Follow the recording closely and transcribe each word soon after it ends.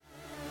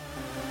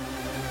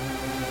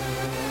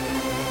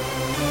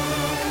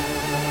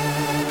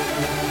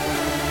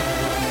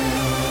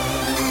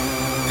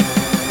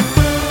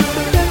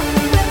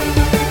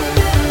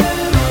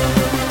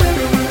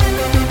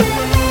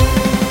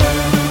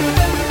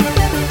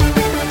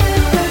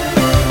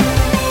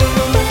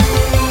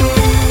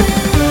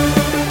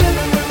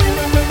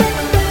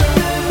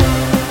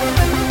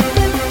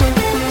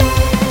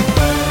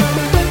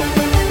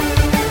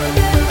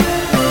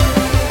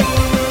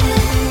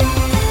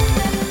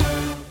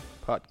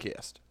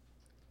Podcast.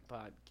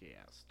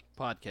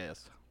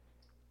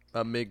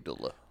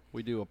 Amygdala.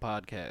 We do a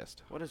podcast.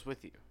 What is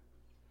with you?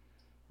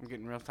 I'm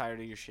getting real tired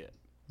of your shit.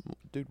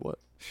 Dude, what?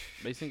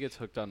 Mason gets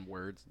hooked on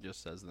words,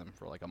 just says them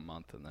for like a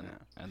month,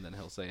 and then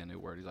he'll say a new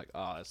word. He's like,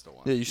 "Oh, that's the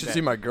one." Yeah, you should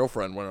see my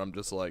girlfriend when I'm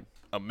just like,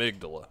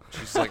 amygdala.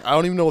 She's like, I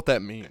don't even know what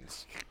that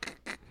means.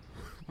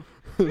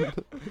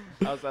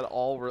 How's that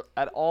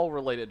at all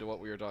related to what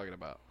we were talking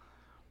about?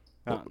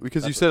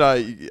 Because you That's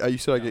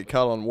said what I get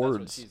caught on That's what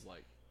words. she's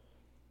like.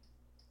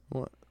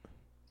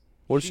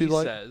 What does she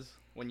like? Says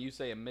when you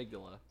say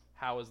amygdala,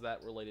 how is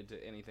that related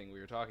to anything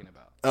we were talking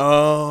about?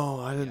 Oh,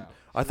 I didn't. Yeah.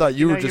 I thought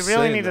you were just You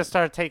really saying need to that.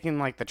 start taking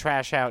like the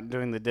trash out and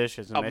doing the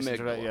dishes. And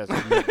Amygdala. yes,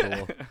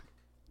 amygdala.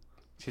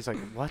 She's like,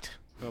 what?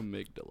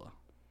 Amygdala.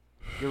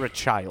 You're a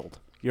child.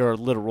 You're a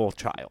literal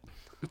child.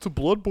 It's a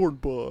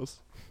bloodborne boss.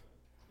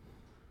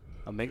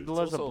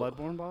 Amygdala's a also-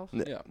 bloodborne boss?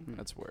 Yeah,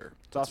 that's where.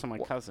 It's also my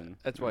cousin.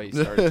 That's why he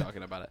started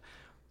talking about it.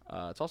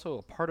 It's also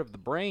a part of the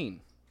brain.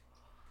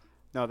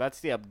 No, that's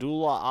the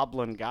Abdullah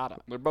oblongata.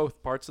 They're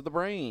both parts of the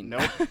brain.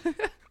 Nope.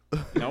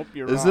 Nope,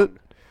 you're Is wrong.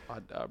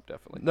 it? I'm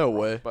definitely. No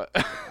way. But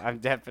I'm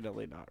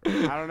definitely not.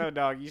 I don't know,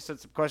 dog. You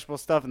said some questionable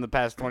stuff in the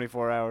past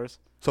 24 hours.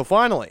 So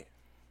finally,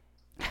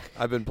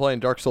 I've been playing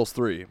Dark Souls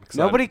 3.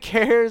 Nobody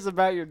cares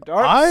about your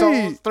Dark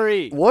Souls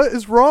 3. What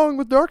is wrong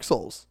with Dark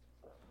Souls?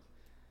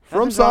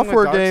 From Nothing's wrong with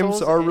Software Dark games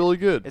Souls. are really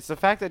good. It's the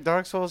fact that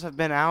Dark Souls have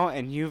been out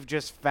and you've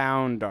just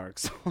found Dark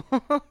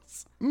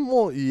Souls.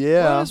 Well,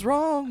 yeah. what is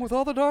wrong with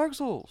all the Dark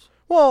Souls?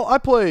 Well, I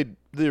played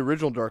the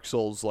original Dark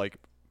Souls like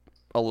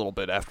a little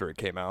bit after it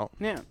came out,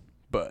 Yeah.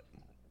 but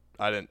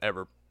I didn't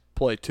ever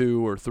play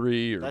 2 or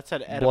 3 or That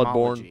said Bloodborne.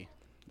 etymology.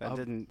 That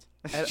didn't.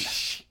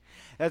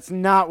 That's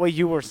not what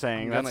you were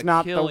saying. I'm That's gonna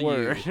not the kill you.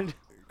 word.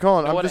 Come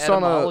on, Know I'm what just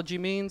on a etymology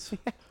means?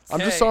 I'm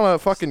just on a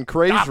fucking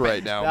craze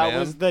right now, That man.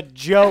 was the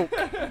joke,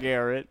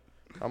 Garrett.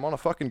 I'm on a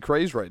fucking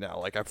craze right now.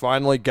 Like I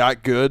finally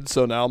got good,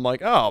 so now I'm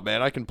like, oh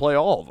man, I can play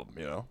all of them.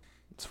 You know,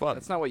 it's fun.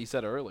 That's not what you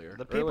said earlier.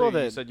 The people Earlier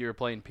that- you said you were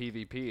playing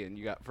PvP and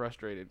you got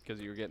frustrated because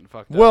you were getting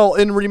fucked up. Well,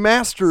 in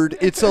remastered,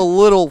 it's a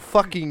little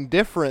fucking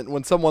different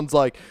when someone's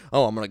like,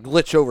 "Oh, I'm gonna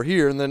glitch over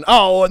here," and then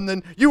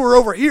you were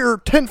over here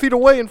 10 feet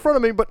away in front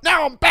of me, but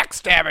now I'm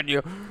backstabbing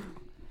you.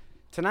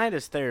 Tonight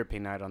is therapy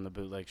night on the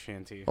Bootleg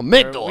Shanty.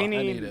 Amygdala. We I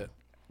need, need it.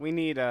 We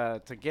need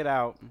to get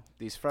out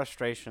these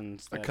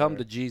frustrations a that come are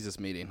to Jesus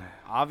meeting.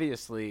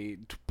 obviously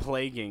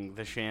plaguing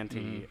the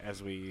shanty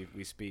as we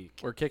speak.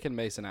 We're kicking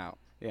Mason out.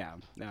 Yeah,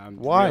 no, I'm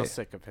Why? real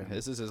sick of him.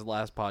 This is his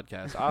last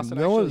podcast. Austin,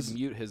 Noah's-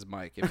 actually mute his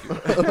mic if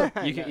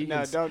you.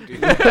 No, don't do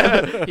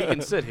that. He can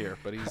sit here,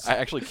 but he's. I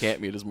actually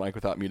can't mute his mic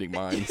without muting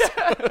mine.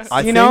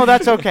 You know,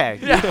 that's okay.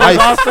 I-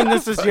 Austin,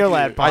 this is your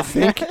lad. I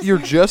think you're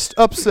just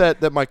upset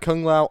that my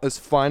Kung Lao is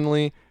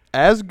finally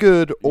as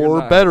good You're or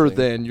not better helping.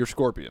 than your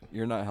Scorpion.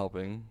 You're not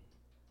helping.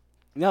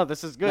 No,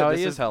 this is good. No, this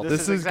he is helping.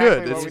 This is exactly good.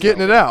 what It's we getting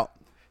do. it out.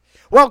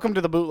 Welcome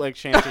to the Bootleg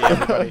Shanty,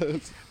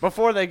 everybody.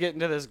 Before they get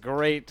into this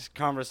great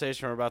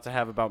conversation we're about to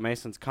have about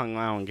Mason's Kung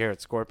Lao and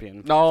Garrett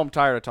Scorpion. No, I'm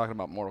tired of talking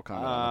about Mortal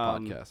Kombat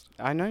on the podcast.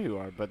 I know you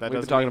are, but that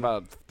We've been doesn't talking mean-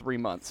 about it 3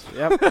 months.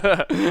 Yep.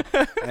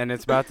 And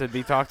it's about to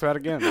be talked about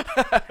again.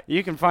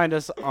 You can find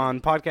us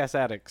on Podcast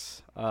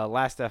Addicts,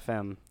 Last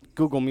FM,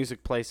 Google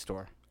Music Play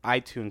Store,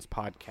 iTunes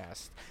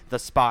Podcast, the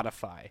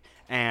Spotify,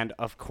 and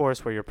of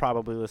course, where you're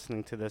probably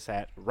listening to this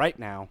at right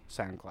now,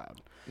 SoundCloud.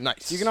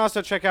 Nice. You can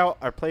also check out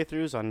our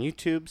playthroughs on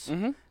YouTube's.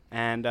 Mm-hmm.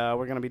 And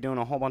we're going to be doing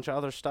a whole bunch of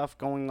other stuff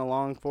going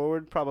along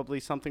forward. Probably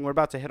something. We're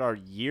about to hit our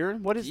year.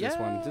 What is this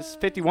one? This is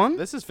 51?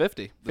 This is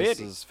 50. This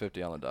 50. is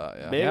 50 on the dot,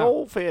 yeah. Big Yeah.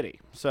 old 50.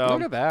 So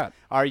Look at that.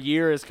 our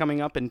year is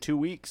coming up in 2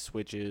 weeks,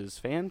 which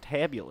is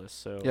fantabulous.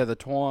 So Yeah, the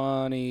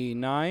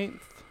 29th,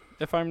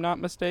 if I'm not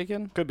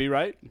mistaken. could be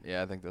right.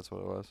 Yeah, I think that's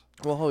what it was.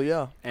 Well,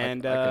 yeah.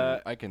 And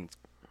I can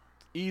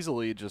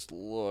easily just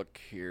look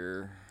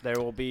here. there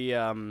will be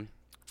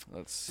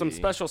Let's see. some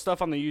special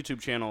stuff on the YouTube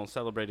channel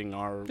celebrating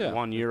our Yeah,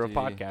 1 year of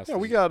 50. podcasting.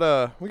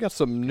 Yeah, we got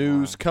some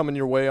news coming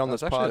your way on Oh,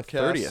 this it's actually the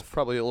podcast. 30th.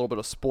 Probably a little bit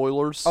of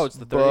spoilers. Oh, it's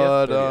the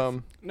 30th? But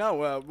 30th.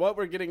 No, what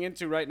we're getting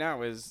into right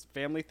now is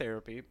family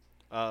therapy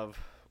of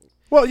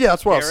well, yeah,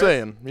 that's what I was Garrett,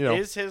 saying. You know,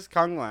 is his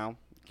Kung Lao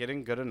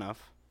getting good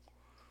enough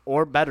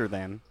or better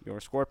than your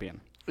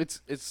Scorpion? It's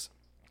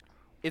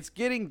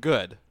getting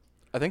good.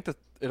 I think that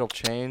it'll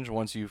change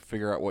once you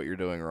figure out what you're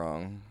doing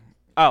wrong.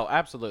 Oh,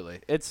 absolutely.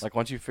 It's Like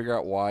once you figure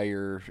out why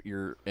your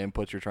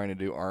inputs you're trying to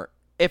do aren't.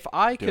 if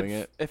I could doing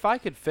it. if I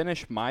could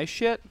finish my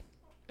shit,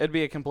 it'd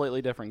be a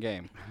completely different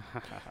game.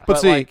 but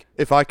see, like-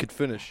 if I could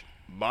finish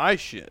my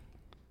shit,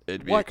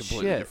 it'd be a What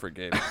completely shit? different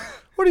game.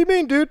 What do you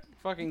mean, dude?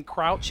 Fucking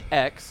crouch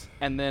X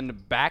and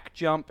then back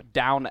jump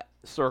down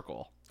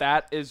circle.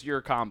 That is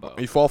your combo.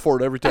 You fall for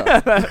it every time.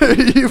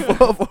 You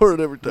fall for it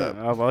every time.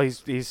 Well,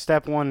 he's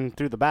step one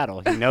through the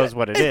battle. He knows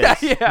what it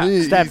is.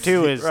 Yeah. Step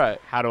two is Right.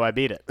 how do I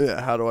beat it? Yeah,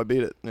 how do I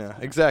beat it? Yeah,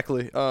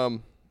 exactly. I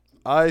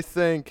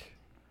think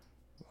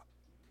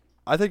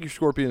your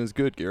Scorpion is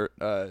good, Garrett.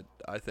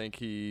 I think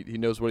he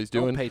knows what he's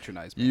Don't doing.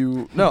 patronize me.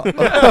 You no,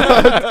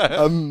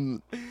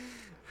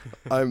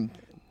 I'm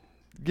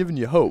giving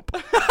you hope.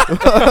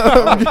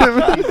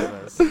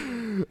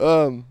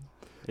 No,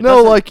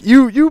 doesn't- like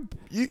you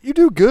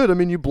do good. I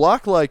mean, you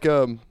block like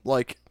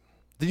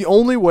the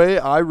only way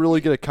I really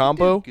get a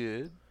combo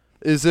Good.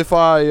 is if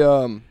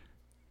I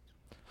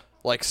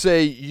like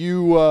say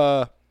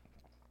you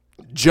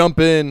jump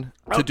in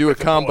to do a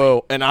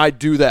combo and I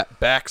do that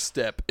back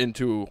step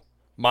into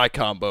my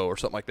combo or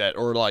something like that,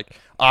 or like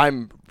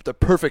I'm the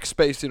perfect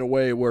spacing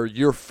away where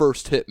your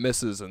first hit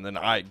misses and then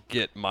I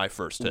get my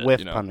first hit. Whiff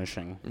you know?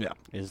 punishing Yeah.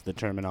 is the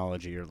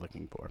terminology you're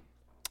looking for.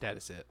 That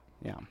is it.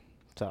 Yeah.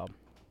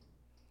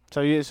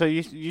 So you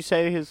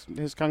say his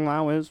Kung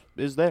Lao is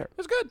there.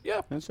 It's good.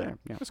 Yeah, It's there.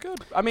 Yeah. it's good.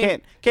 I mean,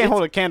 Can't it's-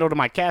 hold a candle to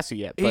my Cassie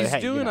yet. But He's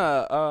hey, doing you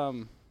know. a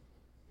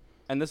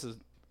and this is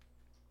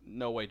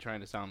no way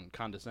trying to sound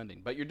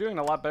condescending, but you're doing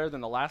a lot better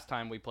than the last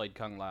time we played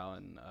Kung Lao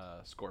and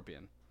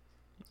Scorpion.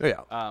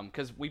 Yeah.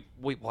 Because we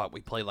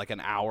played like an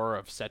hour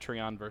of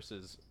Cetrion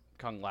versus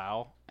Kung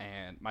Lao,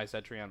 and my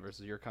Cetrion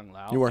versus your Kung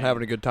Lao. You weren't and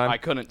having a good time? I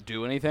couldn't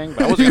do anything,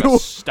 but I wasn't going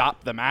to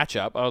stop the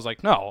matchup. I was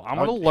like, no, I'm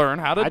going to learn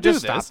how to I do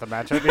just this. stopped the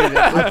match.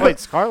 I played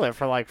Scarlet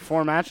for like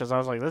 4 matches. I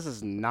was like, this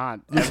is not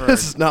ever.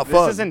 This is not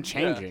fun. This isn't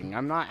changing.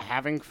 I'm not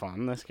having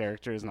fun. This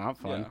character is not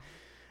fun. Yeah.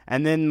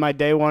 And then my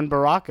day one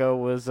Baraka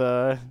was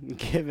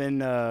giving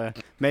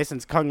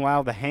Mason's Kung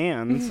Lao the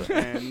hands,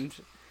 and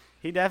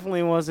he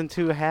definitely wasn't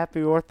too happy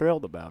or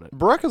thrilled about it.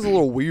 Baraka's a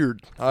little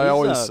weird. I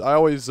He's,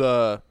 always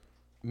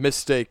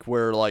mistake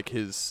where like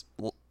his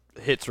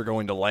hits are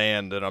going to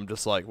land, and I'm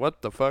just like,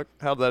 what the fuck?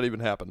 How did that even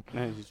happen?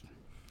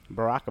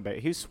 Baraka,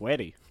 he's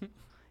sweaty.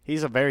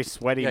 He's a very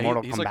sweaty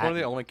Mortal he's Kombat. like one of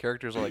the only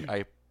characters like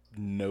I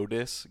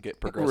notice get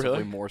progressively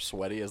Really? more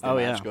sweaty as the Oh,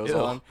 match yeah. goes Ew.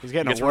 on. He's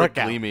getting He gets a real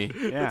workout. gleamy.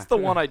 Yeah. It's the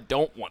one I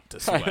don't want to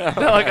sweat.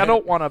 Like, I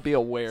don't want to be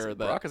aware that.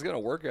 Baraka's gonna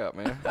work out,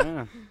 man.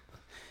 Yeah.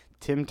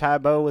 Tim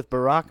Tebow with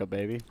Baraka,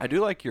 baby. I do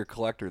like your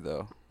collector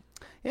though.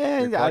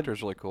 Yeah, Your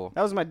collector's really cool.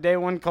 that was my day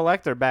one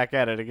collector back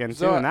at it again, too,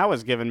 So, and that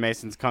was giving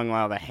Mason's Kung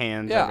Lao the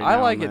hands. Yeah, every I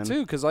now like and it then.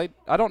 too because I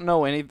don't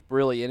know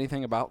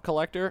anything about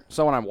Collector.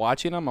 So when I'm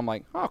watching him, I'm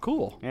like, oh,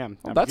 cool. Yeah, Well,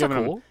 I'm that's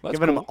giving cool. Him, That's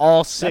giving him cool.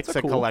 all 6 That's a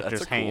of cool- collector's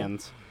that's a cool.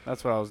 hands.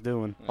 That's what I was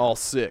doing. All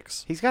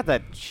 6. He's got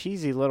that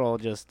cheesy little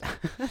just.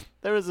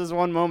 There was this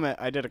one moment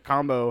I did a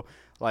combo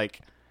like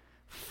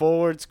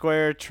forward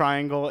square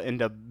triangle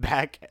into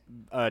back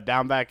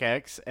down back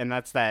X, and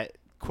that's that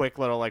quick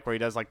little like where he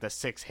does like the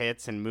 6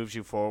 hits and moves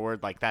you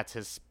forward. Like that's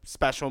his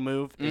special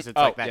move. Is it's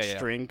like that yeah.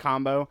 string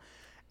combo.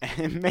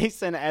 And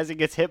Mason, as he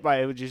gets hit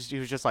by it, he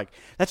was just like,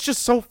 "That's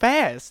just so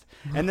fast!"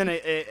 And then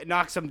it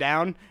knocks him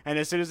down. And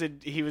as soon as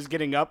he was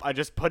getting up, I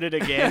just put it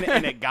again,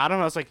 and it got him.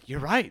 I was like, "You're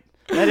right,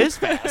 that is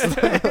fast."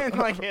 And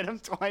like hit him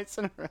twice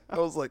in a row. I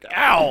was like,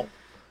 ow.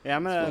 Yeah,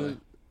 I'm gonna.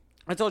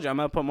 I told you I'm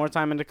gonna put more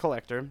time into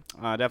collector.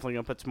 Definitely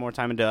gonna put some more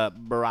time into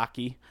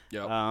Baraki.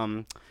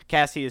 Yep.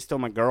 Cassie is still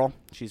my girl.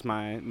 She's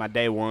my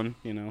day one.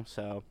 You know.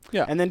 So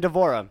Yeah. And then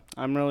Devora.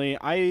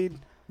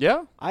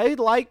 Yeah.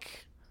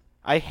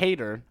 I hate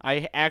her.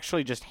 I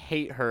actually just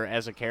hate her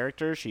as a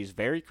character. She's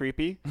very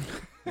creepy,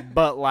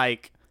 but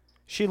like.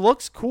 She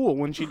looks cool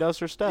when she does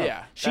her stuff.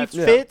 Yeah, She that's-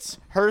 fits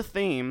her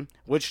theme,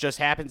 which just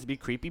happens to be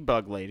creepy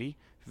bug lady,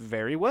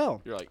 very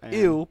well. You're like, And-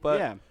 ew, but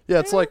yeah. Yeah,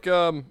 it's like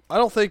I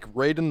don't think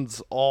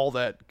Raiden's all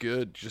that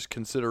good, just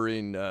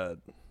considering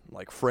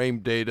like frame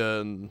data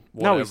and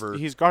whatever. No,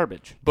 he's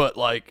garbage. But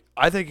like,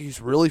 I think he's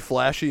really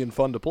flashy and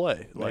fun to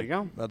play. There Like, you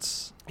go.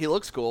 That's he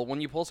looks cool. When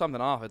you pull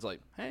something off, it's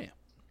like, hey.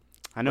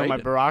 I know my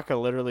Raiden. Baraka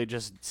literally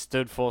just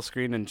stood full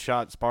screen and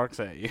shot sparks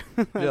at you.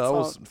 yeah, that all.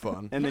 was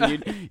fun. And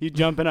then you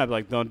jump in, I'd be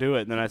like, don't do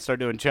it. And then I'd start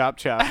doing chop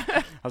chop.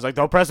 I was like,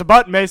 don't press a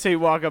button, Macy.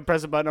 Walk up,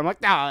 press a button. I'm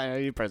like, nah,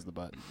 you press the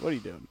button. What are you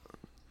doing?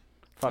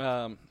 Fuck.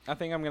 I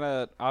think I'm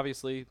gonna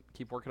obviously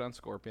keep working on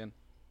Scorpion.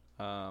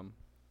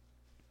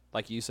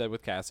 Like you said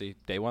with Cassie,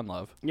 day 1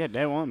 love. Yeah,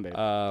 day one, baby.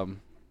 Noob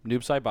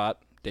Saibot,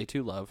 day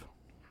 2 love.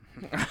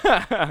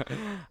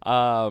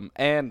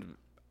 And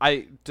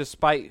I,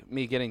 despite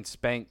me getting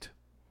spanked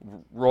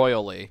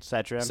royally,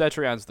 Cetrion.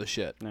 Cetrion's the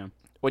shit. Yeah.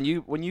 When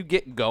you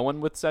get going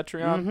with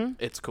Cetrion,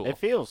 it's cool. It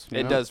feels. you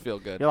It know? does feel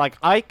good. You're like,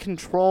 I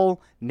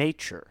control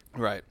nature.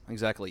 Right,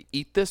 exactly.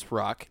 Eat this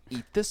rock,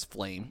 eat this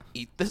flame,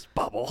 eat this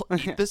bubble,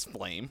 eat this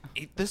flame,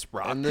 eat this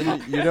rock. And then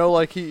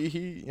like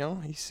he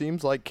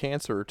seems like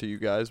cancer to you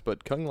guys,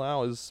 but Kung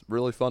Lao is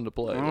really fun to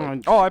play.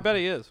 Like, Oh, I bet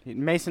he is.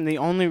 Mason, the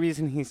only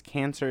reason he's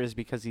cancer is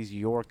because he's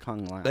your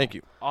Kung Lao. thank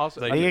you.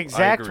 Awesome. Thank The you. I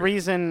exact agree.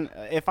 reason,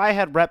 if I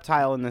had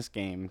Reptile in this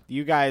game,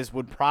 you guys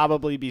would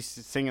probably be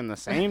singing the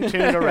same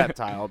tune to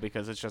Reptile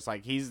because it's just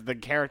like he's the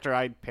character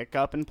I'd pick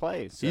up and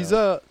play. So. He's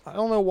I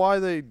don't know why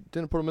they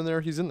didn't put him in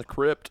there. He's in the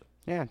crypt.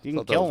 yeah, you can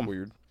Thought that kill was him.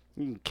 weird.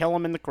 You can kill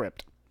him in the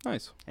crypt.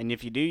 Nice. And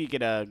if you do, you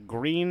get a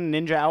green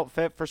ninja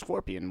outfit for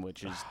Scorpion,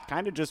 which is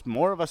kind of just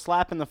more of a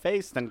slap in the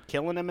face than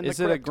killing him in Is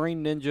the it a crypt.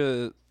 green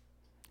ninja?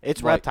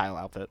 It's like- Reptile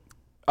outfit.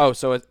 Oh,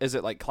 so is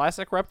it like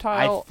classic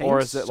reptile, think or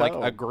is it like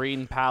so. a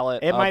green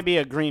palette? It of might be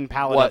a green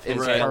palette what of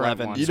his is current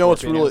 11? one. You know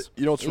what's Scorpion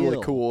really is. really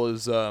Ew. cool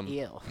is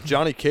Ew.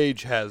 Johnny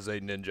Cage has a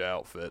ninja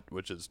outfit,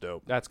 which is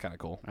dope. That's kind of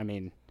cool. I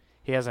mean,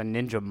 he has a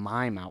ninja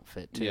mime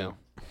outfit too. Yeah.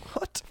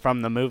 What?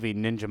 from the movie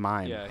Ninja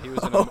Mime. Yeah, he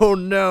was in a Oh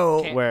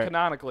no! Where-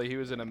 canonically he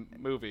was in a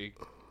movie.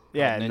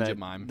 yeah. called and Ninja the,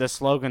 Mime. The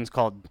slogan's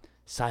called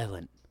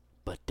 "Silent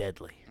but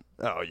Deadly."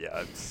 Oh yeah,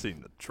 I've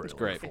seen the trailer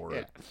great. for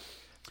it.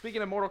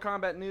 Speaking of Mortal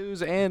Kombat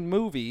news and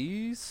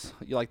movies,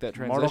 you like that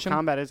Mortal transition?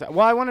 Kombat is.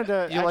 Well, I wanted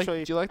to You like-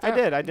 actually. do you like I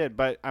that? did,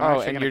 but I'm oh,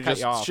 actually and gonna you're cut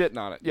just you off. shitting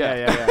on it.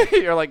 Yeah.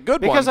 You're like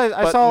good Because one,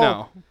 I but saw-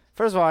 no.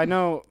 First of all, I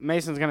know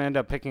Mason's gonna end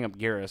up picking up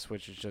Geras,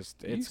 which is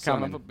just You it's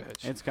son coming. of a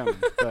bitch. It's coming.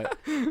 But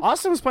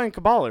Austin was playing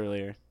Cabal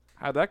earlier.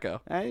 How'd that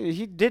go?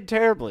 He did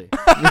terribly.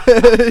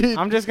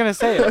 I'm just gonna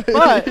say it.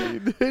 But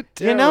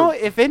you know,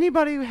 if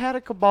anybody had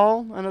a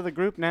Cabal under the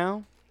group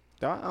now,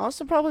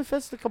 Austin probably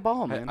fits the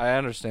Cabal, man. I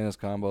understand his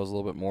combos a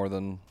little bit more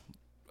than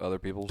other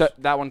people's.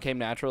 That one came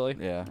naturally.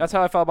 Yeah. That's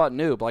how I felt about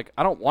Noob. Like,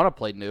 I don't want to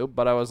play Noob,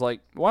 but I was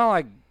like, well,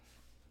 I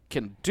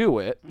can do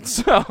it.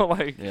 So,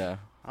 like, Yeah.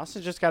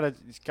 Austin just gotta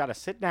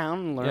sit down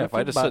and learn. Yeah, a if I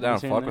few just sit down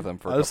and buttons here fuck and with there. him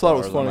for I a just couple thought it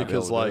was hours, I funny might be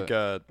able because to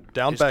do like it.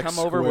 down just back come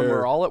over when square-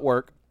 we're all at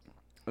work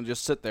and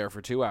just sit there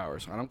for 2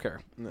 hours. I don't care.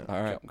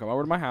 All right. Come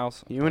over to my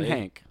house. You and play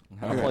Hank.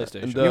 on Okay.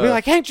 PlayStation. And, You'll be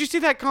like, Hank, did you see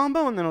that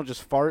combo? And then he'll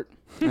just fart,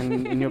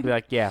 and you'll be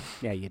like, yeah,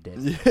 you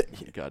did.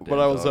 Goddamn But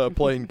I was dog.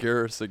 playing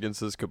Garrus against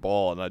his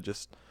Cabal, and I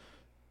just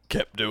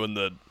kept doing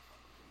the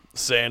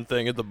sand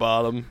thing at the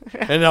bottom,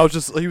 and I was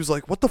just, he was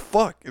like, "What the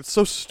fuck? It's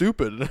so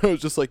stupid." And I was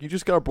just like, "You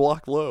just gotta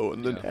block low,"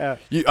 and then Yeah.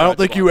 I don't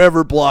think you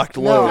ever blocked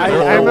low. I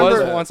There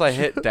remember- was once I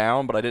hit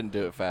down, but I didn't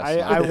do it fast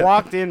I enough.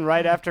 walked in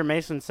right after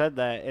Mason said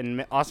that,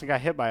 and Austin got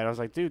hit by it. I was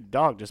like, dude,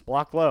 dog, just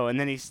block low. And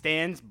then he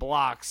stands,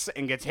 blocks,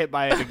 and gets hit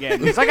by it again.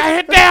 He's like, I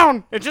hit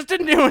down. It just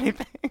didn't do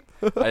anything.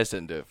 I just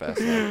didn't do it fast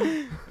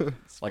enough.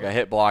 Like I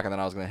hit block and then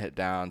I was gonna hit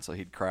down, so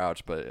he'd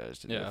crouch, but I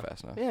just didn't do Yeah. it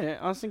fast enough. Yeah,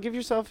 Austin, give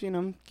yourself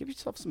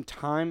some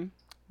time.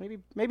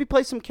 Maybe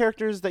play some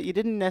characters that you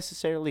didn't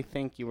necessarily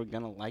think you were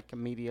gonna like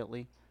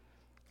immediately.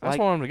 I just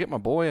Like- want him to get my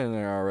boy in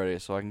there already,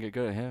 so I can get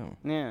good at him.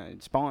 Yeah,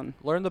 Spawn.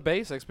 Learn the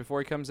basics before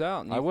he comes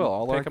out. And I you will. can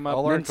I'll pick learn. him up.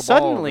 I'll learn Then Cabal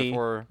suddenly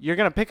before. you're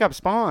gonna pick up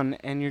Spawn,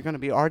 and you're gonna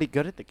be already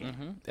good at the game.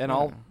 Mhm. And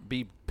I'll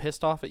be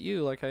pissed off at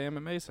you like I am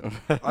at Mason.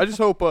 I just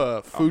hope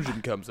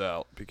Fujin comes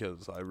out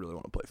because I really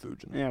want to play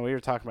Fujin. Yeah, we were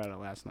talking about it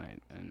last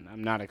night, and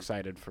I'm not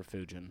excited for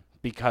Fujin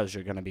because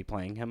you're gonna be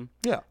playing him.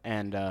 Yeah,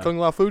 And Kung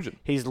Lao Fujin.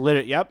 he's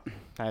literally, yep,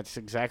 that's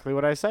exactly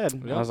what I said.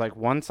 Yep. I was like,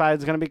 one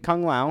side's gonna be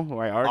Kung Lao, who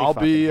I already I'll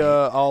fucking be hate.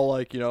 I'll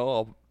like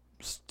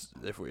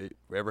if we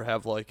ever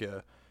have like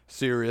a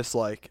serious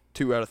like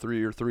 2 out of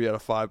 3 or 3 out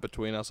of 5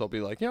 between us, I'll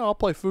be like, I'll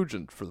play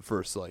Fujin for the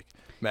first like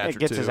match or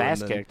gets two, his ass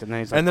and then, kicked, and then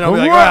he's like, and then I'll be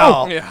 "Kung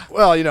like, Lao!"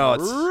 well,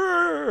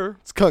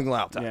 it's Kung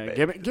Lao time.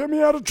 Yeah, baby. get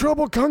me out of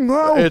trouble, Kung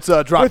Lao. It's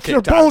a drop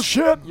kick time.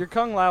 bullshit. Your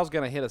Kung Lao's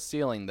going to hit a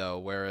ceiling, though,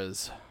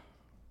 whereas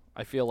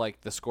I feel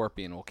like the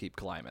Scorpion will keep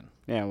climbing.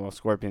 Yeah, well,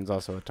 Scorpion's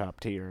also a top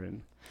tier,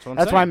 and what I'm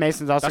that's why saying.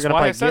 Mason's also That's gonna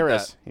why play I said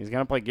Geras. that. He's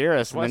gonna play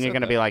Geras, and why I then you're said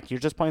gonna be that. like, you're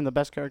just playing the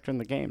best character in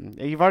the game.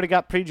 You've already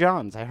got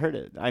pre-Johns. I heard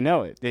it. I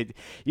know it.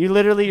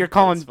 You're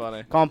calling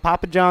That's funny.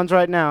 Papa John's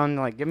right now, and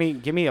like, give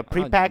me a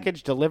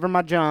pre-package, deliver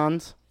my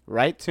Johns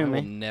right to I will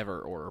me. never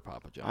order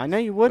Papa John's. I know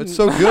you wouldn't. It's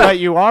so good. but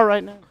you are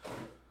right now.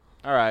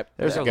 All right.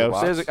 There's a There's a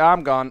ghost. box.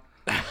 I'm gone.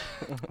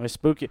 I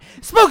spook you.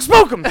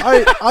 Spook him.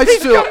 I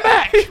still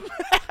back.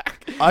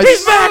 I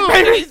He's back,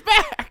 baby. He's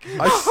back.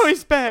 I,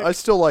 He's back. I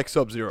still like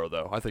Sub-Zero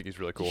though. I think he's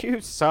really cool.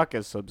 You suck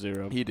as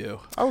Sub-Zero. You do.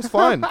 I was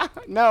fine.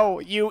 No,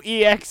 you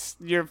EX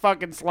your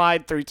fucking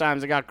slide 3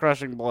 times and got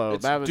crushing blow.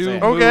 It's That was Doom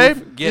it. Okay,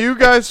 Move, get- you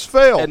guys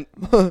failed. And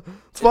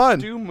it's fine.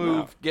 Do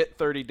move, get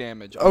 30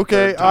 damage. on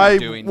Okay, third time I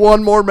doing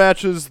won more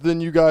matches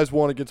than you guys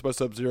won against my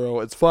Sub-Zero.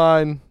 It's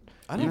fine.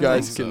 I You don't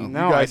guys think so. can.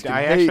 No, you guys can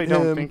I hate actually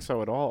don't him. think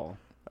so at all.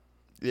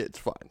 It's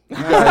fine. You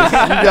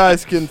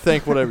guys can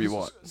think whatever you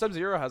want.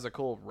 Sub-Zero has a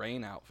cool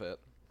rain outfit.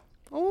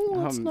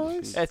 Oh, that's Um,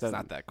 nice. It's doesn't-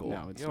 not that cool.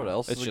 No, it's You know what not.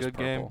 else It's is a just good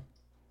game? purple.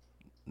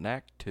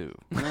 Knack 2.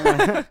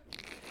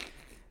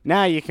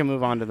 Now you can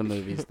move on to the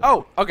movies.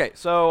 though. Oh, okay.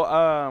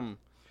 So,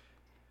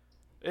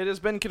 it has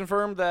been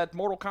confirmed that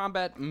Mortal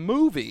Kombat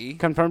movie.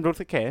 Confirmed with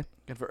a K.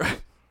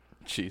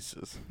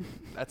 Jesus.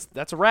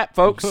 That's a wrap,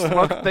 folks.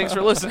 Welcome, thanks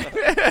for listening.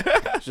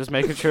 Just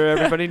making sure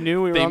everybody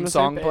knew we were on Theme the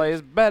song same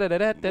plays.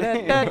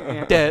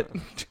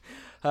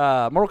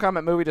 Mortal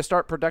Kombat movie to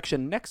start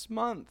production next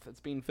month. It's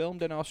being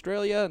filmed in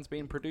Australia and it's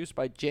being produced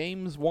by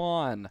James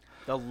Wan.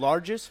 The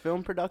largest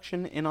film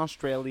production in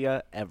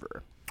Australia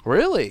ever.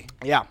 Really?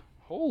 Yeah.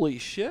 Holy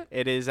shit.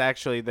 It is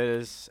actually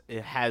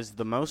it has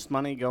the most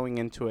money going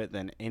into it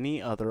than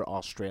any other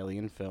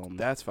Australian film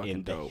That's fucking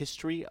in the dope.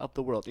 history of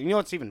the world. And you know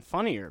what's even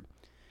funnier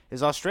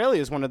is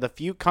Australia is one of the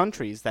few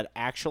countries that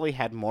actually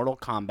had Mortal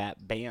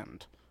Kombat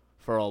banned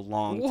for a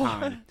long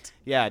time.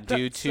 Yeah,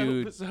 due That's so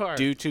to bizarre.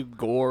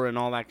 gore and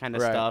all that kind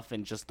of Right. stuff,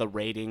 and just the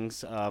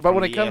ratings. But from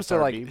when the it comes to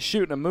ESRB. like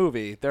shooting a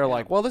movie, they're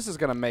like, well, this is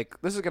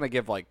gonna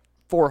give like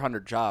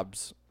 400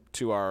 jobs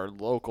to our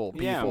local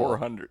people. Yeah,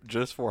 400.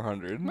 Just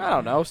 400. I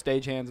don't know,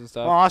 stagehands and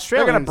stuff. well,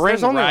 Australians, They're gonna bring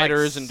there's only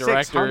writers like and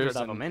 600 directors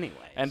of them anyway.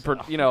 and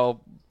so.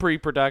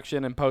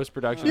 pre-production and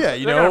post-production. Yeah,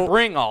 They're gonna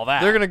bring all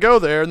that. They're gonna go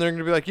there and they're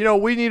gonna be like,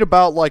 we need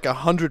about like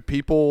 100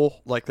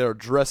 people, like they're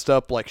dressed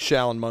up like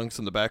Shaolin monks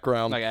in the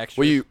background. Like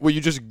extras. Will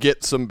you just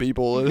get some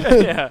people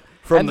yeah.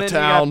 from And the then you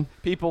got town?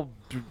 people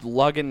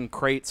lugging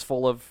crates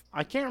full of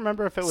I can't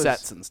remember if it was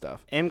sets and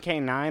stuff.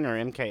 MK9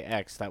 or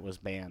MKX that was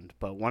banned,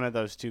 but one of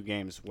those two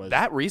games was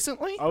That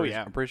recently? Oh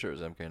yeah, I'm pretty sure it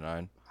was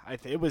MK9.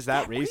 it was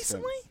that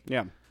recent. recently?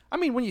 Yeah. I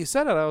mean, when you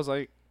said it, I was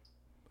like,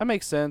 that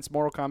makes sense.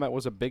 Mortal Kombat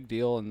was a big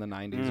deal in the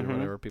 90s or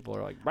whatever. People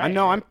are like, I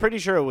know. I'm pretty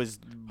sure it was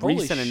Holy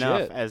recent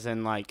enough, shit. as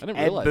in like I didn't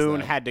Ed realize Boon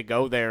that. had to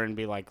go there and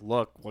be like,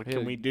 "Look, what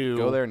can we do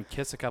Go there and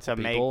kiss a couple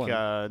to people.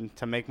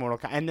 make Mortal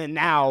Kombat?" And then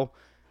now,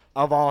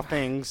 of all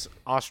things,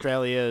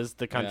 Australia is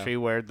the country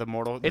where the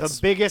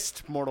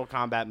biggest Mortal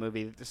Kombat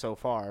movie so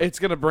far. it's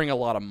going to bring a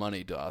lot of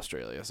money to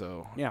Australia,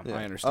 so Yeah.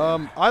 I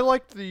understand. I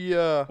liked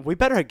the. We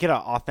better get an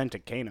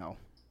authentic Kano.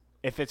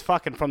 If it's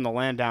fucking from the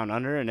land down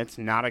under and it's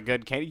not a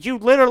good Kano, you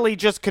literally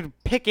just could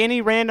pick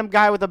any random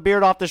guy with a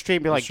beard off the street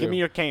and be like, That's "Give true. me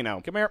your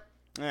Kano." Come here.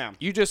 Yeah.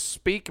 You just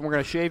speak, and we're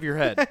going to shave your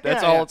head.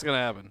 That's Yeah, all yeah. that's going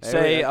to happen. There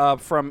Say we go.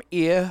 from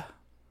ear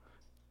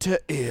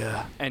to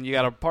ear. and you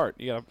got a part.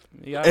 You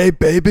got. Hey,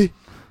 baby.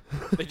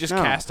 They just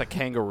No. cast a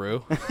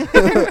kangaroo.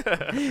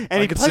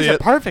 And he can plays see it it.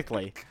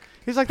 perfectly.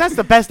 He's like, "That's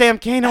the best damn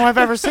Kano I've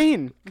ever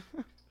seen."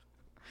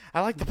 I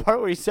like the part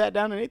where he sat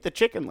down and ate the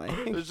chicken leg.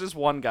 There's just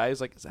one guy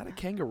who's like, "Is that a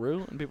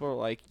kangaroo?" And people are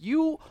like,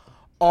 "You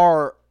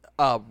are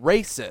a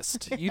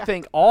racist. You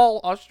think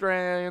all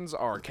Australians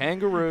are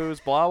kangaroos?"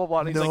 Blah blah blah.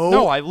 And he's like, No.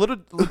 "No, I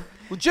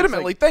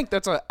legitimately think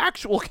that's an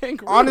actual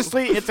kangaroo."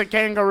 Honestly, it's a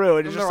kangaroo.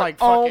 And it's And just they're like,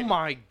 "Oh fucking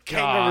my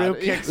kangaroo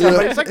god!" kicks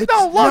somebody. It's like, it's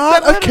 "No, look,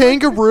 not that a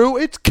kangaroo.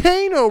 It's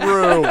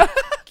Kano-roo.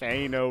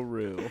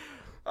 Kano-roo."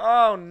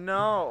 Oh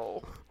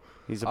no!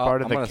 He's a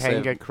part of I'm the gonna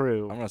save- Kanga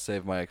crew. I'm gonna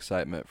save my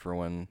excitement for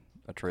when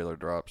a trailer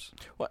drops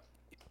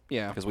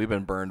Yeah, because we've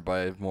been burned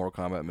by Mortal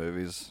Kombat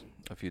movies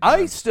a few I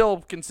times.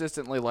 still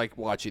consistently like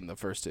watching the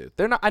first two.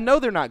 They're not. I know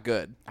they're not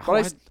good,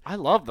 but I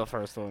love the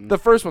first one. the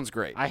first one's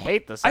great. I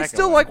hate the second I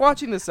still one. like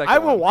watching the second. I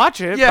will one.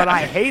 watch it, Yeah. but I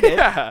hate it.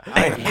 Yeah.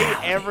 I hate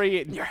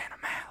every. Your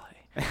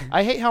animality.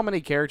 I hate how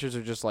many characters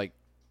are just like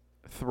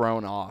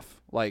thrown off.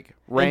 Like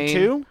Rain. In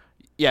 2?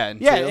 Yeah, in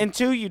Yeah, 2. in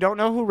 2, you don't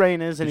know who Rain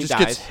is, and He he just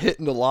dies. gets hit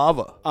into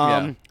lava.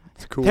 Yeah.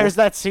 It's cool. There's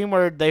that scene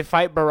where they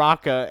fight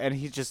Baraka, and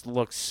he just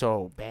looks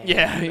so bad.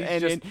 Yeah, he's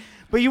and, just-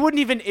 but you wouldn't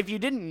even, if you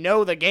didn't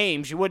know the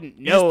games, you wouldn't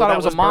just know thought that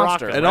it was a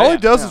monster. Baraka. and Right. all he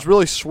does Yeah. is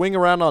really swing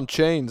around on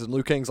chains, and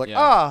Liu Kang's like,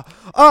 Yeah.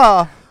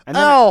 And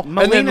then ow. And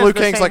then Melina's Liu the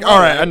Kang's same like, way, all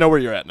right, I right? know where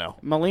you're at now.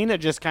 Melina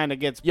just kind of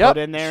gets Yep. put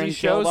in there She and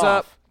shows killed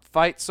up, off.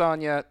 fights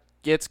Sonya,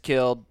 gets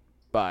killed.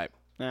 Bye.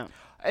 Yeah.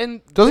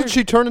 And Doesn't there's-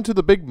 she turn into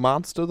the big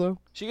monster, though?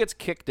 She gets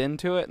kicked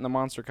into it, and the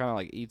monster kind of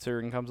like eats her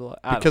and comes alive.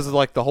 Because of,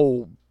 like, the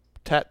whole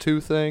tattoo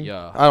thing?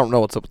 Yeah. I don't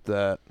know what's up with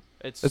that.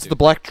 it's It's the stupid.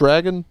 Black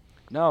Dragon?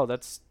 No,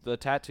 that's the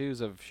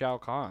tattoos of Shao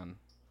Kahn.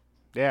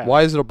 Yeah.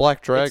 Why is it a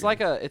Black Dragon? It's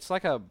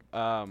like a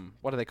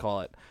what do they call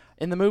it?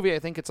 In the movie, I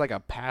think it's like a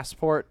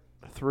passport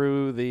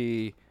through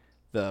the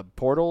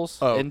portals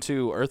Oh.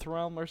 into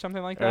Earthrealm or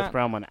something like that.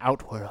 Earthrealm and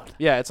Outworld.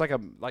 Yeah, some Because,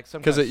 kind of it, like,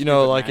 stupid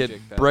it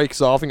magic that-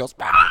 breaks off and goes,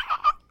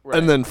 Right.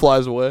 and then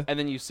flies away. And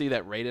then you see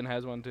that Raiden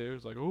has one too.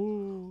 It's like, oh,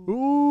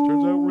 Ooh.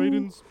 turns out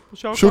Raiden's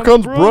Shao Shao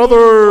Kahn's Kahn's brother. brother.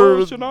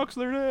 Oh, Shinnok's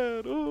their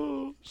dad.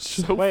 Oh,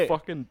 so Wait.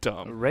 fucking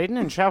dumb. Raiden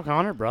and Shao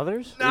Kahn are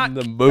brothers? In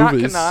the Not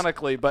movies.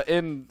 canonically, but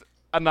in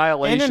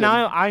Annihilation. In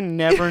I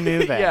never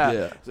knew that. yeah.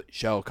 Yeah.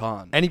 Shao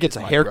Kahn. And he gets a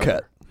my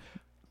haircut.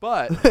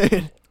 But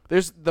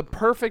there's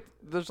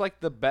like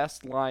the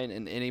best line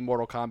in any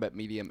Mortal Kombat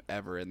medium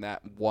ever in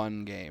that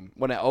one game.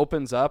 When it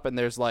opens up and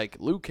there's like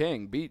Liu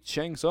Kang beat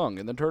Shang Tsung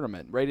in the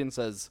tournament. Raiden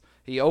says,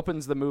 he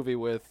opens the movie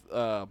with,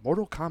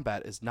 Mortal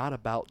Kombat is not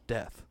about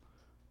death,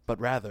 but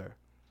rather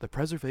the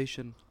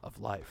preservation of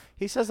life.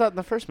 He says that in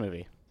the first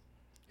movie.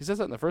 He says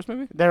that in the first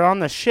movie? They're on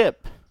the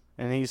ship,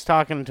 and he's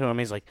talking to him.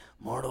 He's like,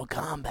 "Mortal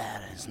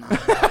Kombat is not."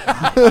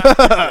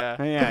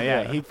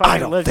 yeah. He fucking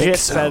don't legit think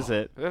so. says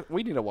it.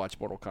 We need to watch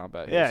Mortal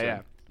Kombat. here Yeah, soon. yeah.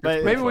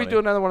 But Maybe we funny. do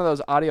another one of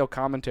those audio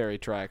commentary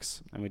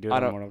tracks And we do it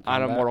on on a Mortal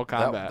on a Kombat. Mortal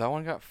Kombat. That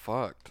one got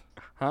fucked.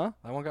 Huh?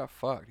 That one got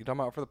fucked. You talking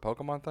about for the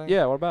Pokemon thing?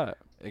 Yeah, what about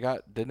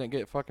it? Didn't it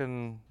get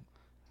fucking?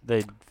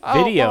 The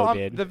Oh, video well,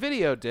 did, The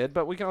video did,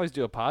 but we can always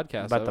do a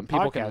podcast. but of the it.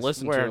 People podcast can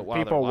listen where to it while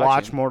people they're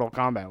watch watching. Mortal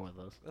Kombat with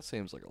us. That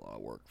seems like a lot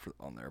of work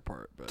on their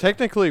part. But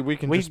Technically, we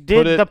can We just put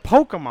did it. the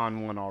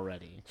Pokemon one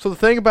already. So the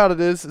thing about it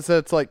is that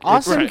it's like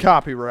Austin- it's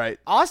copyright.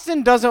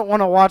 Austin doesn't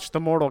want to watch the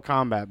Mortal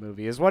Kombat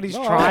movie, is what he's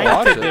No, trying I to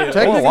watch it. do. I want to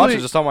watch Technically-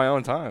 it just on my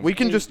own time. We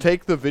can just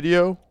take the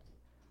video,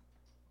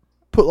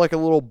 put like a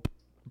little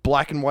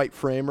black and white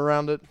frame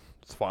around it.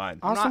 It's fine.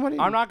 Austin, what do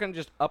you, I'm not going to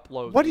just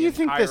upload. What the do you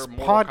think entire this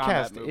Mortal Kombat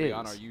podcast movie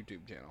on is? our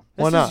YouTube channel?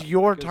 this Why is not?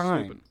 your It's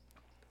time.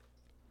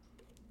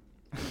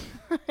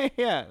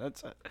 Yeah,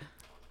 that's it.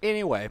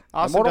 Anyway,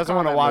 Austin doesn't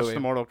want to watch the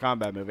Mortal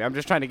Kombat movie. I'm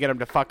just trying to get him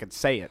to fucking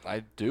say it.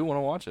 I do want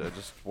to watch it. I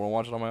just want to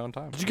watch it on my own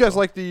time. Did you guys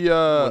like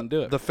Wouldn't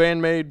do it. the fan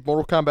made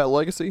Mortal Kombat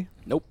Legacy?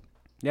 Nope.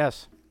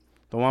 Yes.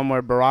 The one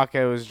where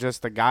Baraka was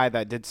just the guy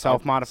that did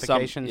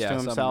self-modifications to Some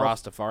himself.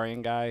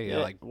 Rastafarian guy. Yeah,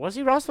 like was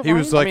he Rastafarian? He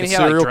was like I mean, a he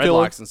had like serial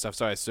killer. dreadlocks and stuff,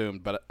 so I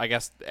assumed. But I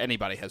guess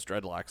anybody has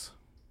dreadlocks.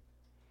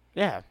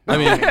 yeah. I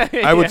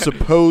mean, I would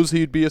suppose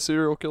he'd be a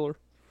serial killer,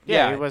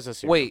 Yeah, Yeah. he was a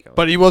serial Wait, killer.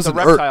 but he wasn't.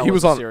 Reptile He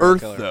was was a on serial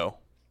Earth killer. though.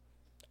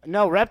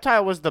 No,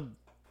 Reptile was the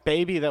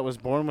baby that was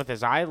born with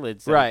his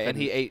eyelids. that Right, and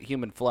couldn't- he ate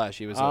human flesh.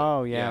 He was.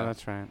 Oh, yeah,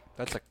 that's right.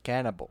 That's a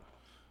cannibal.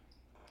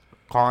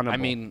 Cannibal. I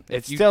mean, if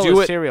it's you still do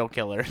a it serial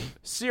killer.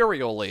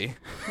 serially,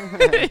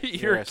 You're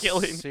you're a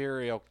killing.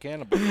 serial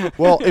cannibal.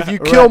 Well, if you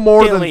kill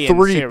more than Reptilian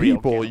 3 serial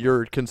people, killer.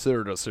 you're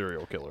considered a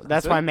serial killer.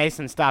 That's it? why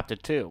Mason stopped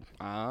at 2.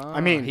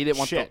 I mean, he didn't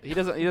want. shit. He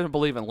doesn't. He doesn't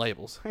believe in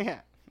labels. Yeah.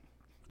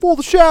 For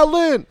the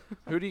Shaolin.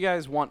 Who do you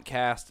guys want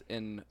cast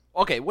in?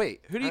 Okay,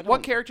 wait. Who do you, I what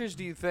don't- characters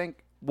do you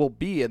think will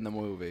be in the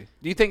movie?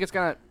 Do you think it's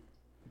gonna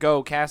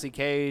go Cassie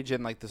Cage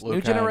and like this Liu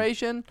new Kang.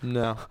 generation?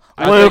 No,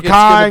 Liu think it's gonna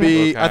Kang. be.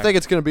 Liu I Kang. think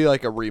it's gonna be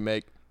like a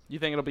remake. You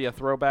think it'll be a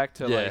throwback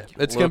to Yeah, like?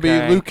 it's Liu gonna be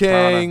Kang, Liu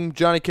Kang,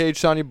 Johnny Cage,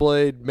 Sonya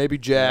Blade, maybe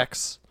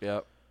Jax.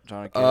 Yep.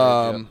 Johnny Cage.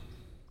 And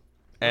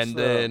What's the-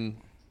 then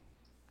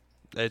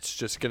it's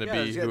just gonna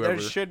be there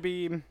whoever. should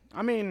be.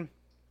 I mean,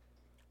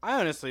 I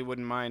honestly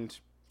wouldn't mind.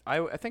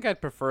 I think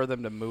I'd prefer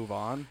them to move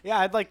on. Yeah,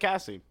 I'd like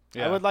Cassie.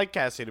 Yeah. I would like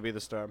Cassie to be the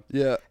star.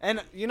 Yeah,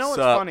 And you know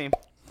what's Sup? funny?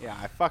 Yeah,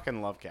 I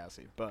fucking love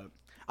Cassie, but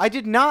I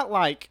did not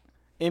like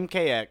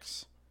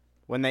MKX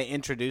when they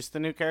introduced the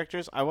new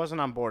characters. I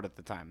wasn't on board at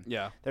the time.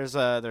 Yeah.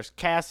 There's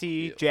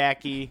Cassie,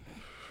 Jackie,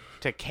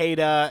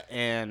 Takeda,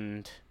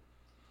 and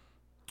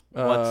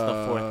what's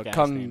the fourth guy's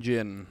Kung name?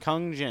 Jin.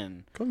 Kung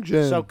Jin. Kung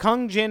Jin. So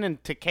Kung Jin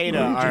and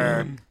Takeda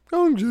are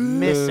Kung Jin.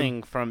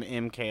 missing from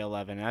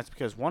MK11. And that's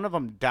because one of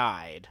them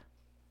died,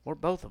 or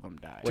both of them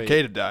died. Wait.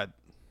 Takeda died.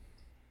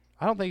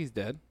 I don't think he's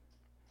dead.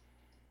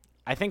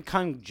 I think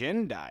Kung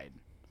Jin died.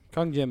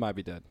 Kung Jin might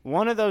be dead,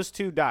 One of those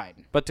two died.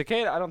 but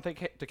Takeda. I don't think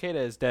Takeda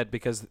is dead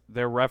because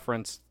they're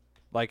referenced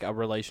like a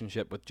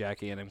relationship with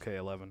Jackie and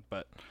MK11.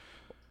 But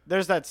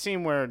There's that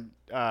scene where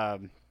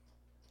the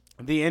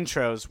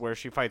intros where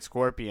she fights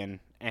Scorpion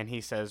and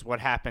he says what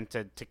happened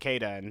to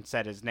Takeda and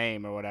said his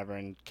name or whatever,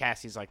 and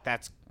Cassie's like,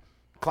 that's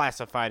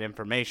classified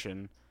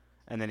information,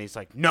 and then he's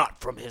like,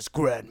 not from his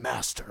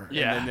grandmaster.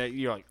 Yeah. And then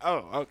you're like,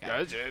 oh,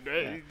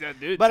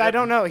 okay. But I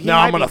don't know. He Now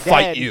might I'm gonna be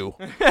fight dead. you.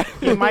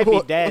 He might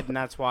be dead, and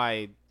that's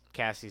why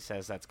Cassie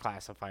says that's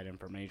classified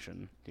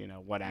information. You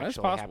know what That's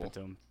actually possible. happened to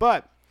him.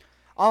 But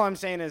all I'm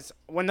saying is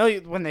when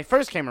they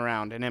first came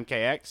around in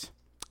MKX,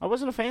 I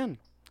wasn't a fan.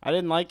 I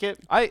didn't like it.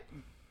 I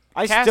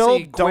I Cassie still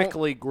don't.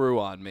 quickly grew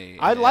on me.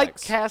 I in like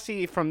X.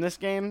 Cassie from this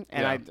game,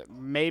 and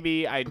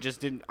Yeah. I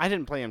just didn't. I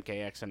didn't play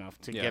MKX enough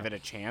to Yeah. give it a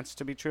chance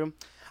to be true.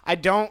 I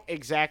don't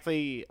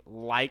exactly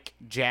like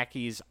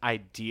Jackie's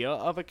idea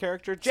of a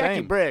character. Jackie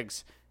Same.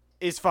 Briggs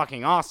is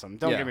fucking awesome.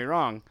 Don't Yeah. get me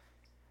wrong.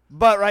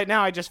 But right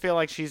now, I just feel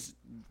like she's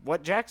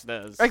what Jax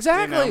does. you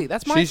Exactly. know?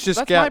 That's my. She's just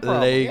that's got my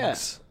problem.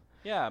 legs.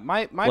 Yeah.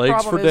 My Legs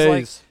problem for is like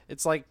days.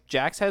 it's like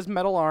Jax has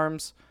metal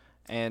arms,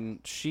 and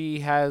she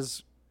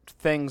has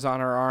things on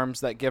her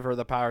arms that give her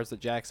the powers that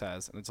Jax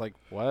has, and it's like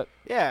what?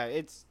 Yeah,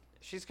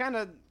 she's kind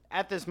of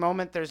at this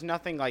moment. There's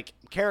nothing like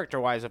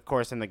character-wise, of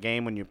course, in the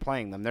game when you're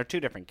playing them. They're two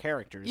different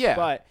characters. Yeah.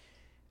 but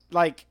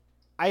like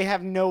I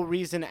have no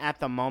reason at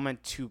the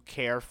moment to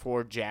care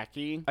for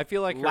Jackie. I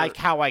feel like her- like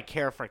how I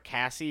care for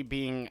Cassie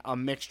being a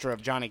mixture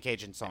of Johnny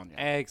Cage and Sonya.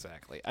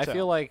 Exactly. I So-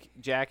 feel like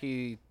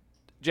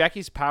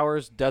Jackie's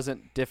powers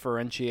doesn't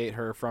differentiate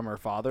her from her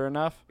father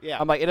enough. Yeah.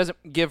 I'm like, it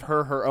doesn't give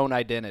her her own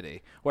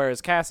identity.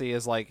 Whereas Cassie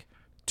is like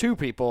two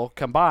people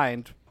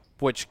combined,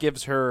 which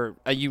gives her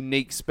a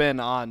unique spin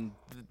on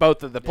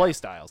both of the play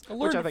styles. I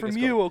which learned I it think from is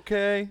you, cool.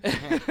 okay?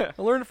 I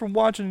learned it from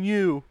watching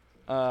you.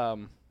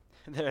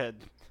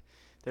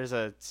 There's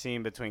a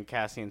scene between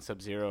Cassie and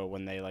Sub-Zero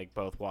when they like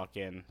both walk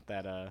in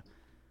that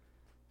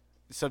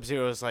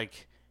Sub-Zero is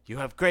like, you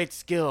have great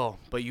skill,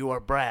 but you are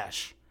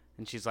brash.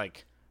 And she's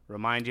like,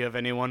 remind you of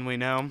anyone we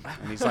know?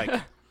 And he's like,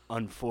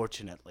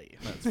 unfortunately.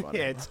 That's funny.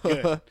 Yeah, it's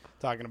good.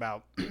 Talking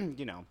about,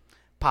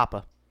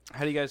 Papa.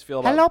 How do you guys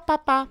feel about Hello,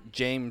 Papa.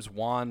 James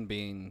Wan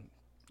being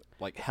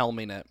like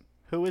helming it?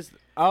 Who is...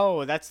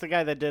 Oh, that's the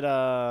guy that did,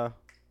 I'm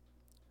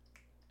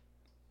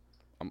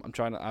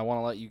trying to. I want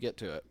to let you get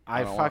to it.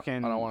 I don't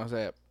fucking- want to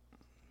say it.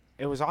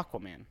 It was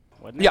Aquaman,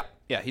 wasn't it? Yeah,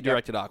 yeah. He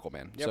directed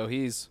Aquaman, so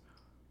he's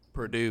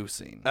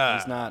producing.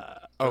 He's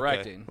not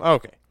directing.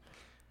 Okay.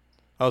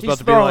 I was He's about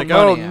to be throwing like,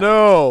 oh money out.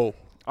 no.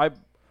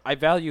 I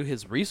value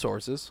his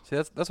resources. See,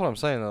 that's what I'm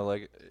saying though.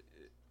 Like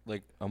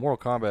a Mortal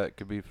Kombat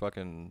could be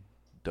fucking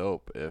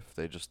dope if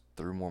they just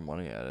threw more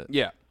money at it.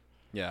 Yeah,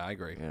 yeah. I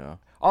agree. You know.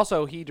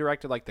 Also, he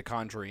directed like The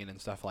Conjuring and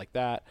stuff like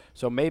that.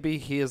 So maybe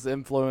his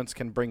influence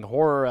can bring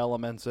horror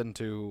elements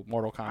into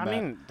Mortal Kombat.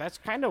 I mean, that's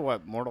kind of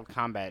what Mortal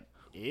Kombat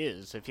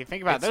is. If you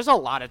think about it, there's a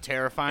lot of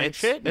terrifying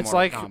shit in it's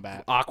Mortal like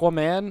Kombat.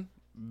 Aquaman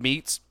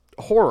meets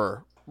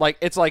horror. Like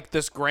it's like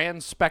this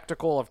grand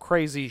spectacle of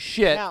crazy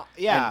shit Now,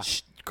 yeah.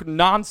 and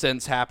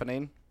nonsense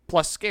happening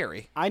plus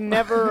scary. I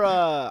never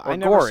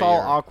gory,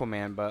 saw or-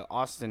 Aquaman, but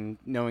Austin,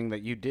 knowing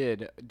that you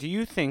did, do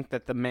you think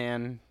that the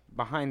man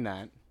behind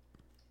that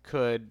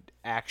could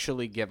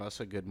actually give us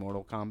a good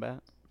Mortal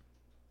Kombat?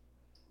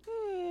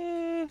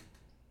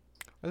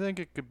 I think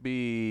it could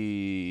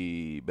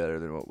be better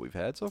than what we've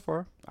had so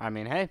far. I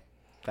mean, hey,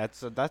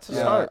 that's a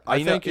start.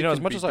 I think you know, it as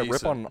could much be as I rip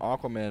decent. on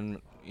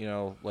Aquaman, you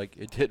know, like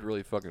it did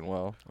really fucking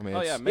well. I mean,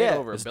 Oh yeah, it's, made yeah,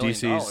 over it's $1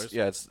 billion. DC's.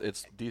 Yeah, it's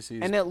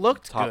DC's. And it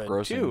looked top good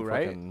grossing too,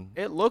 right? fucking-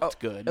 It looked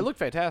good. It looked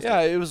fantastic.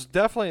 Yeah, it was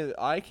definitely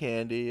eye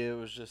candy. It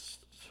was just,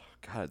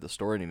 God, the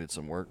story needed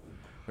some work.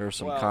 There was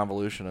some Well,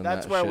 convolution in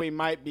That's that where shit. we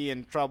might be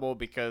in trouble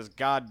because,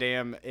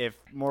 goddamn, if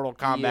Mortal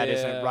Kombat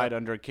isn't Yeah. right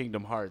under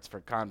Kingdom Hearts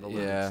for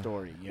convoluted Yeah.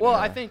 story. You Well, know?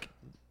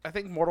 I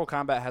think Mortal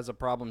Kombat has a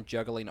problem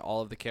juggling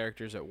all of the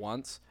characters at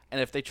once,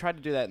 and if they try to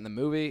do that in the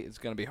movie, it's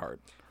going to be hard.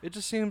 It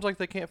just seems like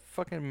they can't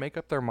fucking make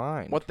up their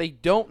mind. What they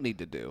don't need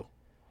to do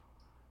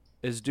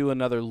is do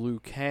another Liu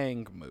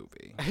Kang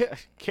movie.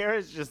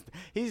 Kara's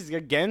he's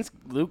against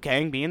Liu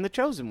Kang being the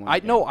chosen one. I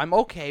know, I'm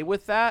okay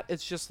with that.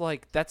 It's just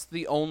like that's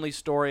the only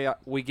story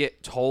we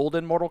get told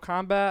in Mortal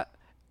Kombat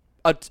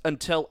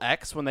until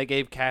X when they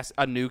gave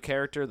a new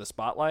character the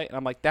spotlight, and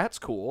I'm like, that's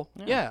cool.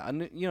 Yeah,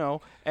 and Yeah.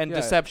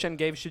 Deception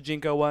gave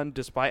Shijinko one,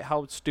 despite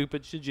how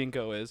stupid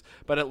Shijinko is.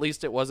 But at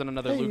least it wasn't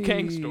another Liu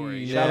Kang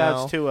story. Hey. Shout Yeah.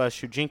 outs to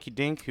Shujinky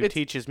Dink, who It's-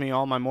 teaches me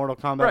all my Mortal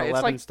Kombat Right, it's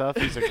 11 like- stuff.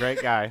 He's a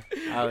great guy.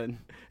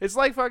 It's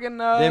like fucking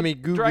Demi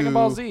Goo Dragon Goo.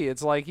 Ball Z.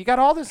 It's like you got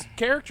all this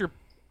character,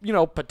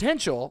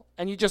 potential,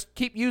 and you just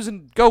keep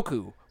using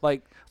Goku.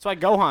 Like, That's why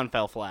Gohan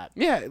fell flat.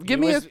 yeah, give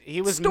me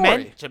He was story.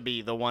 meant to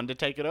be the one to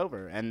take it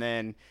over, and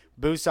then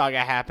Buu Saga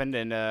happened,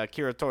 and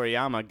Akira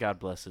Toriyama, God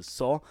bless his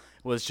soul,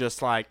 was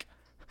just like,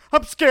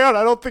 I'm scared.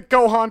 I don't think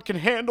Gohan can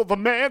handle the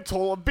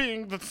mantle of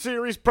being the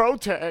series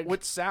protag.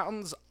 Which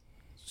sounds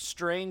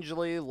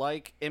strangely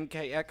like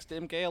MKX to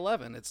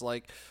MK11. It's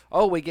like,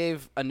 oh, we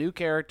gave a new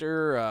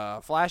character a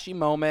flashy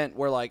moment.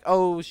 We're like,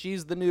 oh,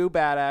 she's the new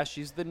badass.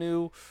 She's the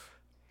new,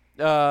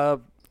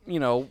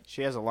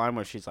 She has a line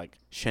where she's like,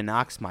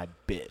 Shinnok's my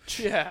bitch.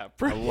 yeah,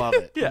 I love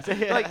it. yeah,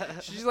 like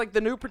she's like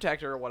the new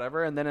protector or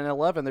whatever. And then in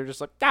 11, they're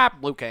just like,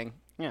 Liu Kang,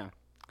 Yeah.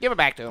 give it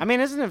back to him. I mean,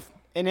 isn't it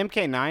in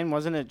MK9?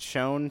 Wasn't it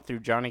shown through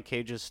Johnny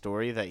Cage's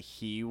story that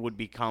he would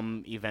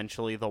become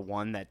eventually the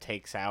one that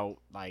takes out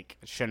like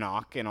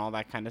Shinnok and all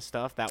that kind of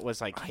stuff? That was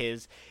like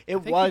his. It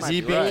think he was might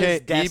He be his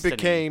right.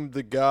 became destiny.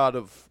 the god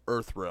of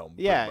Earthrealm.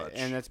 Yeah, pretty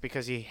much. and that's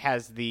because he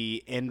has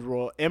the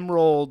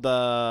Emerald.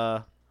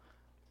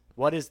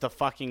 What is the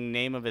fucking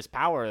name of his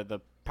power? The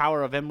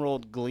power of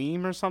Emerald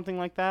Gleam or something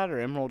like that, or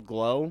Emerald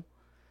Glow.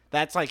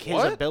 That's like his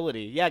What?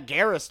 ability. Yeah,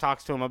 Garrus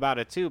talks to him about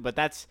it too, but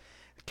that's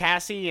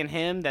Cassie and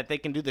him that they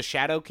can do the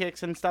shadow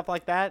kicks and stuff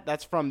like that.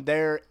 That's from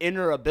their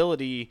inner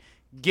ability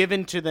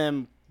given to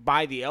them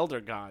by the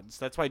Elder Gods.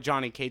 That's why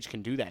Johnny Cage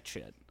can do that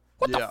shit.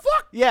 what Yeah. the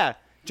fuck? Yeah,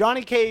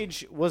 Johnny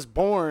Cage was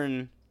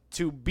born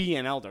to be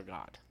an Elder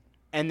God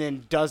and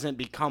then doesn't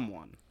become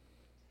one.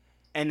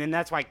 And then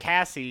that's why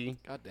Cassie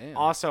God damn.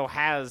 also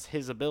has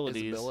his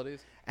abilities. His abilities.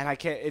 And I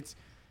can't. It's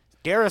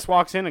Garrus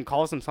walks in and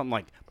calls him something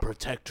like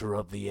 "Protector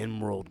of the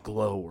Emerald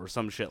Glow" or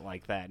some shit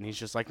like that, and he's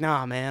just like,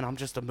 "Nah, man, I'm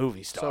just a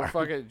movie So star."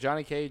 fucking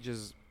Johnny Cage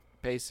is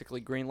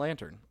basically Green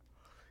Lantern.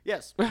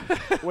 Yes,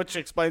 which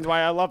explains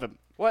why I love him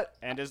What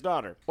and his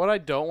daughter. What I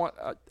don't want,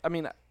 I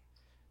mean,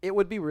 it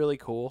would be really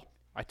cool.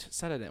 I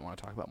said I didn't want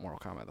to talk about Mortal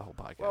Kombat the whole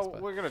podcast. Well,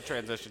 but we're gonna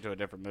transition to a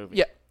different movie.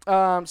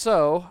 yeah.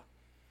 So,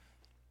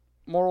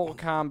 Mortal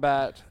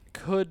Kombat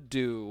could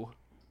do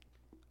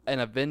an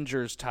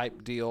Avengers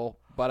type deal,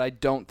 but I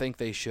don't think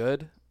they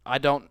should. I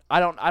don't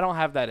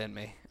have that in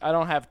me. I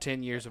don't have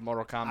 10 years of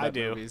Mortal Kombat I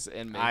do. movies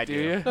in me. I do do.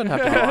 you? Doesn't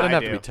have to, Oh, doesn't I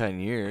have to do. be 10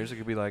 years. It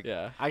could be like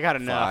Yeah. I got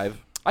enough.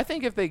 5. I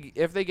think if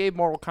they gave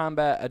Mortal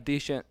Kombat a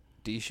decent.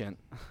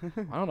 I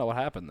don't know what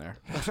happened there.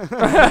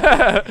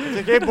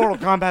 They gave Mortal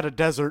Kombat a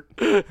desert.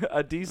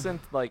 A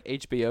decent like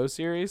HBO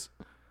series,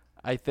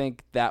 I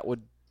think that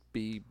would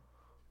be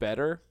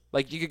better.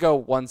 Like you could go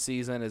one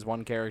season as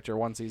one character,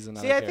 one season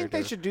another See, I character. think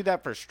they should do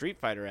that for Street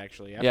Fighter.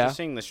 Actually, after Yeah.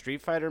 seeing the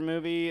Street Fighter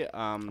movie,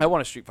 I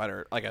want a Street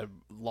Fighter, like a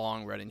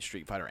long-running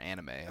Street Fighter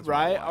anime. That's what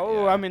right? I want,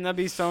 Oh, yeah. I mean that'd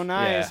be so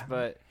nice. Yeah.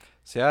 But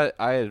See,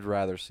 I'd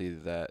rather see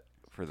that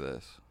for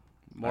this.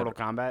 Mortal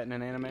Kombat in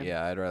an anime.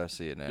 Yeah, I'd rather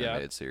see an Yeah.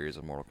 animated series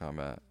of Mortal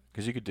Kombat.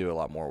 Because you could do a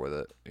lot more with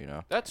it, you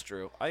know? That's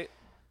true.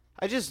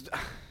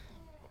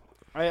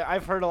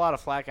 I've heard a lot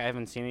of flack. I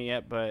haven't seen it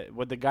yet, but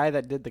would the guy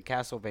that did the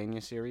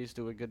Castlevania series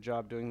do a good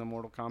job doing the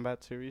Mortal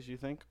Kombat series, you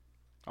think?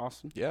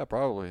 Austin? Yeah,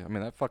 probably. I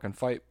mean, that fucking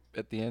fight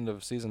at the end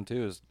of season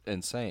 2 is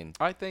insane.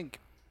 I think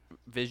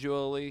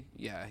visually,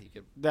 yeah, he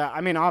could.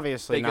 I mean,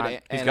 obviously They could not. He's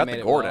got the animate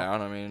it gore well.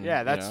 down. I mean, Yeah,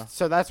 you that's know.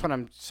 so. That's what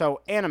I'm.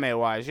 So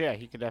anime-wise, yeah,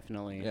 he could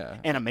definitely. Yeah.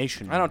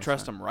 Animation. I don't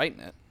trust him writing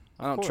it.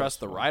 I don't course. trust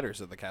the writers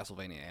of the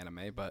Castlevania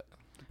anime, but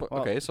But,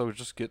 Well- okay, so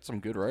just get some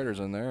good writers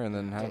in there and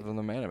then have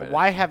them animate it.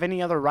 Why have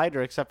any other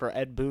writer except for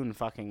Ed Boon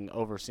fucking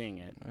overseeing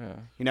it? Yeah.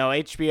 You know,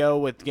 HBO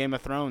with Game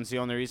of Thrones, the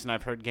only reason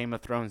I've heard Game of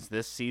Thrones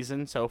this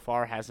season so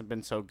far hasn't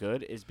been so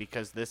good is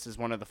because this is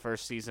one of the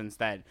first seasons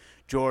that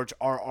George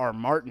R.R.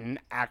 Martin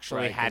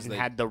actually Right, 'cause hadn't they-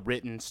 had the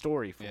written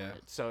story for Yeah.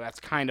 it. So that's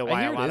kind of I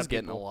why hear a it lot is of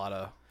getting people... a lot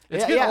of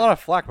It's getting a lot of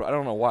flack, but I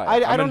don't know why.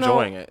 I I'm don't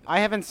enjoying know. it. I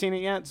haven't seen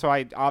it yet, so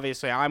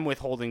I'm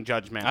withholding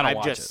judgment. I don't I've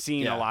watch just it.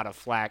 seen Yeah. a lot of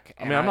flack.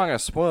 I mean, I'm not gonna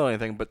spoil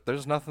anything, but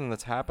there's nothing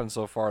that's happened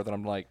so far that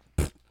I'm like,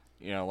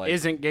 like.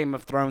 Isn't Game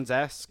of Thrones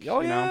esque?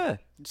 Oh yeah.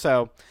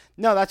 So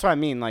no, that's what I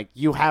mean. Like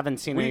you haven't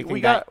seen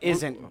anything that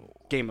isn't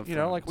Game of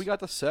Thrones. Like we got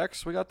the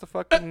sex, we got the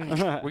fucking,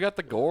 we got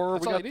the gore,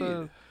 That's we all got you the,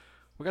 need.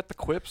 we got the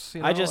quips.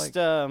 I just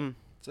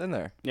it's in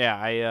there.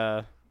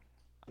 yeah,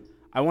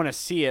 I want to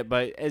see it,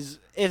 but as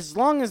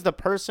long as the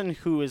person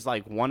who is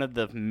like one of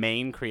the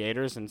main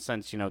creators, and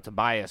since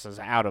Tobias is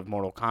out of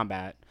Mortal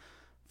Kombat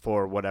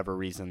for whatever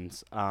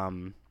reasons,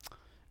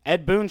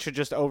 Ed Boon should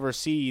just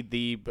oversee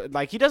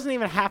he doesn't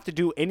even have to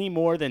do any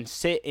more than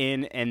sit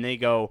in and they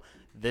go,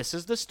 this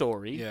is the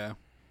story. Yeah.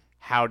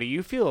 How do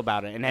you feel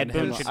about it? And Ed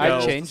Boon should I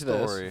go, changed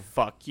this. Story.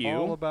 fuck you.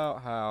 All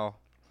about how.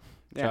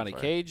 Yeah. Johnny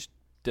Cage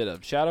did a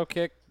shadow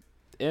kick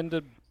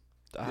into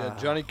Yeah,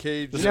 Johnny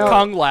Cage. You know-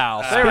 Kung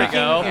Lao. There we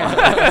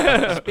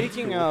go.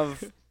 Speaking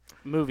of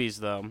movies,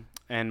 though,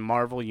 and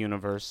Marvel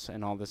Universe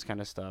and all this kind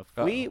of stuff,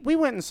 we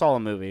went and saw a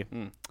movie.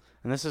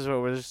 And this is where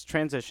we're just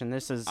transition.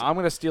 This is I'm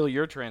going to steal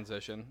your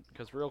transition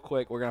because real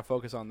quick, we're going to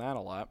focus on that a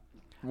lot.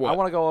 What? I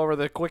want to go over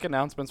the quick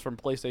announcements from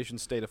PlayStation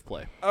State of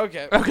Play.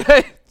 okay.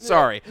 Okay.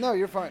 Sorry. No,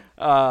 you're fine.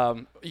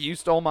 You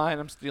stole mine.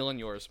 I'm stealing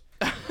yours.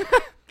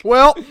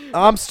 Well,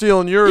 I'm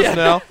stealing yours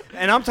now.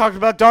 And I'm talking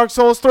about Dark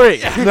Souls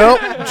 3. Nope.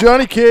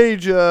 Johnny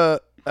Cage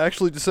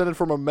actually descended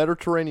from a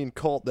Mediterranean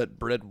cult that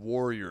bred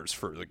warriors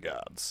for the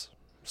gods.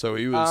 So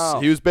he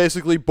was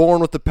basically born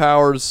with the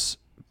powers,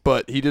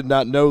 but he did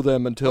not know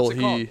them until What's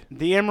it called?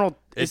 The Emerald.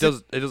 It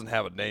doesn't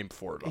have a name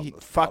for it. On the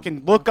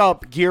Fucking look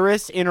up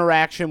Geras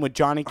interaction with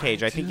Johnny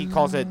Cage. I think he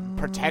calls it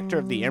Protector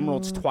of the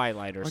Emerald's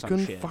Twilight or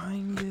some shit.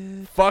 find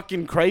it.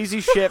 Fucking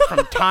crazy shit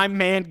from Time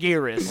Man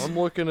Geras. I'm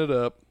looking it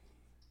up.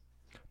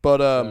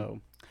 But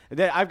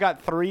I've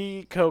got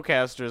 3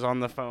 co-casters on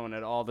the phone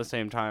at all the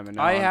same time, and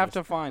now I I'm have just-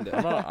 to find it.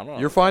 I'm not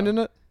you're finding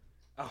it?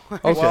 Okay.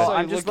 Well, So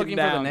I'm you're just looking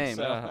looking for down, the name.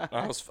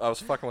 so- I was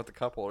fucking with the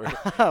couple. Already.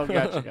 Oh,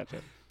 gotcha.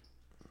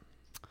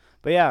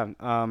 But yeah,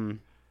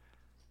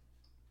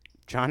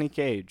 Johnny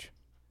Cage,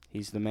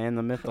 he's the man,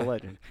 the myth, the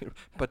legend.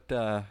 But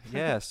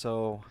yeah,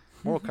 so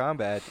Mortal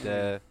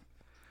Kombat,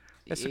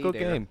 it's a good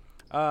Eater. game.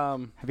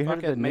 Have you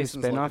heard of the new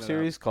Mason's spin-off looking it up.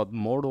 series called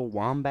Mortal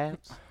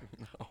Wombats?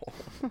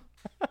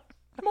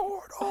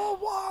 Mortal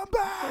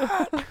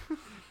Wombat.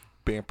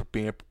 Bam,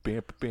 bam,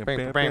 bam, bam,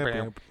 bam,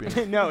 bam,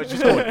 bam. No, it's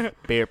just going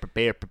bear,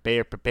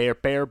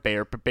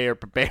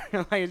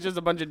 like it's just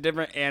a bunch of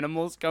different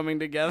animals coming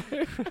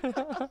together.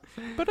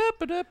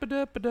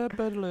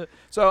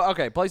 So,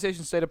 okay,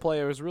 PlayStation State of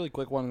Play was really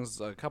quick ones,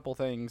 a couple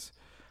things.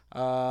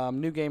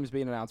 New games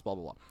being announced, blah,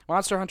 blah, blah.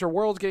 Monster Hunter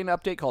World's getting an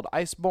update called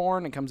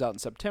Iceborne. It comes out in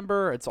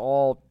September. It's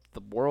all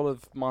the world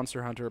of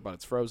Monster Hunter, but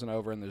it's frozen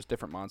over, and there's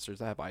different monsters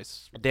that have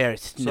ice.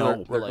 There's So no they're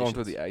going relations.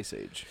 through the Ice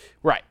Age.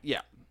 Right,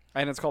 yeah.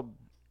 And it's called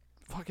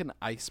fucking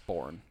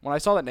Iceborne. When I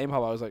saw that name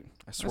hub, I was like,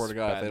 I swear That's to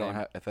God, a bad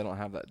name. if they don't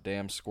have that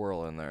damn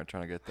squirrel in there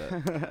trying to get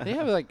that. they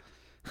have like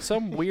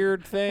some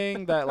weird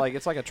thing that like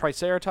it's like a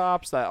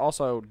triceratops that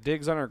also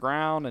digs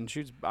underground and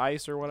shoots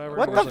ice or whatever.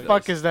 What Of the course it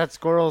fuck does. is that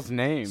squirrel's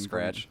name?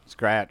 Scratch.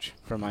 Scratch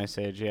from Ice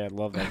Age. Yeah, I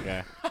love that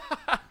guy.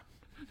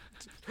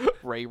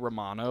 Ray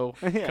Romano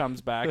comes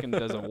back and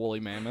does a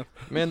woolly mammoth.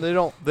 Man, they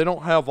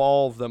don't have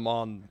all of them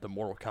on the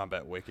Mortal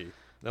Kombat wiki.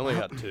 They only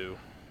got 2.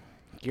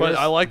 But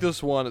I like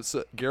this one. It's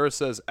Garrett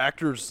says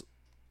actors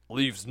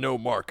leaves no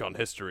mark on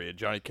history, and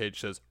Johnny Cage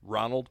says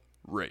Ronald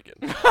Reagan.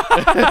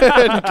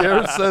 And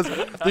Garrett says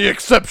the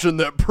exception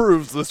that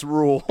proves this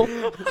rule.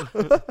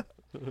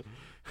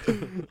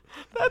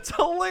 That's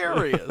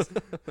hilarious.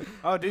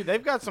 Oh, dude,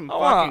 they've got some I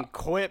wanna- fucking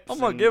quips. I'm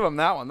gonna and- give him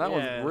that one. That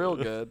Yeah. was real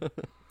good.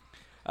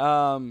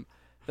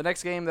 The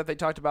next game that they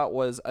talked about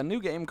was a new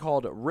game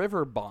called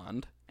River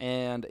Bond,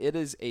 and it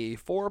is a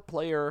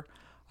 4-player,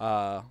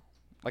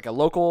 like a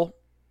local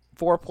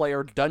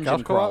 4-player dungeon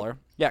Couch co-op? crawler.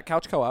 Yeah,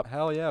 couch co-op.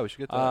 Hell yeah, we should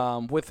get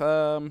that. With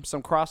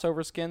some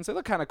crossover skins. They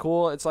look kind of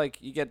cool. It's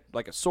like you get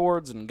like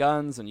swords and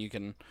guns, and you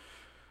can.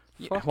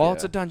 Fuck Well, yeah.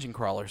 it's a dungeon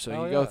crawler, so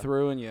Hell you go yeah.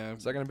 through and you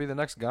Is that gonna be the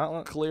next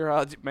Gauntlet? clear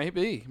out.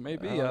 Maybe. Oh,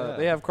 yeah.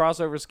 They have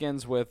crossover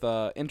skins with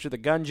Enter the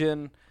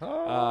Gungeon,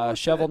 Oh,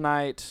 Shovel shit.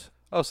 Knight,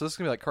 Oh, so this is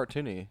gonna be like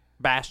cartoony.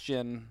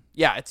 Bastion.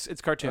 Yeah, it's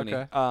cartoony.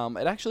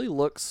 Okay. It actually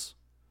looks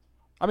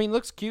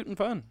cute and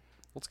fun.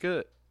 Let's get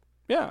it.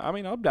 Yeah, I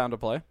mean, I'm down to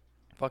play.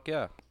 Fuck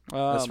yeah.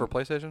 This is for Um,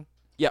 PlayStation.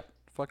 Yep.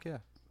 Fuck yeah.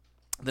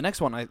 The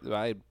next one, I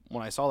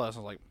when I saw this, I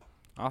was like,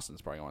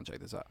 Austin's probably gonna check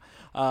this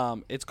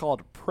out. It's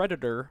called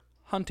Predator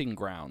Hunting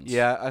Grounds.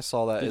 Yeah, I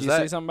saw that. Did Is you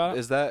that see something about it?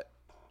 Is that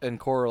in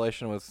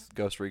correlation with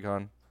Ghost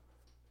Recon?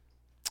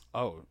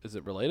 Oh, is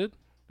it related?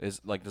 Does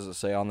it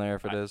say on there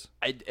if it is?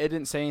 It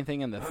didn't say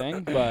anything in the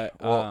thing, but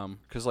Well,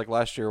 because like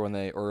last year or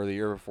the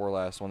year before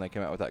last when they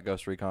came out with that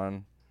Ghost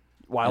Recon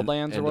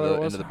Wildlands or into whatever the,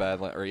 it was. into the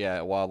Badlands or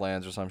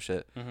Wildlands or some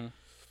shit. Mm-hmm.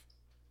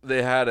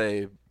 They had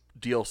a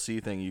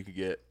DLC thing you could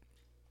get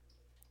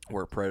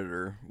where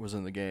Predator was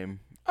in the game.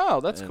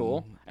 Oh, that's And-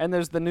 cool. And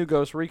there's the new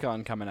Ghost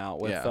Recon coming out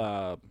with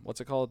Yeah. what's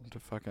it called? The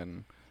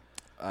fucking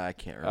I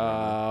can't remember.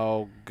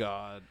 Oh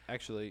God!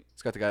 Actually,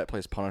 It's got the guy that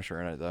plays Punisher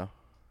in it though.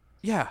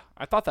 yeah,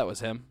 I thought that was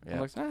him. Yeah. I'm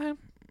like,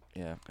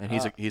 Yeah, and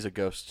he's a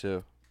ghost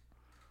too.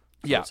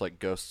 So yeah. it's like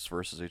ghosts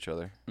versus each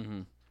other.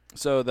 Mm-hmm.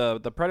 So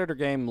the Predator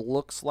game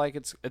looks like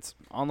it's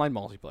online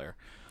multiplayer.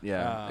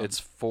 Yeah, Um, it's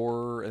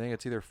 4. I think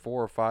it's either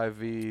 4 or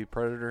 5v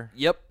Predator.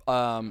 Yep.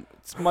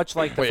 It's much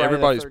like the Wait, Friday the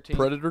everybody's 13th.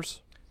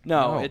 predators?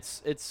 No, No.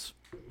 it's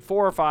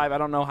 4 or 5. I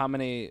don't know how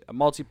many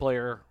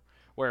multiplayer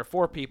where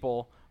 4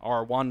 people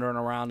are wandering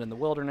around in the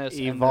wilderness, and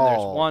then there's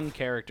Evolve. one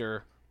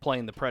character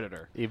playing the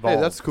Predator. Evolve.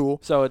 Hey, that's cool.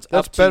 So it's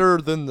That's up to, better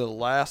than the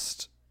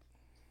last,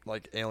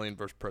 like, Alien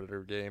vs.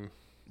 Predator game.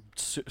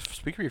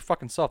 Speak for your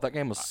fucking self. That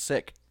game was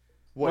sick.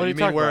 What are you you mean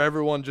talking where about?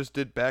 everyone just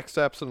did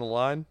backsteps in a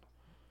line?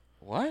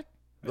 What?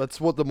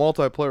 That's what the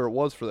multiplayer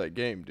was for that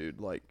game,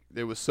 dude. Like,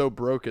 it was so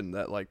broken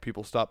that, like,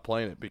 people stopped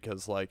playing it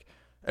because, like,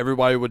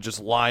 everybody would just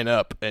line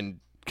up and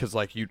because,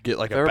 like, you'd get,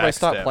 like, If a everybody backstep.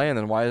 stopped playing,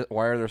 then why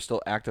are there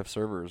still active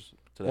servers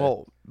today?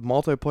 Well,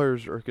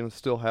 multiplayers are going to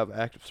still have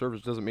active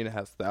servers. Doesn't mean it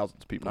has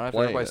thousands of people not if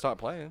playing everybody it. stopped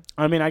playing.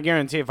 I mean, I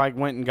guarantee if I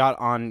went and got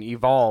on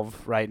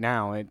Evolve right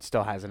now, it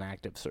still has an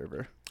active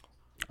server.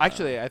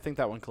 Actually, I think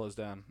that one closed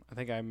down. I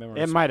think I remember.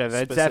 It might have.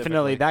 It's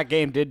definitely specifically. that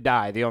game did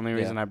die. The only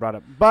reason Yeah. I brought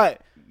it,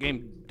 but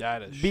game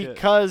died as shit.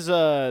 because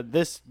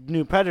this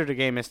new Predator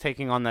game is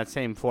taking on that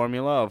same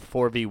formula of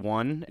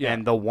 4v1, Yeah.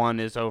 and the 1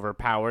 is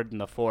overpowered and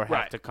the 4 have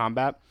Right. to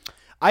combat.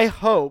 I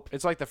hope.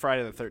 It's like the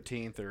Friday the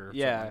 13th or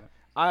Yeah.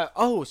 something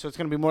like So it's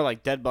gonna be more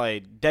like Dead by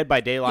Daylight.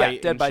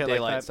 that. Dead and by shit like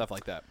Daylight that. stuff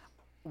like that.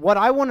 What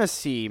I want to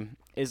see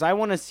is I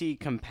want to see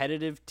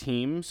competitive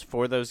teams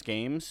for those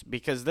games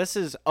because this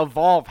is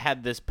Evolve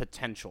had this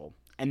potential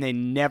and they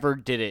never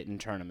did it in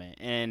tournament.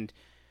 And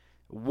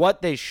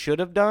what they should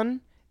have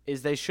done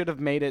is they should have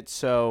made it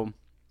so.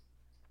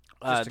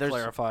 Just to there's-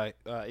 clarify,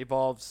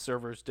 Evolve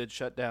servers did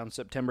shut down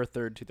September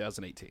 3rd,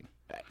 2018.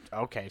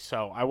 Okay,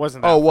 so I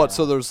wasn't. Oh, that what? far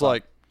So off. there's,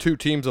 like, 2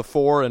 teams of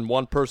 4 and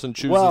one person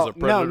chooses well, a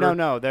predator?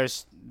 no.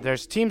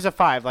 There's teams of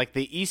 5. Like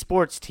the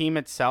esports team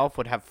itself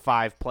would have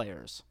 5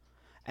 players,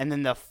 and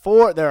then there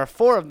are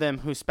 4 of them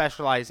who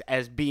specialize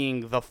as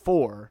being the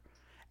 4,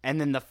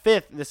 and then the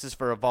 5th. This is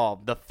for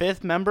Evolve. The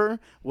 5th member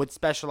would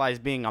specialize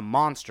being a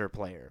monster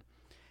player.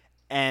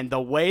 And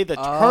the way the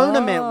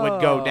tournament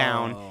would go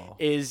down Oh.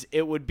 is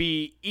it would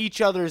be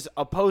each other's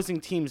opposing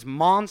team's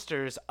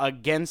monsters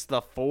against the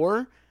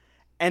 4.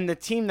 And the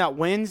team that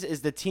wins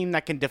is the team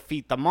that can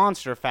defeat the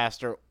monster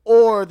faster,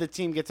 or the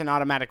team gets an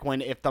automatic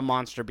win if the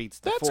monster beats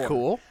the 4. That's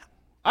cool.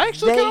 I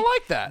actually kind of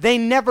like that. They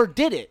never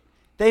did it.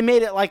 They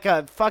made it like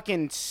a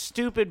fucking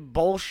stupid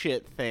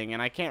bullshit thing,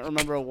 and I can't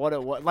remember what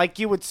it was. Like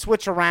you would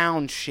switch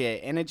around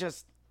shit, and it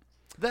just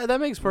That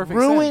makes perfect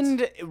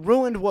sense.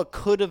 ruined what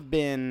could have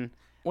been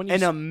When you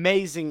an s-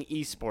 amazing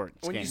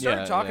esports When game. you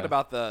started Yeah, talking yeah.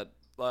 about the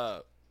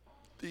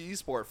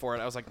esport for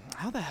it, I was like,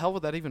 how the hell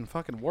would that even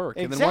fucking work?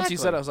 And then once you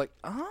said it, Exactly. I was like,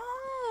 oh.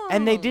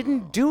 And they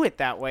didn't do it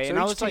that way, So and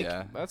I each was team- like,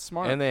 Yeah. that's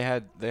smart. And they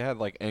had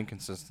like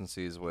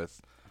inconsistencies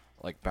with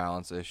like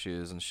balance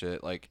issues and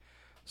shit. Like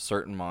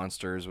certain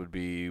monsters would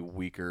be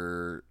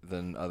weaker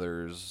than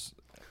others,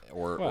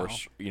 or Well,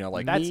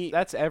 like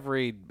that's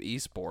every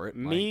esport.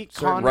 Me, like,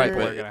 certain Connor- right,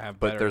 people but are gonna have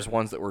but better. there's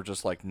ones that were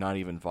just like not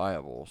even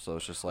viable. So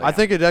it's just like I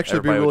think it'd actually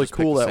be everybody would really just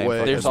pick cool the that same way.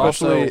 fucking There's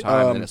monster all the also,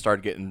 time, and it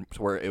started getting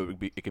to where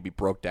it could be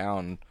broke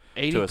down.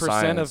 80% of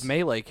science.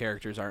 melee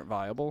characters aren't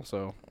viable.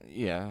 So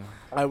Yeah,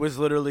 I was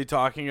literally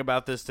talking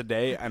about this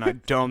today, and I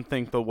don't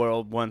think the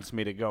world wants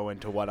me to go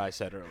into what I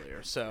said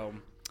earlier. So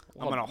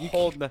I'm Well, gonna you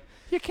hold the.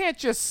 you can't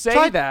just say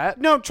Try- that.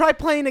 No, try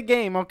playing a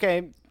game.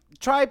 Okay,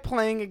 try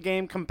playing a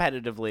game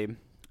competitively,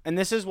 and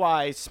this is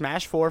why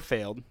Smash 4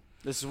 failed.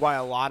 This is why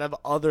a lot of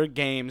other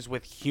games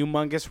with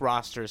humongous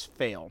rosters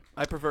fail.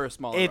 I prefer a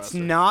smaller. It's roster.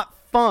 not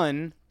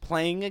fun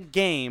playing a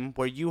game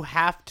where you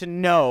have to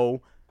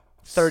know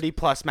 30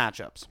 plus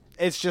matchups.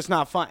 It's just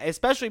not fun,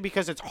 especially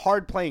because it's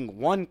hard playing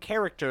one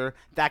character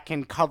that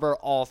can cover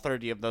all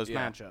 30 of those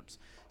Yeah. matchups.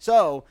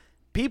 So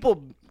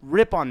people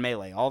rip on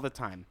Melee all the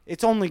time.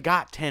 It's only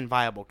got 10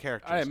 viable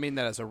characters. I didn't mean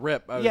that as a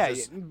rip. I was yeah,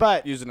 just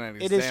but using an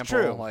it example. is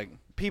true. Like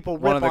People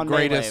rip one of the on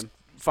greatest Melee.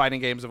 fighting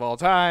games of all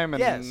time.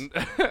 And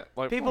Yes.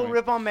 like, People why?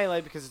 rip on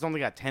Melee because it's only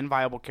got 10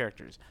 viable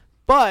characters.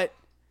 But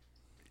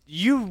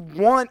you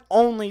want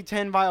only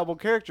 10 viable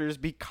characters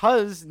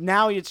because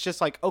now it's just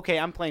like, okay,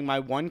 I'm playing my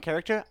one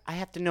character. I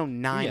have to know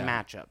 9 Yeah.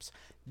 matchups.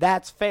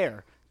 That's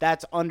fair.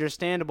 That's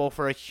understandable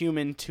for a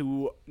human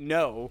to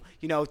know.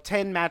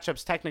 10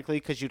 matchups technically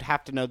because you'd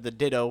have to know the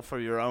ditto for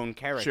your own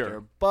character.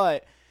 Sure.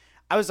 But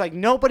I was like,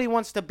 nobody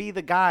wants to be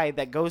the guy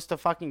that goes to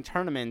fucking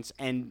tournaments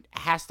and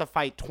has to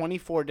fight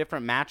 24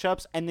 different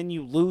matchups, and then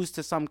you lose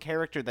to some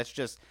character that's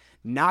just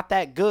not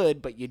that good,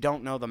 but you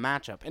don't know the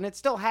matchup. And it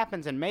still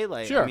happens in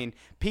Melee. Sure. I mean,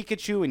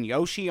 Pikachu and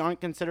Yoshi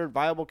aren't considered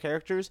viable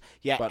characters,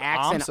 yet But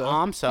Axe and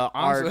Amsa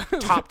are Amsa-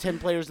 top 10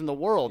 players in the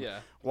world. Yeah.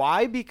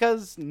 Why?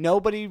 Because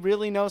nobody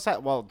really knows how.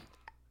 Well,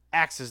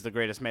 Axe is the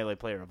greatest Melee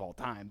player of all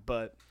time,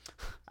 but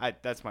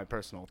that's my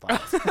personal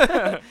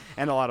thoughts.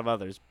 And a lot of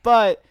others.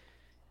 But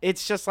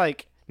it's just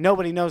like,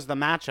 Nobody knows the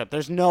matchup.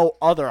 There's no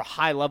other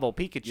high-level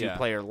Pikachu Yeah.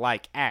 player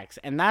like X,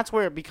 and that's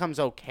where it becomes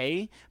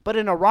okay. But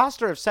in a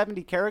roster of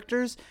 70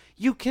 characters,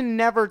 you can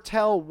never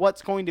tell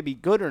what's going to be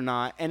good or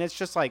not, and it's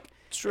just like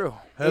It's true.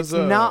 it's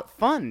not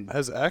fun.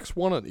 Has Axe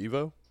won an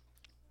Evo?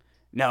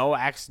 No,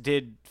 Axe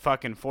did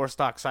fucking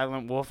 4-stock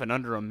Silent Wolf in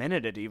under a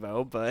minute at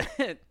Evo, but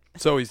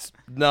So he's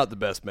not the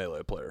best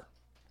Melee player.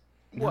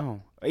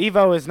 no.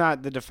 Evo is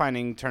not the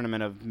defining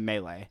tournament of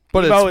Melee.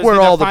 But Evo it's is where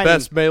all the defining-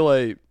 best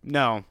Melee.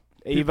 No.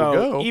 people Evo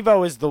go.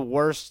 Evo is the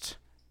worst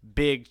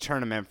big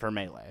tournament for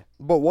Melee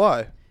But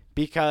why?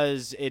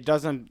 because it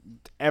doesn't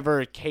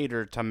ever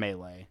cater to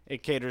Melee.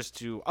 It caters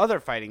to other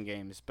fighting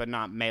games, but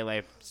not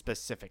Melee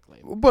specifically.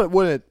 But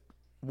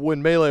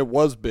when Melee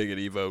was big at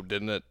Evo,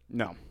 didn't it?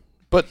 No.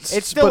 But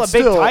It's still but a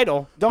big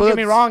title. Don't but get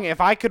me it's- wrong.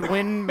 If I could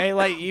win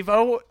Melee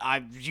Evo,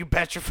 you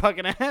bet your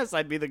fucking ass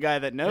I'd be the guy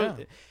that knows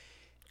Yeah. it.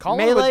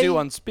 Colin would Melee- do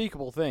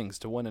unspeakable things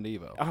to win an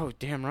Evo. Oh,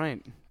 damn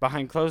right.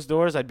 Behind closed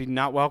doors, I'd be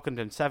not welcomed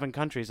in 7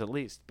 countries at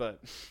least.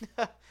 But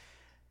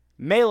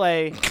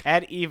Melee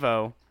at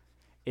Evo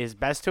is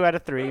best 2 out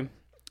of 3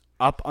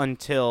 up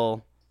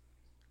until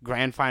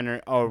grand final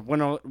or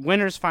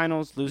winners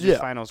finals, losers Yeah.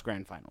 finals,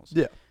 grand finals.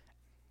 Yeah.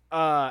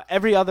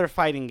 Every other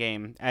fighting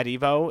game at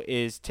Evo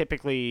is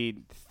typically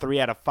 3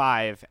 out of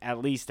 5, at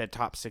least at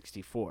top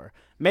 64.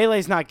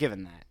 Melee's not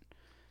given that,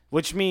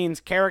 which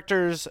means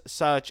characters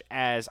such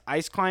as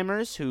Ice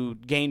Climbers, who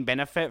gain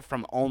benefit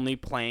from only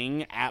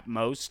playing at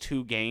most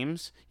 2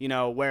 games,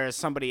 whereas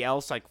somebody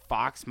else like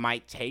Fox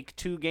might take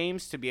 2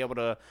 games to be able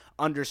to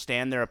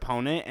understand their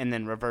opponent and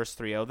then reverse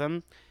 3-0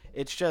 them.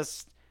 It's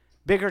just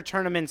bigger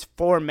tournaments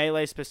for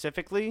Melee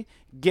specifically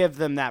give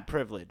them that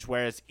privilege,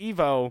 whereas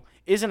Evo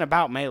isn't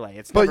about Melee.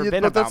 It's never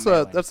been about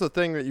Melee. That's the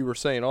thing that you were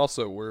saying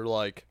also, where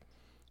like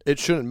it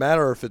shouldn't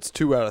matter if it's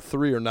 2 out of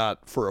 3 or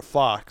not for a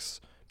Fox,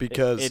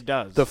 because It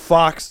does. the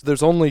Fox,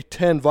 there's only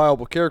 10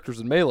 viable characters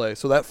in Melee,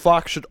 so that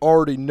Fox should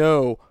already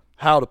know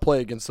how to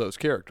play against those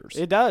characters.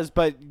 It does,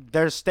 but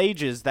there's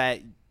stages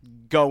that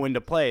go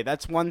into play.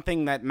 That's one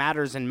thing that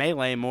matters in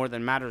Melee more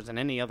than matters in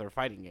any other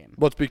fighting game.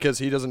 Well, it's because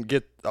he doesn't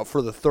get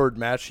for the third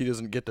match, he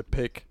doesn't get to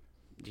pick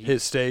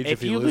his stage if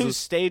he you loses. lose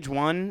stage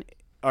 1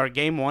 or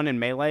game 1 in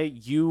Melee,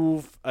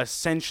 you've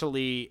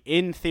essentially,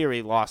 in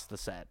theory, lost the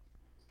set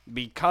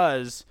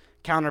because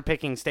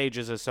counterpicking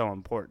stages is so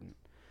important.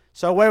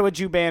 So where would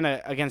you ban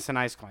against an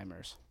Ice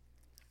Climbers?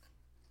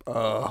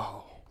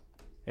 Oh,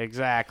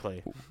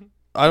 Exactly.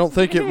 I don't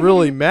think it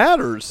really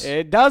matters.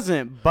 It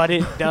doesn't, but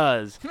it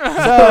does. So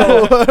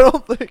I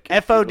don't think.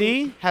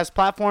 FOD has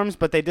platforms,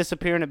 but they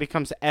disappear and it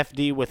becomes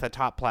FD with a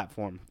top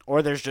platform.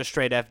 Or there's just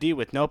straight FD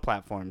with no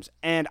platforms.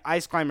 And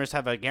Ice Climbers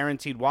have a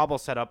guaranteed wobble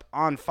setup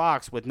on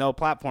Fox with no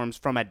platforms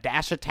from a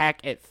dash attack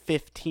at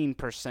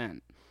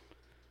 15%.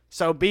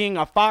 So being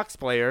a Fox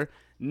player,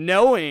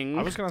 knowing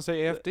I was gonna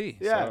say AFD.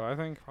 Yeah. So I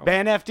think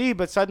ban FD,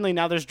 but suddenly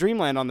now there's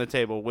Dreamland on the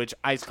table, which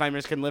Ice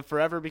Climbers can live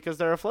forever because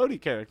they're a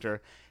floaty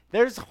character.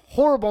 There's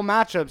horrible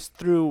matchups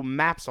through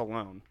maps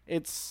alone.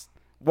 It's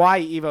why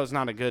Evo's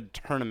not a good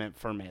tournament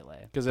for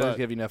Melee. because they don't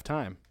give you enough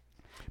time.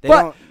 They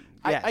But don't,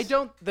 yes. I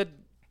don't.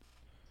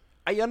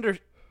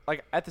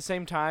 At the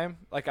same time,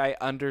 like I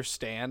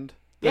understand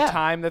the Yeah.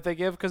 time that they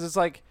give, because it's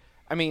like,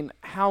 I mean,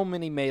 how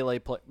many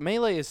Melee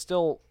Melee is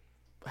still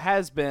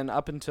has been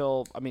up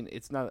until, I mean,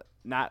 it's not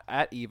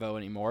at Evo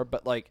anymore,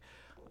 but like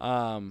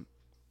up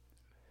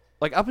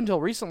until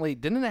recently,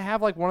 didn't it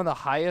have like one of the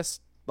highest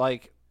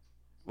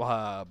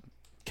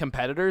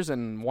competitors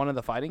in one of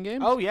the fighting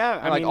games? Oh yeah,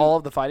 I like mean, all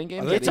of the fighting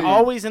games. it's that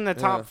always in the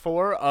top Yeah.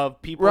 4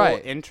 of people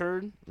Right.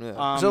 entered.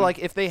 Yeah. So like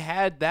if they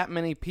had that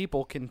many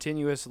people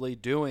continuously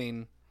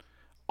doing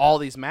all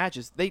these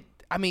matches,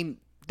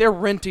 they're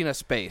renting a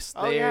space.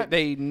 Oh, yeah.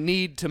 They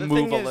need to The move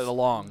thing a is, little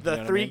along. The you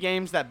know what I 3 mean?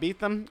 games that beat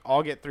them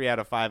all get 3 out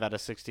of 5 out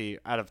of 60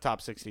 out of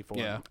top 64.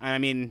 Yeah. I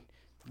mean,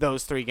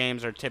 those 3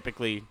 games are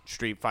typically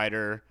Street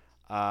Fighter.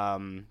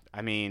 Tekken,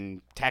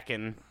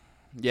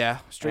 Yeah,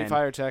 Street And-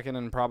 Fighter, Tekken,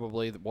 and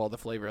probably the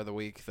flavor of the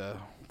week. The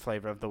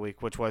flavor of the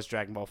week, which was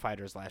Dragon Ball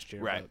Fighters last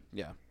year. but-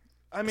 Yeah.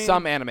 I mean,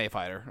 Some anime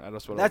fighter.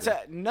 That's what. that's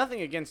it'll be.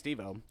 nothing against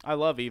Evo. I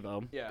love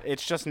Evo. Yeah.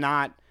 It's just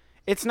not.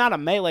 It's not a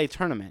Melee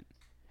tournament.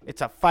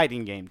 It's a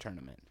fighting game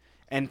tournament,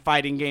 and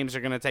fighting games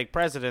are going to take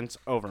precedence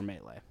over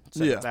Melee.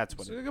 So Yeah. that's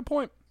what That's it a good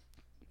point.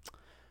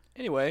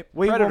 Anyway,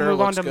 We will Predator move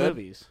on looks to good.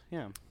 movies.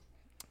 Yeah.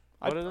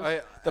 What is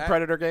it? The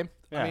Predator game.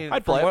 Yeah. I mean,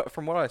 I'd play it.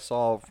 from what I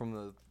saw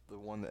from the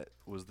one that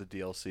was the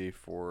DLC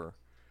for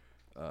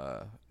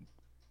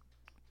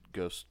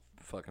Ghost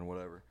fucking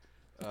whatever,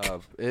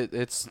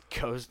 it's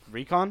Ghost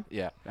Recon?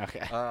 yeah,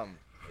 Okay.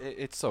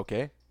 it's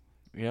okay.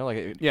 You know, like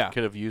it Yeah.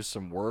 could have used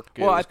some work.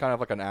 It Well, was kind of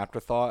like an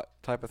afterthought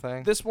type of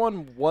thing. This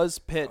one was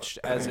pitched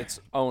as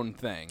its own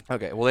thing.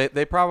 Okay, well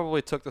they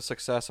probably took the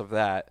success of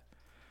that,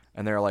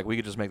 and they're like, we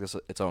could just make this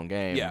its own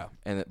game. Yeah.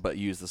 but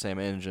use the same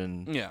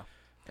engine. Yeah.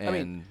 And I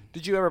mean,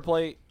 did you ever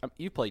play?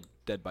 You played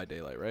Dead by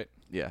Daylight, right?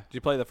 yeah, Did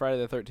you play the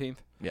Friday the 13th?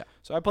 yeah.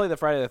 So I played the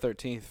Friday the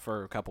 13th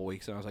for a couple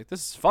weeks, and I was like,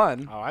 "This is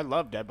fun." Oh, I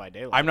love Dead by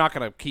Daylight. I'm not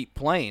gonna keep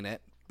playing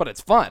it, but it's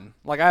fun.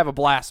 Like I have a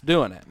blast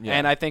doing it, Yeah.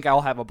 and I think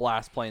I'll have a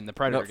blast playing the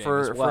Predator game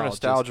as well. For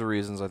nostalgia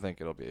reasons, I think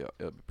it'll be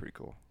pretty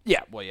cool. Yeah,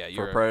 well, yeah,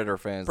 you're For Predator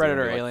fans, Predator,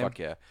 they're gonna be Alien. like,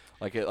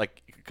 fuck yeah,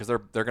 like because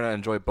they're gonna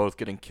enjoy both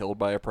getting killed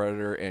by a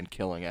predator and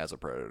killing as a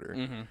predator.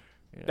 Mhm.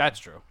 Yeah. That's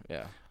true.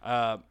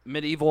 Yeah.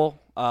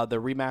 Medieval, the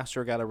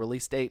remaster got a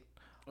release date.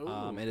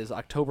 It is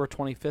October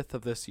 25th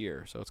of this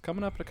year, so it's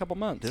coming up in a couple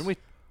months.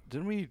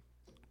 Didn't we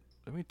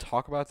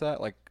talk about that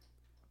like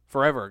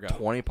Forever ago.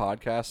 20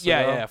 podcasts Yeah,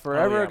 ago? yeah.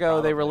 Forever yeah, ago,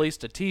 they probably.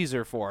 released a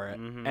teaser for it,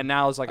 Mhm. and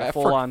now it's like a I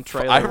full-on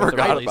trailer. I with the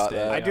forgot release about date.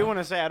 that. I Yeah. do want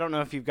to say, I don't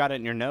know if you've got it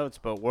in your notes,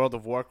 but World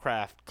of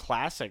Warcraft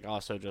Classic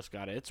also just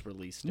got its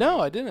release date. No,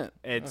 I didn't.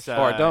 It's Or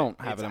I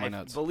don't have it's- it in my I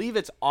notes. believe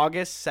it's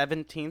August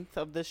 17th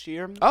of this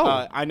year.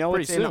 Oh, I know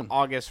pretty it's soon. in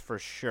August for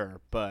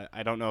sure, but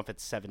I don't know if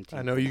it's 17th.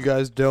 I know you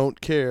guys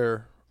don't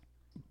care,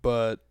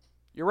 but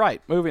You're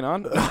right. Moving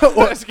on.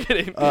 Just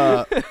kidding.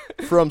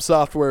 From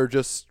Software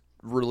just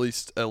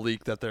released a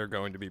leak that they're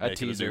going to be A making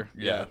teaser.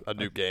 a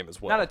new game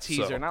as well. Not a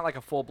teaser, So. not like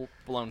a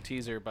full-blown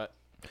teaser, but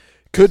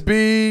Could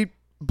be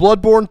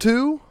Bloodborne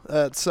 2.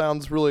 That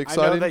sounds really I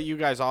know exciting. that you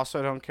guys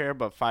also don't care,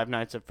 but Five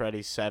Nights at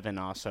Freddy's 7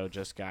 also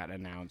just got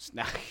announced.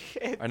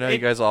 I know you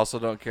guys also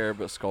don't care,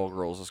 but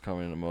Skullgirls is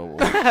coming to mobile.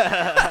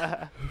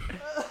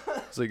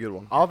 It's a good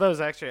one. All those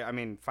actually, I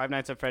mean, Five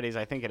Nights at Freddy's,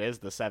 I think it is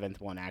the 7th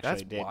one actually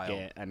That's did wild.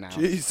 get announced.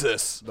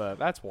 Jesus. But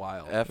that's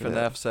wild. F and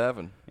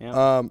F7.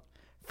 yeah.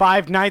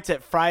 Five Nights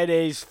at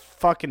Friday's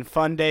fucking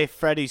fun day,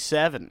 Freddy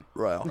 7.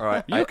 Right. All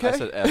right, You I okay?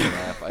 said F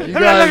and F.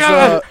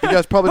 You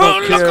guys probably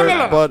don't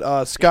care, but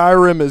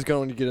Skyrim is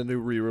going to get a new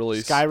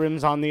re-release.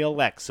 Skyrim's on the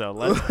Alexa.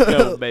 Let's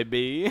go,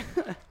 baby.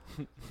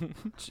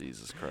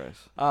 Jesus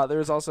Christ.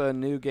 There's also a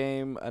new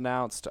game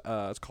announced.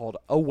 It's called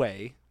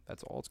Away.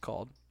 That's all it's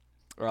called.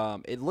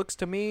 It looks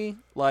to me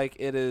like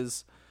it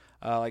is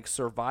like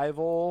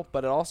survival,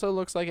 but it also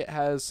looks like it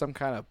has some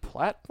kind of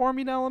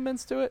platforming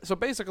elements to it. So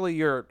basically,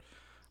 you're.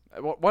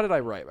 What did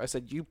I write? I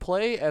said you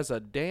play as a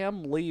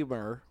damn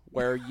lemur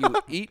where you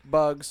eat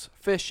bugs,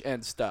 fish,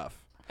 and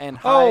stuff, and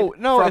hide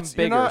from it's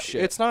bigger you're not.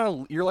 shit. It's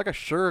not. You're like a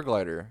sugar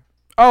glider.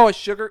 Oh, a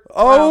sugar.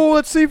 Oh,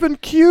 it's even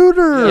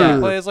cuter. Yeah.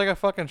 You play as like a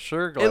fucking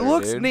sugar glider. it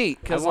looks dude.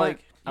 neat because like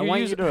I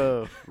want you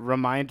to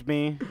remind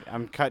me.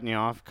 I'm cutting you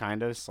off,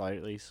 kind of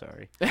slightly.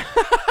 Sorry.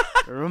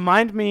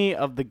 Remind me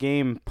of the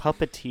game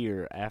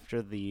Puppeteer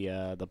after the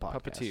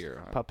podcast.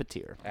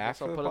 Puppeteer.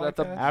 After I'll the put it at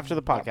the podcast? After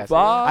the podcast.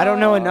 Bye. I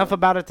don't know enough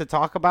about it to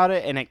talk about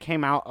it, and it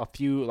came out a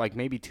few, like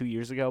maybe 2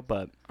 years ago.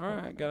 But All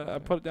right, I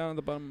put it down at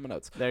the bottom of my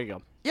notes. there you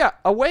go. Yeah,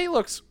 Away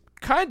looks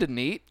kind of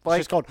neat. It's Like,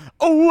 just called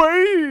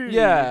Away.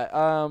 yeah.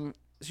 So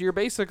you're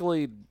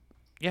basically,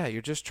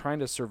 you're just trying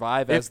to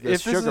survive as If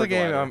this this is sugar the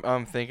game glider.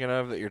 I'm thinking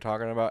of that you're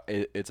talking about,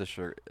 it's a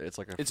sugar. It's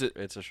like a. It's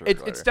a- sugar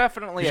glider. It's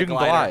definitely 'Cause a you can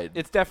glider. glide.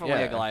 It's definitely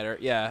a Yeah. glider.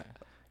 Yeah.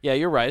 Yeah,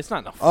 you're right. It's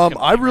not no. fucking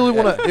I really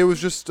want to. It was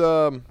just You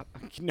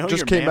know just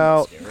your came man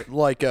was out scared.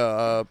 like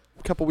a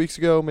couple weeks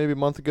ago, maybe a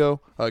month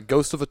ago.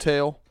 Ghost of a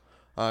Tale.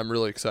 I'm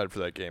really excited for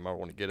that game. I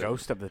want to get it.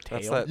 Ghost of the Tail.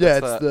 That's that- Yeah,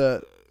 that's it's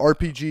the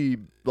RPG.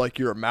 Like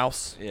you're a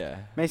mouse. Yeah.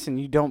 Mason,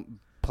 you don't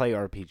play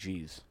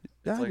RPGs.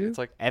 Yeah, I do. It's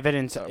like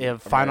Evidence Um,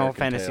 of Final American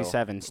Fantasy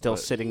Tail, VII still but-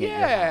 sitting at your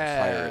house.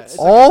 Yeah. Pirates. It's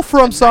like All a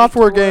from night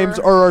software tour. games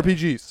are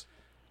RPGs.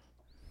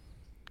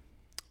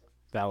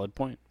 Valid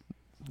point.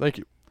 Thank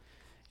you.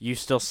 You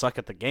still suck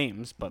at the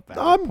games, but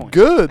valid I'm point.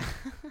 good.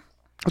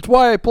 That's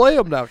why I play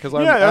them now because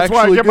I'm Yeah, that's why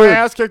I actually get good. my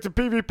ass kicked at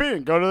PvP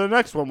and go to the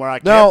next one where I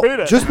Now, can't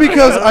beat it. just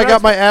because I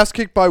got my ass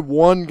kicked by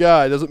one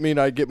guy doesn't mean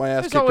I get my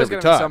ass There's kicked always every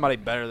going to be time. somebody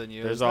better than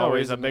you. There's no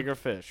always a reason. bigger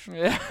fish.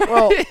 Yeah.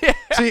 Well,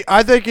 see,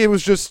 I think it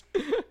was just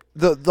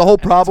the whole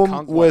problem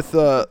conquest.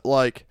 with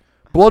like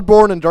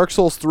Bloodborne and Dark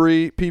Souls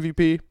 3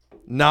 PvP.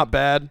 Not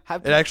bad.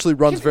 Have- It actually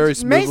runs very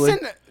smoothly.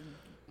 Mason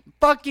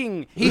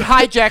fucking He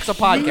hijacks a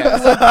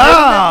podcast.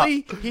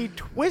 legitimately, he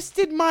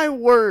twisted my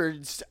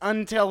words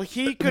until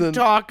he could Then-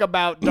 talk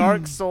about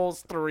Dark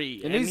Souls 3.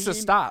 It and needs to he-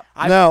 stop.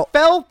 I Now-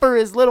 fell for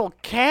his little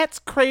cat's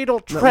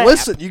cradle Now, trap.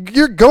 listen,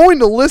 you're going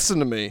to listen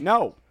to me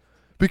No.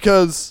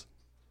 because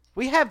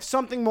We have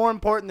something more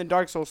important than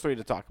Dark Souls 3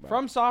 to talk about.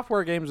 From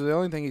software games are the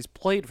only thing he's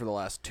played for the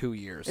last 2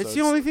 years. It's so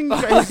the only thing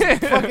you guys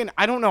fucking,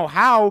 I don't know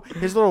how,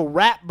 his little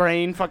rat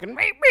brain fucking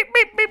beep, beep,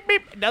 beep, beep,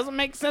 beep. It doesn't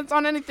make sense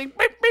on anything.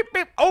 Beep, beep,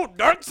 beep. Oh,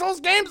 Dark Souls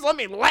games? Let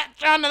me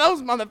latch onto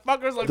those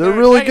motherfuckers like They're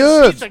really fucking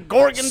good. sheets of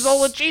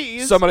gorgonzola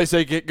cheese. Somebody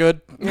say get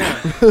good.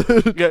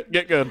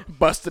 get good.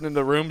 Busting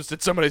into rooms.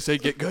 Did somebody say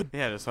get good?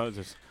 Yeah, just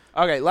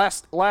Okay,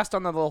 last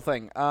on that little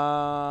thing.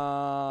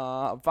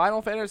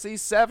 Final Fantasy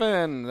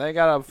VII. They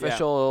got an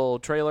official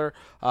trailer.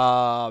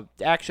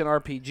 Action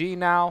RPG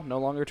now, no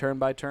longer turn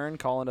by turn.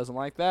 Colin doesn't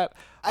like that.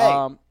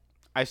 Hey.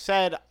 I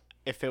said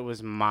if it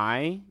was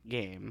my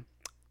game,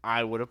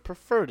 I would have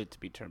preferred it to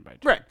be turn by turn.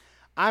 Right.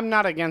 I'm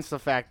not against the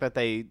fact that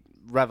they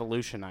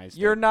revolutionized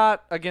You're it.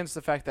 not against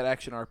the fact that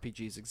action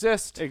RPGs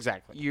exist.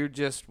 Exactly. You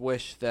just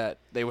wish that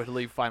they would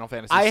leave Final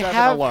Fantasy I VII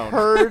have alone.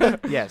 heard,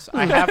 yes,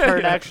 I have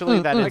heard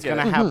actually that it's get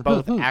going to it. have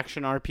both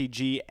action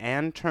RPG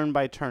and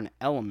turn-by-turn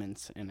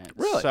elements in it.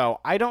 Really? So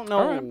I don't know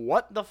All right.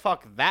 what the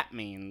fuck that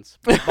means,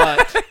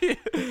 but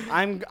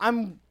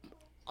I'm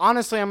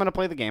Honestly, I'm gonna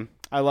play the game.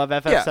 I love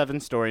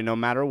FF7 story no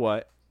matter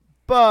what.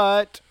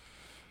 But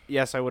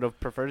yes, I would have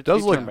preferred it to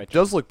Does be turn by look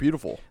turn. does look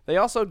beautiful. They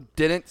also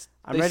didn't.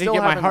 I'm they ready to still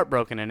get my haven't- heart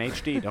broken in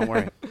HD. Don't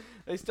worry.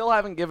 They still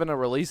haven't given a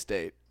release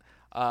date.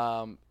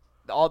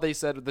 All they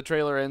said, the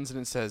trailer ends and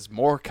it says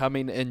more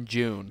coming in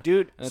June.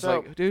 Dude, And it's so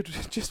like, dude,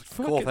 just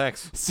fucking Cool,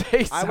 thanks.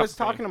 say something. I was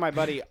talking to my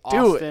buddy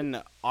Do it.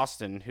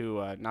 Austin,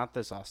 who not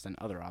this Austin,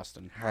 other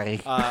Austin. Hi.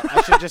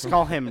 I should just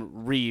call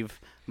him Reeve.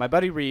 My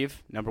buddy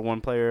Reeve, number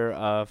 1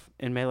 player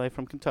in Melee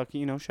from Kentucky.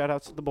 You know, shout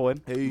outs to the boy,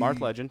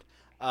 Mark Legend.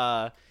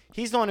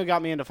 He's the one who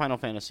got me into Final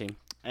Fantasy,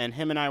 and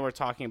him and I were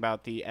talking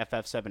about the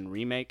FF7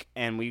 remake,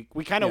 and we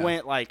kind of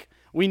went like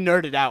we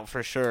nerded out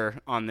for sure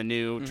on the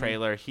new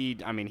trailer. He's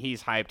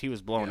hyped. He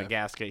was blowing a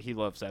gasket. He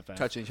loves FF.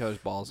 touching each other's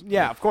balls.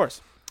 Yeah, of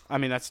course. I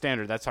mean, that's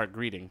standard. That's our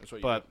greeting. what you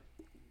But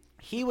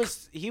he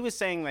was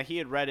saying that he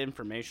had read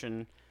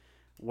information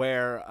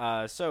where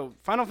so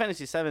Final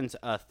Fantasy VII's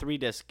a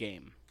 3-disc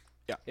game.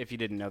 Yeah. If you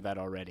didn't know that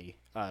already,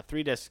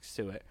 3 discs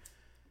to it.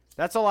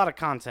 That's a lot of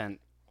content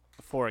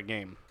for a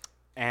game.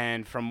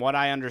 And from what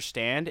I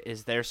understand,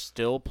 is they're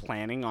still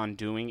planning on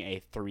doing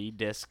a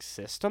 3-disc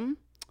system,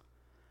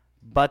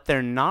 but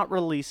they're not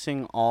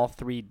releasing all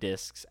 3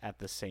 discs at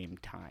the same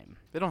time.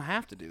 They don't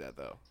have to do that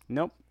though.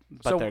 Nope.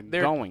 But So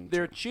they're going.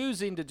 They're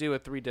choosing to do a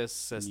 3-disc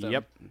system.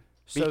 Yep.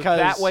 So Because-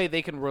 that way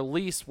they can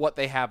release what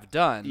they have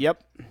done.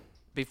 Yep.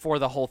 Before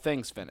the whole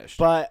thing's finished.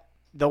 But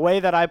the way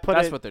that I put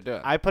That's it, what they're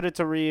doing. I put it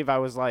to Reeve. I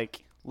was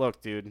like, "Look,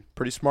 dude,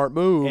 Pretty smart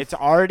move. it's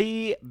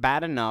already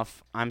bad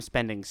enough. I'm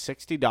spending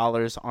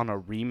 $60 on a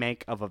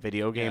remake of a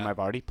video game Yeah. I've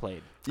already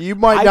played. You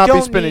might I not be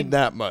don't spending need-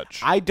 that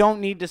much. I don't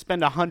need to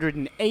spend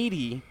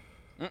 $180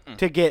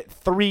 to get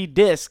 3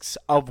 discs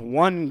of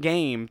one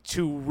game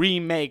to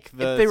remake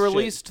the. if they shit.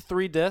 released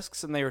 3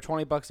 discs and they were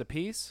 $20 a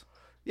piece,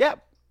 yeah,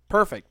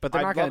 perfect. But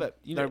they're I'd not love gonna. it.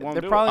 You They know, won't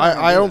they're do it. probably. not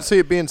gonna I do don't that. see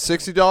it being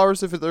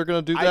 $60 if they're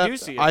going to do I that. do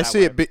see it I that see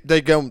way. it.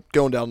 They going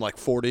down like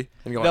 40.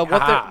 And you're No, like,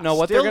 what ah. they're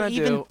what Still, they're gonna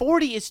even do.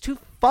 40 is too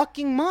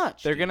fucking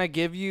much. They're gonna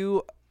give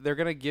you. They're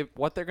gonna give.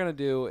 What they're gonna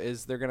do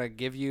is they're gonna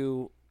give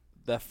you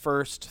the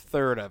first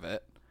third of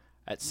it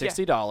at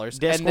 $60,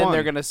 Disc and then they're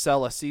one. gonna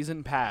sell a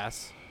season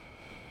pass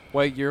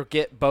where you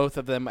get both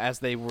of them as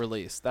they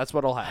release. That's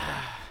what'll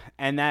happen.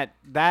 and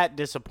that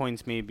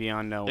disappoints me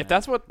beyond knowing. If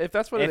that's what it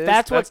if is,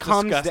 that's what that's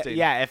comes disgusting.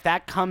 if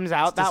that comes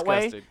out It's that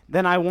way, disgusting.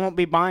 then I won't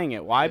be buying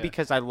it. Why? Yeah.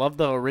 Because I love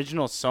the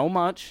original so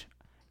much.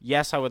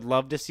 Yes, I would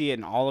love to see it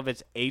in all of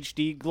its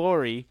HD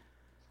glory.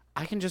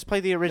 I can just play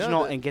the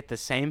original that- and get the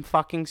same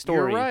fucking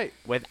story right.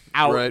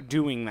 without Right.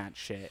 doing that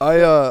shit. I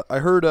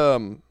heard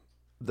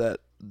that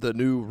the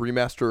new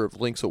remaster of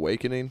Link's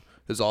Awakening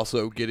is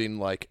also getting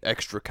like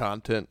extra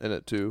content in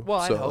it too. Well,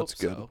 so I hope that's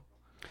good. so.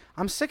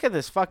 I'm sick of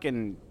this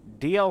fucking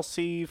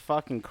DLC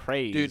fucking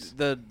craze.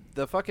 Dude,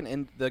 the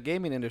fucking the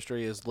gaming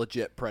industry is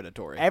legit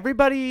predatory.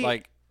 everybody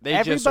Like they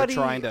just are everybody-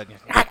 trying to.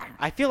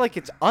 I feel like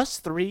it's us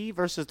 3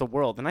 versus the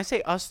world. And I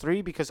say us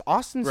 3 because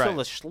Austin's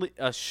Right. still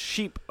a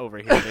sheep over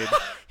here, dude.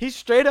 He's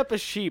straight up a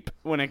sheep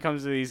when it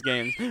comes to these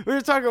games. We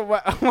were talking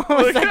about what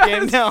was that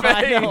game? No,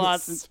 I know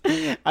Austin's.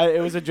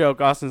 It was a joke.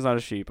 Austin's not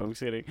a sheep. I'm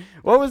kidding.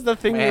 What was the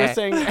thing we were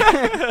saying?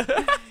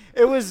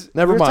 It was.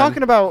 Never we were mind.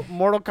 talking about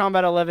Mortal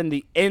Kombat 11,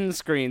 the end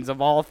screens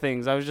of all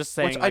things. I was just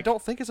saying. Which I like,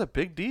 don't think is a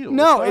big deal.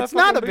 No, it's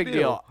not a fucking big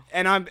deal.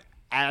 And I'm,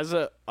 as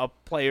a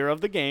player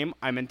of the game,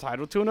 I'm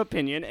entitled to an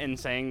opinion and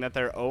saying that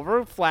they're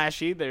over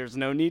flashy. There's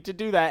no need to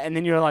do that. And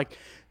then you're like,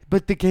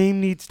 but the game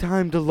needs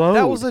time to load.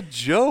 That was a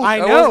joke. I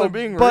That know, wasn't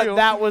being but real.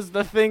 that was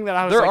the thing that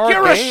I was There like, are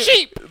you're a ga-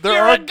 sheep. there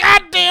You're are- a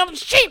goddamn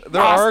sheep.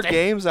 There are Austin."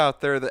 games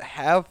out there that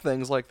have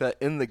things like that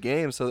in the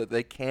game so that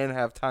they can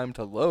have time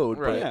to load.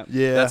 Right. But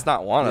Yeah. that's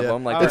not one of Yeah.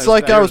 them. Like It's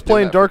Alright, like I so was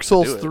playing Dark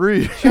Souls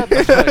 3.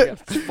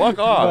 Fuck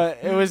off. But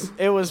it was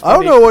I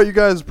don't funny. know what you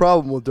guys'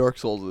 problem with Dark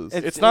Souls is.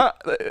 It's- It's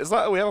not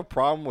that we have a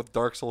problem with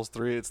Dark Souls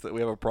 3. It's that we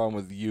have a problem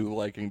with you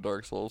liking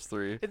Dark Souls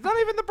 3. It's not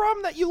even the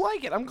problem that you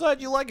like it. I'm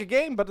glad you like a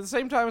game, but at the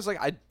same time, it's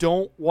like I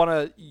don't want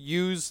to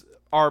use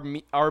our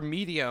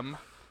medium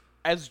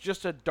as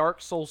just a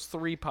Dark Souls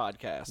 3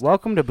 podcast.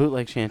 Welcome to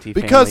Bootleg Shanty.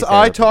 Because Family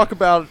I Therapy. talk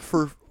about it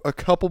for a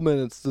couple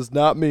minutes does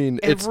not mean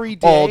Every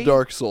it's all day?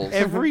 Dark Souls.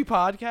 Every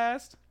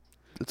podcast,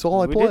 It's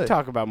all I We play. did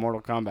talk about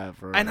Mortal Kombat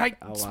for and I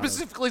a lot of-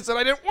 specifically said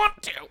I didn't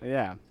want to.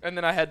 Yeah. And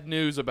then I had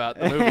news about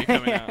the movie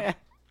coming out.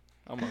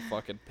 I'm a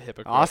fucking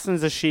hypocrite.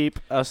 Austin's a sheep.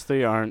 Us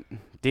 3 aren't.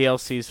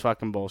 DLC's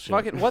fucking bullshit.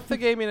 Fucking what the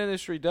gaming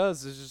industry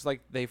does is just like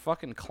they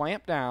fucking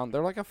clamp down.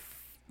 They're like a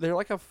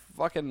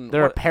fucking.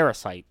 They're a what-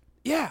 parasite.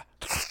 yeah.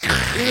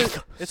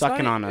 It's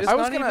Sucking not, on us. It's I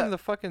was not gonna- even the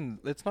fucking.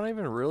 It's not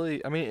even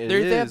really. I mean, it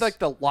They have is. like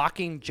the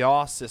locking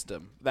jaw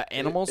system that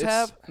animals it's-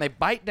 have. And they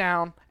bite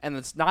down, and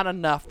it's not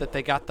enough that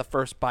they got the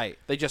first bite.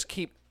 They just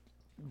keep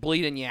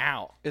bleeding you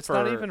out. It's for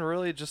not even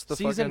really just the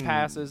season fucking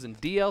passes and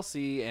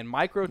DLC and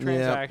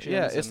microtransactions.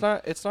 Yeah, it's and-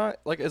 not. It's not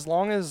like as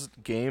long as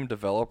game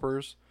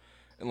developers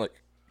and like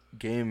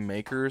game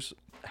makers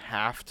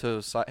have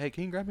to. Hey,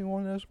 can you grab me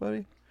one of those,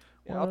 buddy?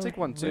 Yeah, I'll take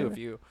one too if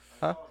you.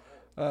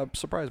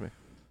 Surprise me.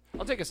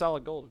 I'll take a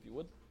solid gold if you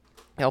would.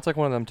 Yeah, I'll take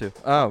one of them too.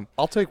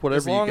 I'll take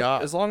whatever you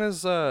got. As long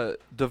as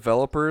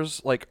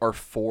developers like are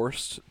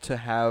forced to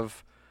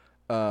have,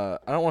 I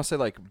don't want to say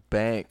like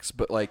banks,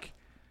 but like,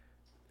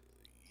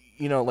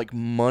 like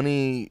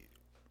money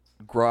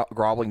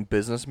groveling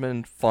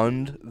businessmen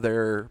fund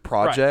their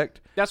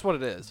project. That's what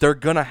it is. They're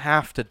gonna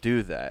have to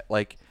do that.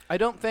 Like, I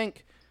don't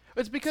think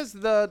it's because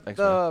the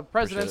man.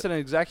 presidents and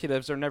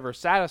executives are never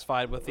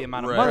satisfied with the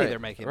amount of Right. money they're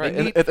making. right? They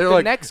And need they're the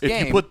like, next if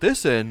game. you put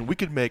this in, we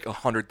could make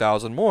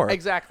 100,000 more.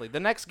 Exactly. The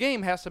next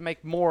game has to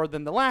make more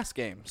than the last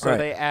game, so Right.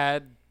 they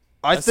add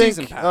I a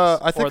season think pass,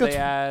 I think or they that's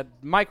add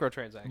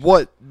microtransactions.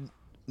 what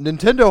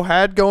Nintendo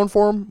had going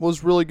for them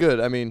was really good.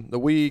 I mean, the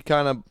Wii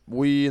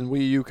and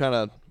Wii U kind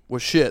of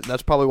was shit, and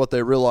that's probably what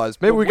they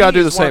realized. Maybe The we got to Wii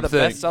do the is one same of the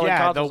thing. best-selling Yeah,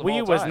 the consoles of Wii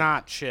all was time.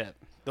 not shit.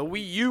 The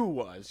Wii U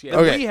was. Yeah. The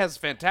Okay. Wii has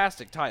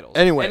fantastic titles.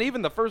 Anyway. And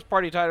even the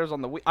first-party titles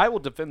on the Wii, I will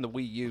defend the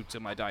Wii U to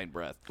my dying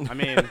breath. I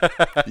mean,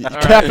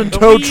 Captain the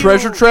Toad Wii U,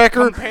 Treasure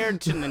Tracker. compared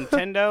to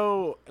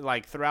Nintendo,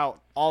 like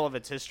throughout all of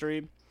its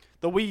history,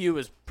 the Wii U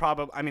is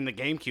probably. I mean, the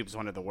GameCube is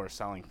one of the worst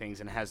selling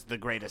things and has the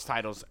greatest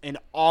titles in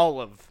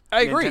all of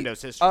I agree.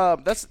 Nintendo's history.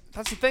 That's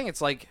the thing.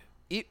 It's like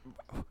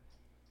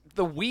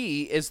the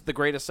Wii is the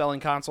greatest selling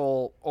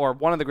console, or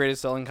one of the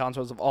greatest selling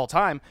consoles of all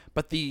time.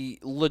 But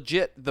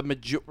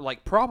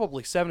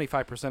probably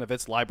 75% of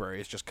its library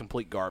is just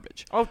complete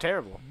garbage. oh,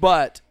 terrible.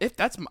 But if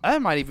that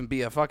might even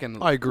be a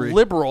fucking I agree.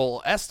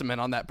 liberal estimate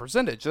on that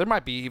percentage. There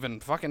might be even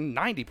fucking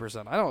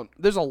 90%.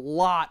 There's a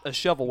lot of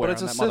shovelware But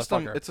it's on a that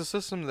system. motherfucker. It's a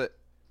system that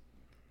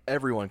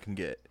everyone can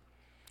get.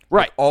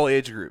 Right. All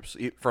age groups,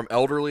 from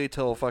elderly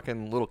till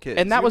fucking little kids.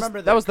 And that you was remember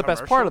that the was the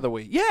best part of the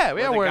commercial? Wii. Yeah,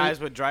 Where yeah. the where guys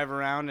would drive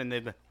around and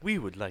they'd be, we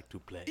would like to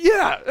play.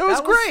 yeah, it was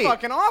That was great.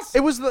 fucking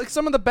awesome. It was like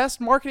some of the best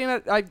marketing.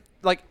 I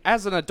like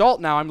as an adult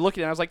now. I'm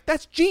looking at it, I was like,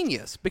 that's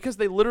genius because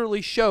they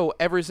literally show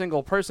every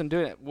single person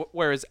doing it.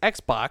 Whereas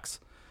Xbox,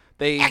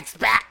 the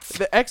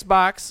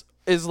Xbox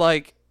is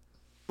like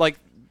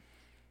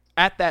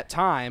at that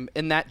time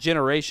in that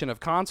generation of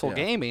console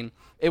gaming,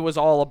 it was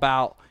all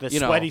about The you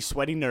know,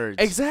 sweaty nerds.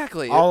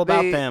 exactly All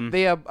about them.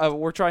 They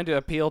were trying to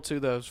appeal to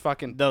those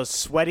fucking Those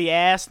sweaty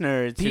ass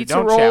nerds who pizza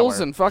don't rolls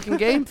shower. and fucking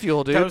Game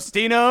Fuel, dude.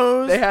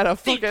 Tostinos. They had a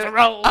fucking pizza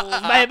rolls,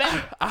 baby.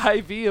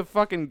 IV of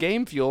fucking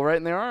Game Fuel right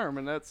in their arm,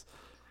 and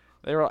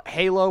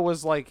Halo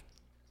was like,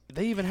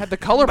 they even had the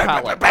color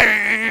palette.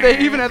 They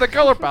even had the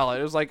color palette.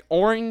 It was like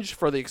orange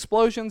for the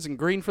explosions and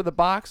green for the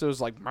box. It was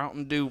like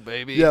Mountain Dew,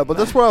 baby. Yeah, but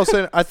that's what I was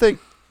saying. I think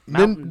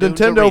Mountain Dew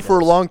Nintendo for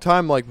a Doritos. long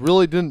time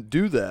really didn't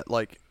do that.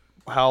 Like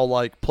how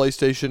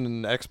PlayStation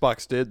and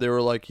Xbox did. They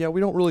were like, yeah,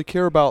 we don't really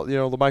care about the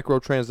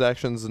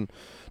microtransactions and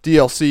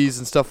DLCs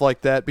and stuff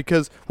like that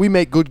because we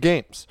make good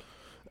games.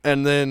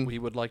 And then we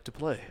would like to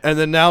play. and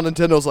then now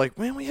Nintendo's like,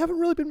 man, we haven't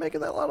really been making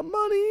that lot of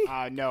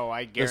money. No,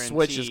 I The guarantee.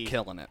 Switch is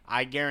killing it.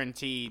 I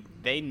guarantee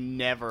they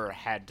never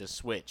had to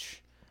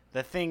switch.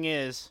 The thing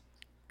is,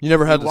 You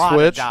never had to Iwata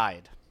switch.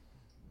 died.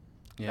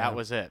 Yeah. That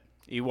was it.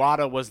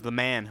 Iwata was the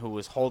man who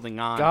was holding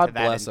on to God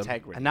that bless him.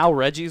 integrity. And now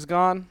Reggie's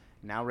gone.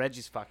 Now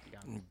Reggie's fucking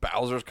gone.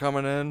 Bowser's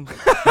coming in.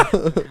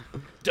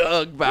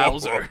 Doug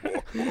Bowser.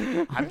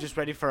 I'm just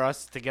ready for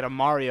us to get a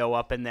Mario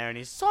up in there, and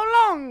he's so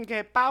long,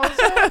 que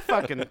Bowser.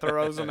 Fucking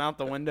throws him out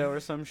the window or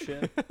some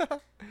shit.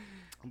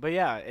 But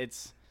yeah,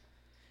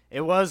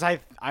 it was. I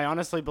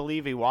honestly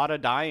believe Iwata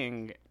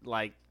dying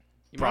might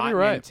brought be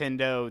right.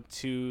 Nintendo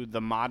to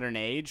the modern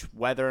age.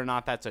 Whether or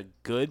not that's a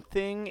good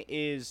thing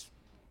is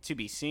to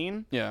be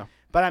seen. Yeah.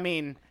 But I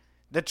mean,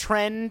 the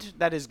trend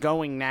that is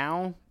going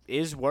now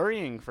is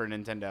worrying for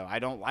Nintendo. I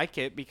don't like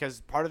it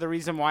because part of the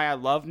reason why I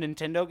love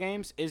Nintendo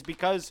games is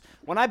because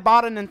when I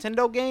bought a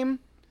Nintendo game,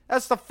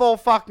 that's the full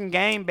fucking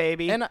game,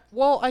 baby. And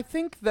I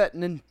think that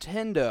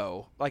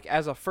Nintendo, like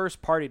as a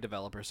first-party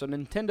developer, so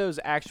Nintendo's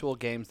actual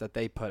games that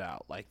they put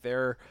out, like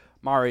their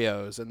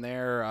Mario's and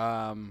their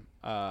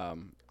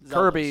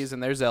Kirby's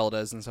and their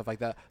Zeldas and stuff like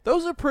that,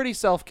 those are pretty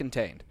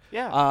self-contained.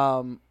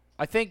 Yeah.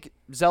 I think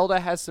Zelda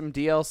has some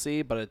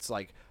DLC, but it's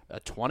like a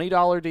 $20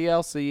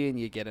 DLC, and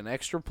you get an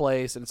extra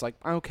place, and it's like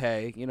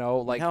okay,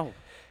 No.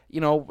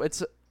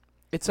 it's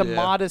a Yeah.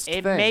 modest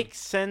It thing. makes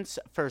sense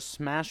for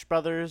Smash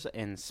Brothers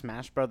and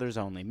Smash Brothers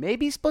only.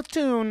 Maybe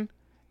Splatoon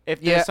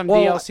if there's Yeah, some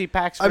well, DLC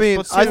packs for I mean,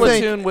 Splatoon. I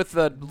think- Splatoon with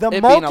the the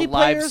it being a multiplayer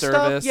live stuff,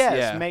 service. yes,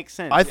 yeah. makes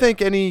sense. I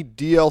think any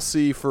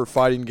DLC for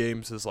fighting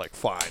games is like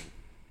fine.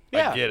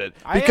 Yeah, I get it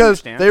I because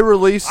understand. they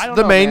release I don't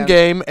the know, main man.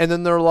 game and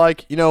then they're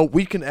like,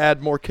 we can add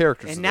more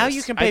characters. And to now this.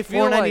 you can I pay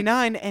feel like-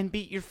 $4.99 and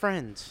beat your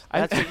friends.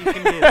 I- That's what you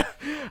can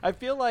do. I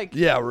feel like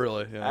Yeah,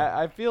 really. Yeah.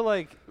 I feel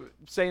like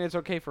saying it's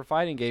okay for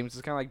fighting games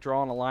is kind of like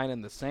drawing a line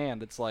in the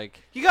sand. It's like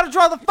You gotta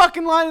draw the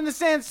fucking line in the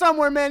sand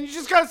somewhere, man. You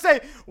just gotta say,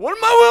 what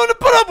am I willing to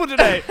put up with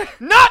today?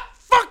 Not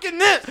fucking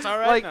this, all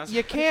right? like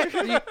you can't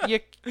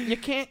you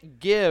can't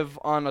give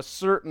on a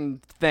certain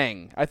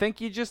thing. I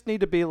think you just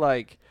need to be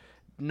like,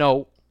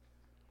 no,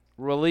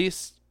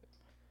 release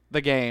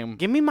the game.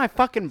 Give me my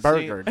fucking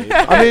burger, dude.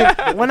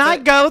 I mean, When I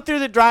go through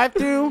the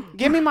drive-thru,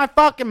 give me my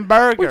fucking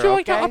burger. Would you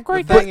like to okay?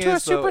 upgrade The that thing to a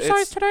is, though,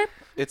 supersize today?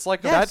 it's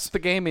like That's the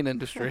gaming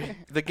industry.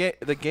 the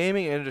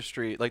gaming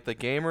industry, like the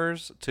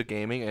gamers to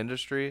gaming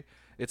industry,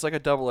 it's like a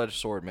double-edged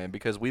sword, man,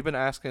 because we've been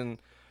asking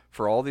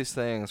for all these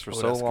things for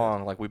so that's good.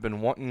 long. Like we've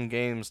been wanting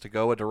games to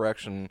go a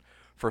direction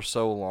for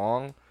so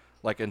long,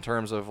 like in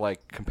terms of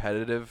like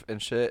competitive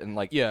and shit, and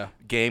like Yeah.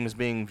 games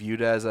being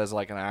viewed as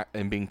like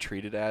and being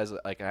treated as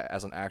like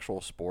as an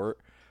actual sport.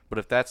 But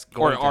if that's Or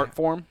going an to art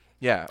form.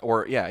 yeah,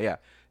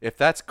 if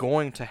that's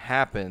going to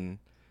happen,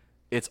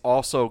 it's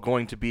also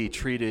going to be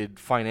treated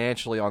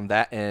financially on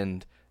that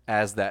end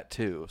as that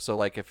too. So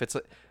like if it's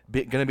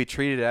going to be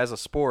treated as a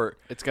sport,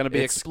 It's going to be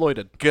It's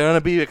exploited. gonna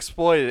be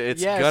exploited.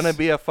 It's Yes. gonna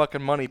be a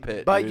fucking money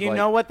pit. But dude. you Like,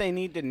 know what they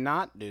need to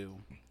not do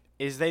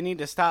is they need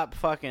to stop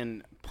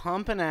fucking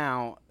pumping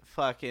out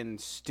fucking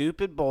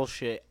stupid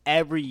bullshit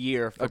every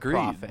year for Agreed.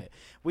 profit.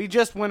 We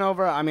just went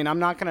over. I mean, I'm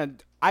not gonna.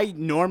 I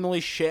normally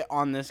shit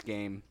on this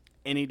game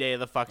any day of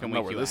the fucking know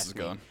week. where You this ask is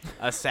me. going.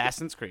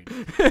 Assassin's Creed.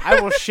 I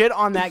will shit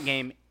on that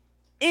game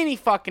any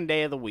fucking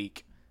day of the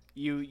week.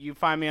 You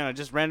find me on a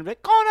just random day.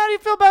 Colin, how do you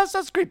feel about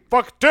Assassin's Creed?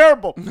 Fuck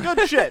terrible.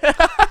 Good shit.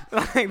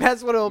 Like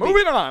that's what it'll be.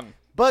 Moving on.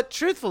 But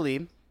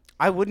truthfully,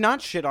 I would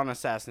not shit on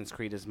Assassin's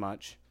Creed as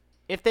much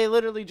if they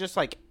literally just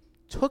like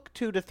took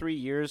 2 to 3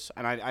 years.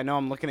 And I know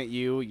I'm looking at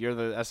you. You're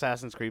the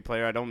Assassin's Creed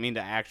player. I don't mean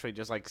to actually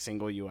just like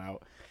single you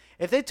out.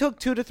 If they took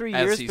 2 to 3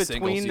 As years he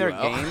between singles their you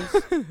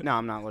out. games, no,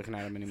 I'm not looking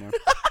at him anymore.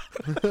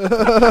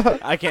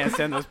 I can't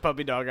stand those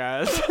puppy dog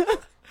eyes.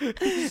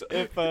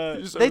 If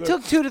they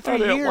took 2 to 3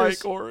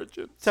 years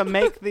Origin. to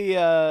make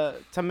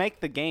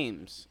the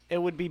games, it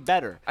would be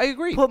better. I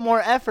agree. Put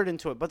more effort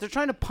into it, but they're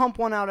trying to pump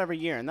one out every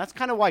year, and that's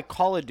kind of why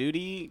Call of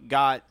Duty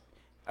got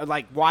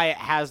like why it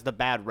has the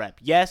bad rep.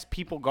 Yes,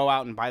 people go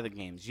out and buy the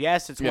games.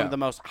 Yes, it's one Yeah. of the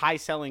most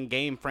high-selling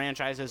game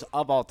franchises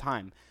of all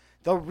time.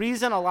 The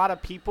reason a lot of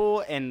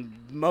people and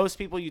most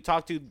people you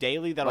talk to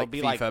daily that'll Like be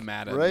FIFA, like,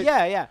 Madden. Right?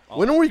 yeah,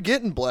 When are we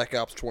getting Black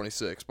Ops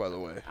 26? By the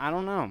way, I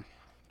don't know.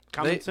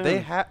 Coming soon.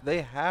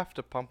 they have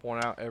to pump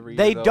one out every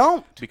They year. though,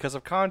 don't. because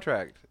of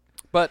contract.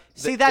 But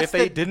See, that's if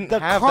they the, didn't the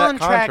have that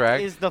contract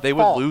contract, is the they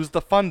fault. would lose the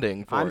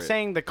funding for I'm it.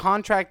 saying the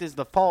contract is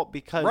the fault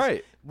because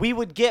Right. we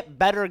would get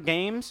better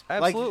games.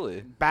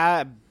 Absolutely.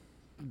 Like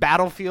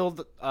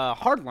Battlefield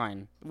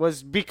Hardline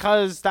was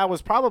because that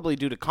was probably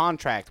due to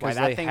contract. Why 'Cause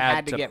that they thing had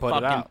had to to get put it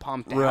fucking out.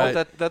 pumped Right.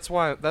 out. That's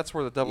where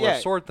the double-edged Yeah.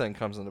 sword thing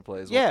comes into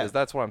play. Yeah.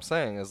 That's what I'm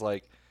saying is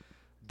like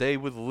they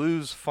would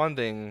lose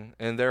funding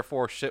and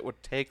therefore shit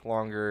would take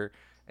longer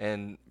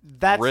and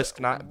That's risk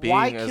not being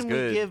why as can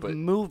good. we give but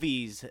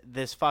movies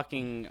this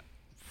fucking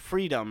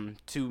freedom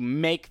to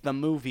make the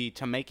movie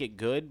to make it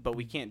good, but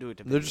we can't do it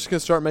to they're just gonna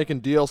start making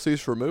DLCs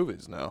for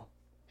movies now.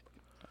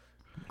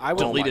 I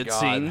will deleted God.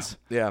 scenes.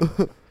 Yeah,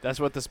 That's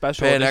what the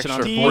special Pay an edition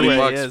extra on $40 Blu-ray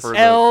 $40 is. for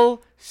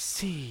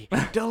LC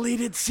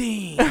deleted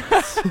scenes.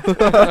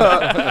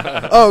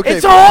 oh, okay.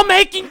 It's all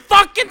making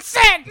fucking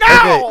sense.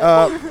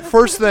 No. Okay.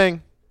 First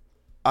thing,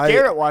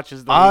 Garrett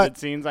watches deleted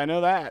scenes. I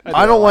know that.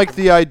 I don't like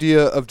the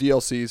idea of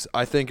DLCs.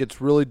 I think it's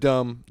really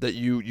dumb that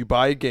you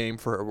buy a game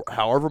for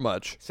however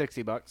much.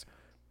 $60.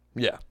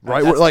 Yeah,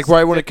 right. That's Like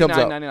right when it comes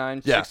out,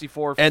 $59.99, Yeah.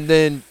 64, and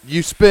then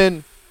you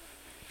spend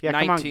Yeah,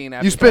 come on. 19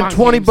 after you spend on,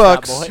 20 GameStop,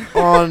 bucks boy.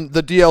 on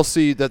the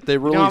DLC that they You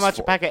released. know how much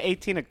a for. pack of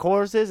 18 of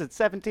Coors is? It's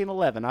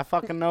 $17.11. I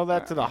fucking know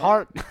that to the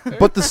heart.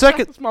 But the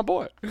second, That's my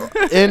boy.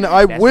 and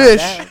I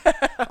That's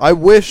not I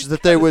wish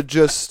that they would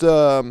just,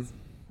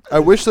 I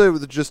wish they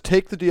would just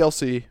take the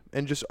DLC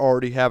and just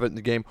already have it in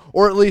the game,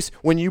 or at least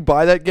when you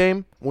buy that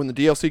game, when the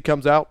DLC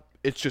comes out,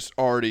 it's just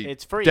already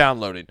It's free.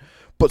 downloading.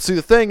 But see,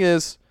 the thing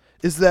is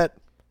that.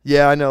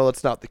 Yeah, I know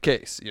that's not the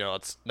case. You know,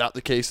 it's not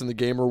the case in the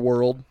gamer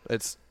world.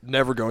 It's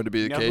never going to be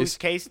the You know whose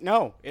case. case?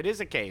 No, it is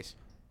a case.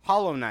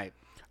 Hollow Knight.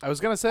 I was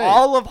going to say.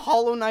 All of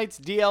Hollow Knight's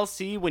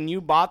DLC when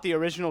you bought the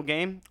original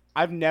game,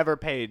 I've never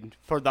paid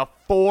for the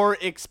 4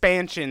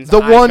 expansions. The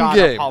I one got of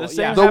game. Hollow- The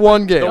yeah. same The happened-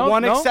 one game. The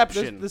one no,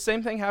 exception. The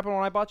same thing happened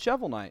when I bought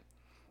Shovel Knight.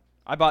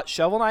 I bought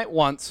Shovel Knight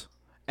once,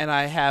 and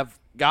I have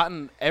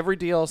gotten every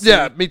DLC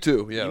Yeah, me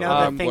too. Yeah, You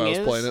know, the thing while I was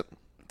is- playing it.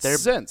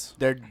 since.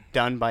 They're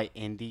done by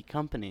indie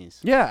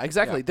companies. Yeah,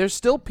 exactly. Yeah. There's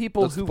still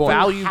people That's the who point.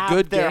 value Have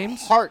good their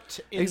games. heart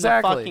in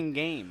Exactly. the fucking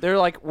game. They're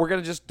like, we're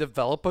gonna just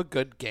develop a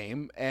good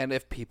game, and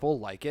if people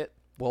like it,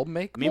 we'll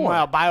make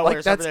Meanwhile, more. BioWare's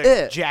Like, that's over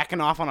there it. jacking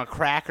off on a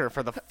cracker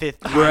for the 5th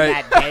time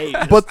Right. that day.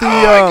 But the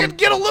I could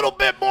get a little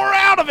bit more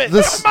out of it.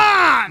 This- Come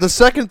on. the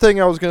second thing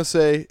I was gonna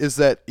say is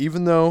that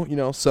even though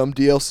some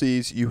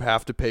DLCs you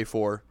have to pay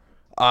for,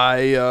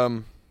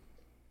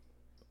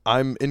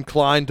 I'm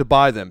inclined to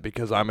buy them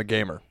because I'm a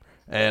gamer,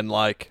 and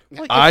like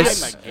Like, I I'm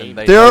s- a gamer. and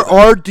they there know that.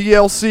 are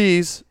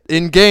DLCs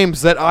in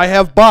games that I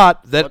have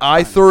bought that What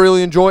I kind?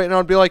 thoroughly enjoy, and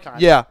I'd be like, Kind.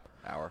 yeah,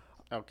 hour.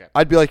 Okay.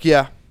 I'd be like,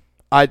 yeah,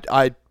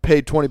 I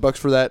paid $20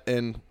 for that,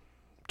 and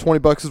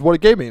 $20 is what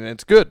it gave me, and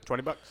it's good.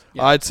 $20.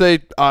 Yeah. I'd say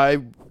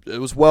it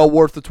was well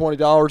worth the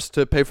 $20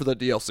 to pay for that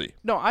DLC.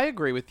 No, I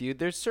agree with you.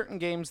 There's certain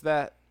games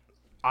that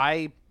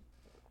I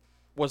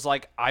was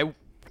like, I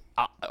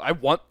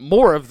want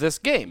more of this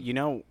game. You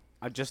know,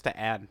 just to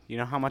add, you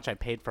know how much I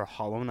paid for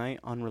Hollow Knight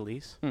on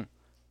release?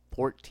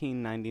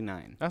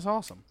 $14.99. That's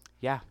awesome.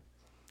 Yeah.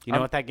 You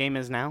know what that game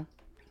is now?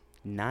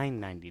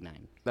 $9.99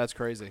 That's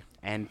crazy.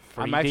 and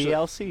free I'm actually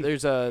DLC.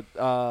 There's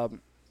a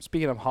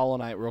speaking of Hollow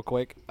Knight, real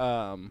quick.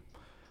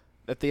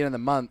 At the end of the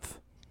month,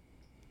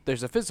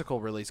 there's a physical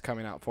release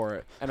coming out for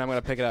it, and I'm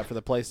gonna pick it up for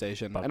the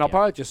PlayStation, Fuck and I'll yeah.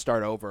 probably just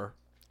start over.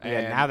 Yeah,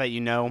 And now that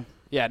you know,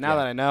 yeah, now yeah.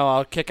 that I know,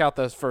 I'll kick out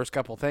those first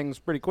couple things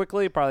pretty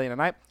quickly, probably in a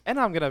night, and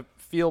I'm gonna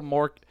feel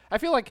more. I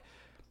feel like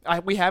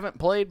we haven't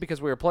played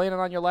because we were playing it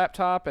on your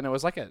laptop, and it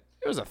was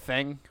a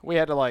thing. We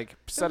had to like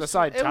set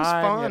aside it was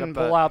time. You had fun, to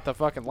pull but- out the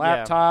fucking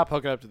laptop,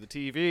 hook it up to the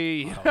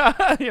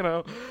TV. You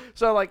know,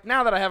 so like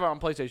now that I have it on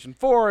PlayStation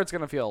 4, it's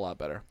gonna feel a lot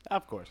better,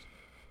 of course.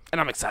 and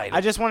I'm excited.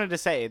 I just wanted to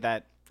say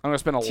that I'm gonna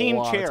spend a Team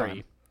lot of Cherry,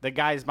 time. the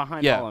guys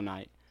behind Yeah. Hollow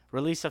Knight,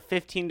 release a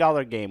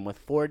 $15 game with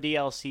 4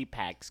 DLC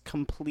packs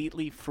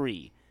completely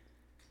free.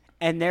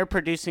 And they're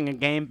producing a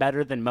game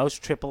better than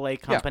most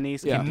AAA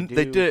companies Yeah. can do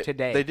They did it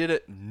today. They did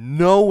it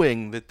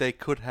knowing that they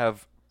could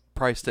have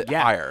priced it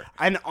yeah. higher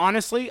And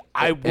honestly,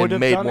 I and would have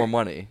made done more it.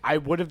 money. I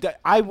would have done.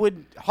 I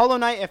would. Hollow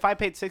Knight, if I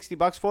paid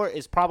 $60 for it,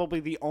 is probably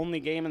the only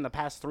game in the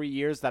past 3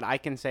 years that I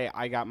can say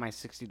I got my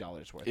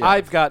 $60 worth. Yeah.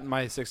 I've gotten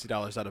my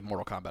 $60 out of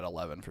Mortal Kombat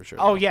 11 for sure.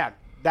 Oh yeah,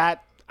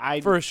 that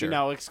I For sure. You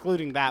know,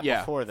 excluding that yeah,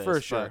 before this, for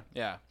but sure.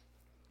 Yeah.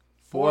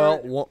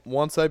 Well,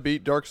 once I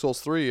beat Dark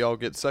Souls 3, I'll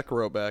get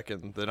Sekiro back,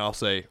 and then I'll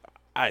say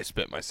I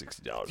spent my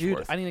 $60 Dude,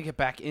 worth. I need to get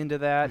back into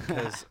that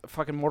because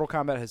fucking Mortal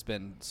Kombat has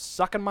been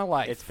sucking my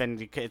life.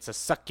 it's a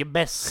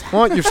succubus.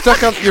 Well, you're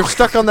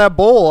stuck on that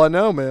bowl. I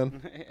know,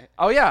 man.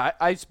 Oh yeah,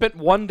 I spent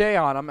one day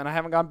on them and I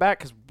haven't gone back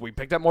because we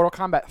picked up Mortal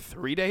Kombat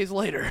 3 days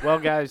later. Well,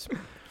 guys,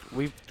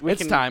 we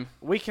It's can, time.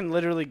 We can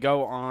literally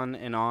go on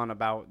and on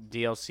about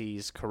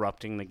DLCs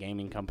corrupting the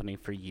gaming company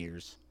for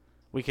years.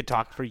 We could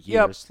talk for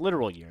years,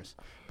 literal years.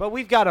 But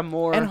we've got a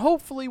more And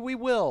hopefully we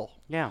will.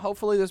 Yeah.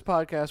 Hopefully this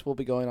podcast will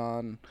be going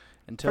on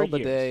until For the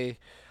years. day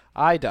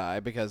I die,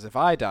 because if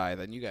I die,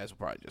 then you guys will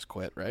probably just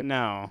quit, right?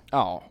 no.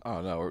 Oh.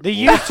 Oh no,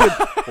 The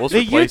YouTube, we'll the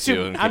replace you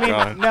YouTube. and I keep mean,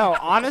 going. no.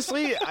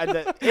 Honestly,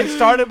 it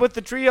started with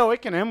the trio.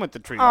 It can end with the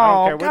trio.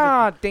 I don't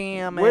care.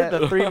 damn We're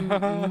the three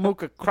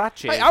Muka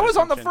Crotches. Hey, I was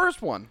or on the some shit.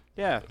 first one.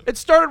 Yeah. It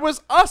started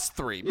with us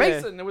three. Yeah.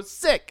 Mason, it was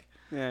sick.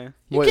 Yeah.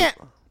 You Wait, can't.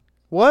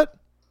 What?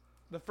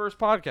 The first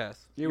podcast.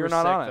 You were were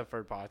not sick on the it.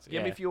 first pots.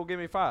 Give me Yeah. fuel, give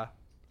me fire.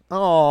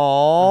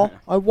 Oh,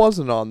 I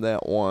wasn't on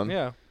that one.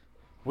 Yeah.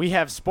 We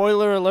have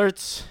spoiler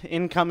alerts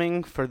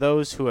incoming for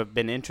those who have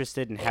been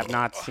interested and have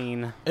not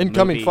seen the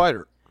Incoming movie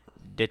fighter.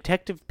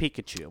 Detective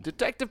Pikachu.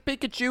 Detective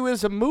Pikachu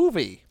is a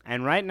movie.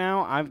 And right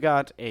now, I've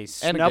got a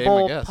And a game,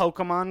 Snubble I guess.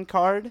 Pokemon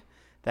card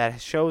that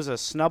shows a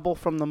Snubble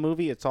from the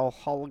movie. It's all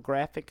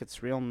holographic.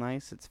 It's real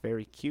nice. It's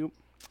very cute.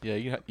 Yeah,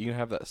 you can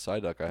have that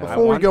Psyduck I have.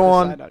 Before we want go the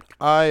on,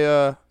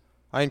 Psyduck.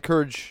 I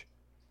encourage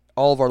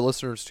all of our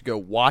listeners to go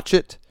watch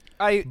it.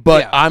 But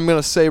But I'm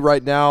gonna say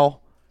right now,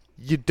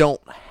 you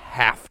don't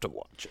have to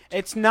watch it.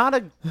 It's not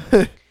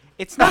a.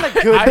 It's not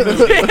a good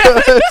movie.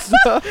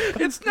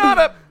 it's not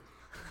a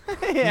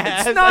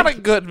Yeah, it's not a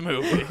good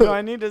movie. No,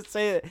 I need to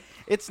say it.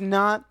 It's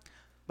not.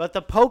 But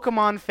the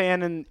Pokemon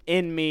fan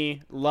in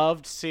me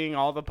loved seeing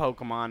all the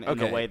Pokemon in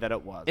the Okay. way that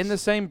it was. In the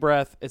same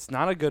breath, it's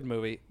not a good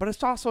movie, but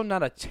it's also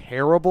not a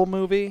terrible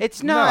movie.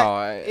 it's not.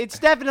 No, it's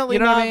definitely You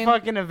know what not I mean?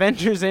 fucking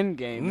Avengers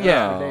Endgame. That's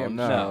Yeah. for damn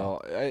No.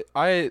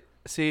 I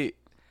see,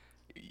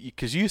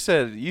 because you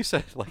said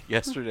like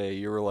yesterday,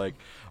 you were like,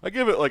 I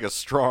give it like a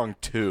strong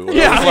 2.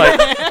 Yeah.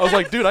 I was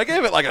like, dude, I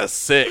gave it like a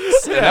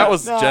 6, and that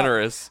was No.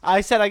 generous. I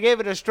said I gave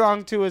it a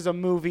strong 2 as a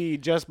movie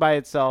just by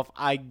itself.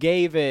 I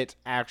gave it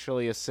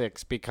actually a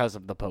 6 because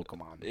of the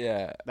Pokemon.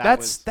 Yeah.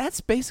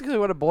 That's basically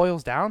what it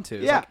boils down to.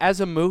 It's Yeah. like,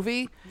 as a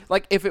movie,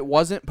 like if it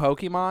wasn't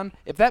Pokemon,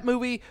 if that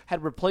movie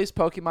had replaced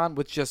Pokemon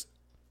with just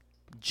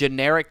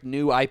generic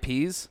new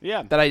IPs,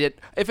 Yeah. that I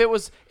did. If it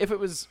was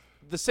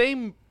the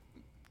same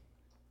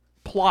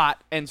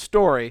plot and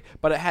story,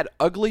 but it had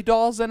ugly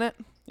dolls in it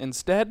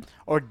instead.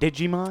 Or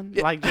Digimon.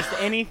 Like just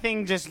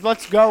anything. Just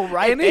let's go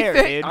right there,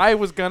 Anything. dude. I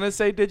was gonna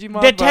say Digimon.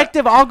 but-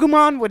 Detective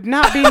Agumon would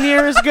not be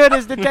near as good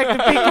as Detective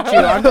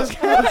Pikachu. I'm just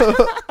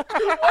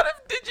What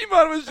if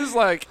Digimon was just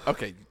like,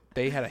 okay,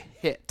 they had a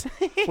hit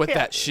with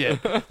that shit.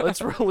 Let's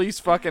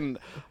release fucking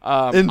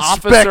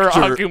Officer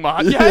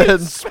Agumon. Yeah, Yes.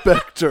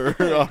 Inspector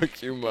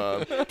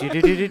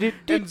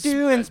Agumon.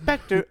 do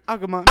Inspector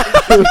Agumon.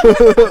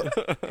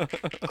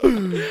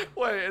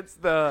 Wait, it's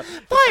the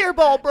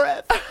Fireball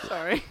breath.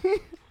 Sorry.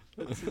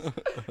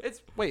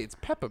 it's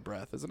Peppa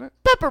Breath, isn't it?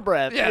 Pepper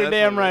breath. Yeah, You're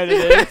that's damn what right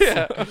it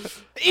it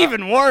is.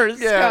 Even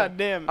worse. Yeah. God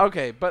damn.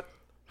 Okay, but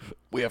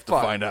We have to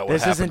Fuck. find out what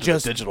This happened isn't to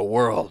just- the digital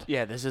world.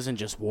 Yeah, this isn't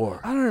just war.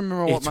 I don't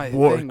remember what It's my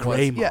War thing was.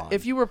 Greymon. Yeah,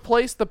 if you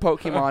replace the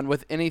Pokemon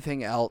with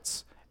anything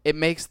else, it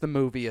makes the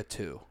movie a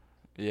 2.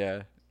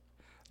 Yeah.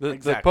 The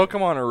Exactly.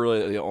 Pokemon are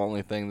really the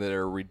only thing that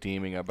are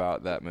redeeming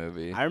about that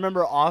movie. I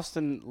remember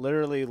Austin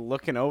literally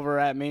looking over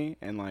at me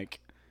and like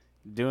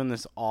doing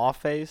this awe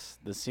face.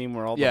 The scene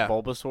where all Yeah. the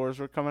Bulbasaurs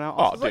were coming out.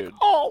 Oh, Austin's like, dude.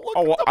 oh, look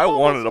at the I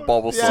wanted a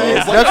Bulbasaur." Bulbasaur. Yeah, I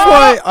was yeah. like, That's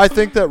why I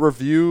think that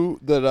review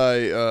that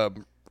I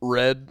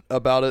read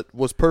about it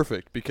was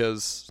perfect,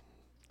 because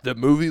the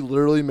movie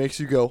literally makes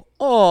you go,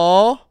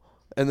 "Aw,"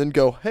 and then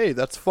go, "Hey,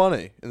 that's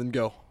funny," and then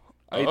go,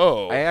 I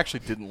 "Oh." I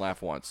actually didn't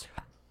laugh once.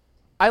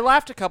 I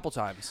laughed a couple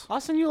times.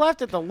 Austin, you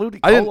laughed at the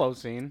I didn't- Ludicolo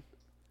scene.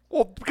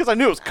 Well, because I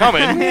knew it was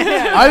coming.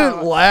 I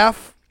didn't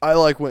laugh. I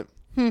like went,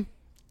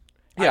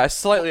 Yeah, I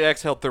slightly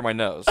exhaled through my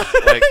nose.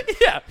 Like,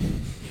 Yeah.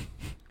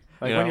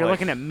 Like You when know, you're like-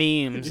 looking at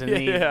memes and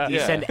Yeah. you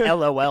Yeah. send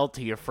LOL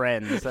to your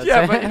friends. That's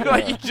Yeah, it. but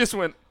like you just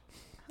went.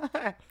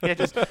 yeah,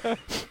 just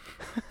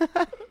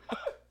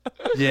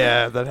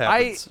 "Yeah, that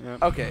happens."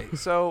 Okay,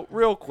 so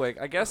real quick,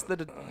 I guess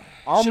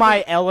all Should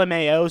my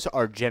LMAOs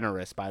are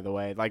generous, by the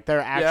way. Like they're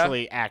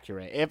actually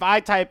accurate. If I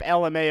type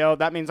LMAO,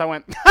 that means I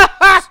went.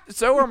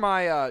 so are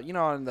my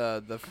on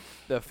the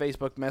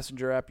Facebook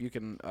Messenger app. You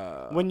can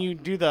When you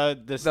do the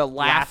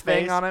laugh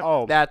thing face, on it.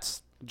 Oh,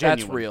 that's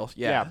genuine. real.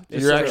 Yeah. Yeah,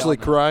 it's You're real. actually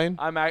crying.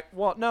 I'm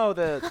well, no,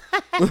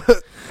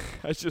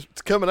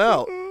 It's coming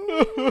out.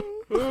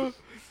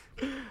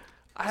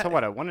 That's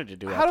what I wanted to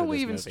do. How after do we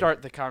this even movie.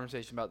 start the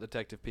conversation about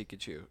Detective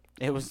Pikachu?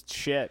 It was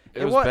shit.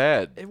 it was wa-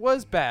 bad. It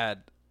was bad.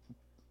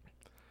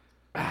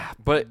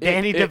 But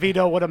Danny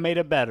DeVito would have made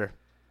it better.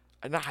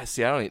 Nah,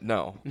 see, I don't even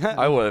know.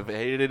 I would have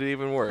hated it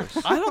even worse.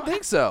 I don't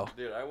think so.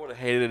 Dude, I would have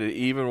hated it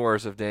even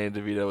worse if Danny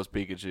DeVito was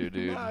Pikachu,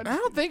 dude. I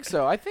don't think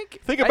so. I think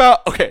Think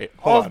about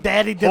hold on.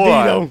 Daddy Hold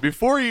on. DeVito.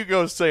 Before you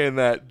go saying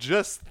that,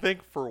 just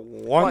think for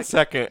 1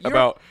 second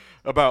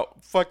about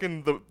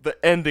fucking the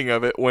ending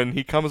of it when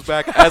he comes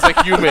back as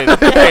a human and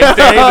Danny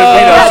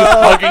DeVito's just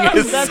hugging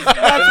his That's why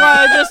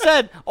I just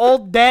said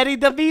old Daddy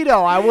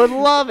DeVito. I would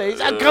love it. He's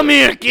like, come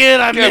here, kid.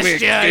 I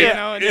missed you. You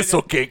know, and It's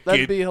okay,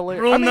 that'd kid. be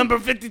hilarious. Rule I mean, number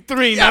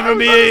 53. yeah, I never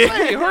was about to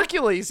be. say,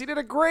 Hercules. He did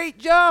a great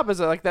job as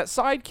like that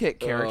sidekick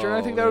character, and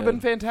I think that would have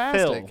been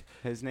fantastic.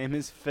 Phil. His name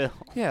is Phil.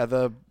 Yeah,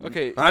 the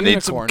Okay, I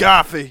need some Unicorn.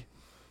 coffee.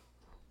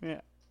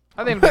 Yeah.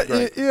 I think it'd be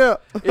great. Yeah.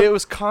 it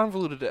was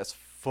convoluted as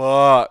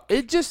fuck.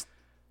 It just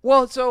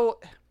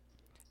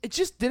it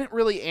just didn't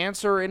really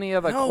answer any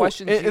of the No,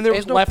 questions. and there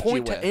was no left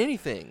point you to with.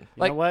 anything. You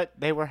Like- know what?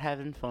 They were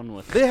having fun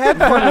with it. They had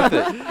fun with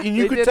it, and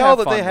you They could did tell have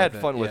that they fun had with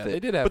it. fun with Yeah, it. they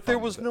did have but there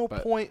fun was with no it,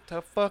 but- point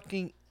to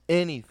fucking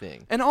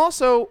anything. And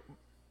also,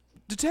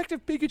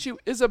 Detective Pikachu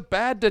is a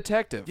bad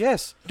detective.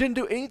 Yes, didn't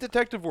do any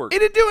detective work. He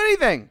didn't do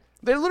anything.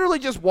 They literally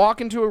just walk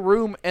into a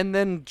room and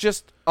then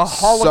just a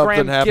Something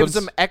hologram happens. gives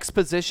them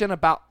exposition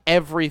about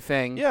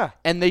everything. Yeah.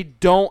 And they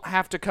don't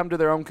have to come to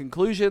their own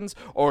conclusions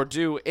or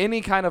do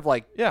any kind of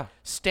like Yeah.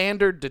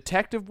 standard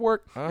detective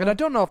work. And I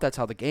don't know if that's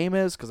how the game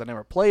is because I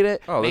never played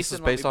it. Oh, this Mason,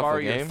 is let me based off borrow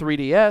the your game?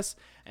 3DS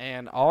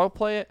and I'll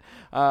play it.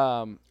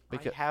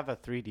 Because I have a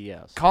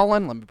 3DS.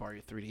 Colin, let me borrow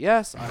your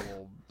 3DS. I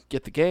will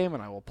get the game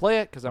and I will play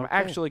it because I'm Okay.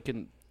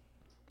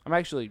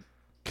 actually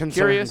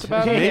curious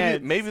about it.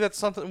 Maybe maybe that's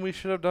something we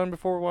should have done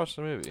before we watched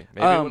the movie.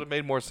 Maybe it would have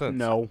made more sense.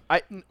 No.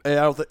 I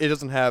don't it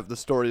doesn't have the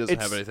story doesn't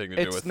It's- have anything to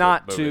do it's with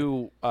not the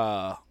movie.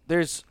 to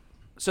there's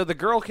so the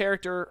girl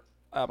character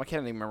I can't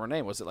even remember her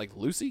name. Was it like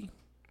Lucy?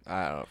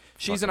 I don't know.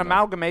 She's an Fucking know.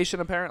 amalgamation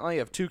apparently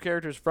of two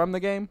characters from the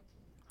game.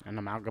 An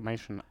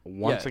amalgamation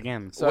once Yeah.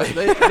 again. So But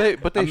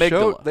they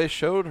Amygdala.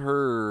 showed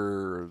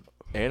her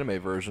anime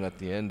version at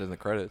the end in the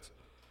credits,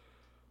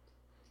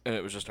 and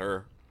it was just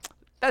her.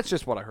 that's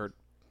just what I heard.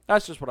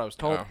 That's just what I was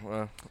told. Oh,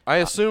 well. I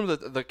assume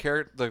that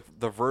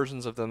the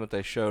versions of them that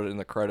they showed in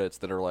the credits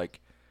that are like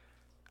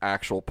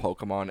actual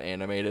Pokemon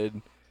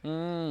animated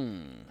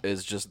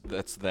is just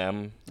that's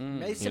them.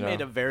 Mason you know.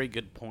 made a very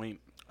good point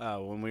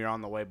when we were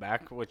on the way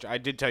back, which I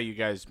did tell you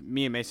guys.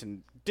 Me and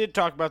Mason did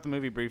talk about the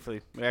movie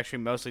briefly. We actually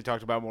mostly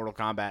talked about Mortal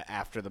Kombat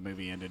after the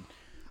movie ended.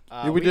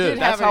 we did.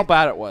 That's how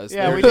bad it was.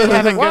 Yeah, They we were did just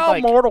have a like, good, well,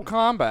 like- Mortal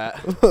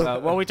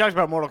Kombat. Well, we talked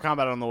about Mortal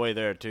Kombat on the way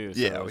there too. So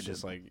Yeah, it we was did.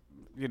 just like,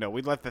 you know,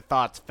 we let the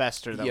thoughts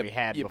fester that Yep, we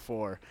had yep.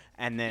 before,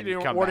 and then You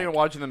come weren't back. even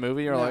watching the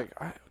movie. You're No. like,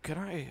 can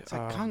I? It's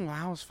like Kung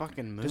Lao's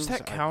fucking moves. Does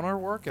that are counter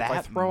work if I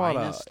that throw out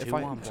minus a? If two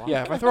I, on block?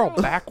 yeah, if I throw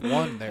a back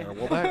one there,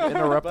 will that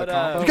interrupt the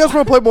combo? You guys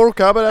want to play Mortal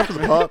Kombat after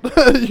the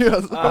pod? You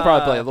guys- I'll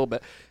probably play a little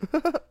bit.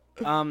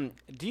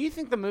 Do you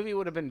think the movie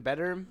would have been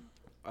better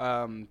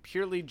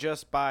purely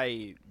just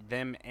by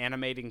them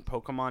animating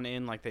Pokemon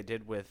in like they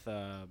did with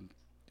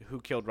Who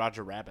Killed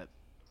Roger Rabbit?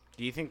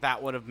 Do you think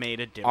that would have made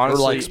a difference?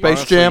 Honestly, like Space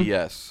honestly, Jam?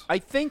 Yes. I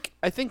think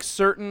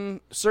certain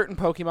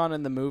Pokemon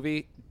in the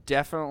movie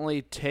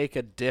definitely take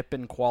a dip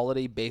in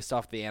quality based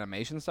off the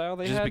animation style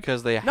they Just had.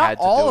 because they Not had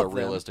to all do a of them.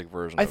 realistic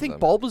version. I of think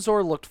them.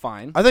 Bulbasaur looked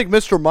fine. I think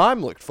Mr.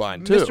 Mime looked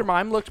fine too. Mr.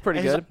 Mime looked pretty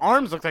And his good.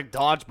 arms looked like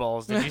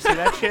dodgeballs. Did you see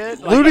that shit?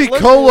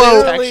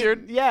 Ludicolo-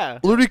 Textured. Yeah.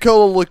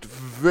 Ludicolo looked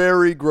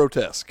very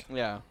grotesque.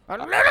 Yeah.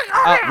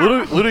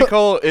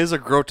 Ludicolo is a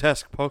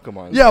grotesque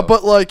Pokemon. Yeah, though.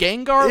 but like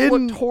Gengar in-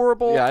 looked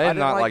horrible. Yeah, I did didn't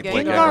not like the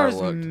way Gengar. Gengar Gengar's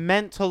looked.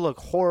 meant to look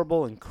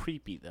horrible and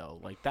creepy though.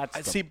 Like that's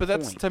the see, but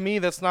that's point. to me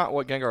that's not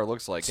what Gengar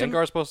looks like. So-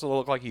 Gengar's supposed to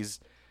look like he's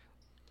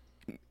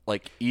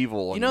like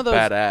evil and You know those-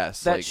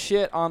 badass. That like,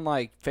 shit on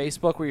like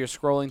Facebook where you're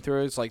scrolling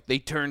through, it's like they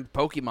turned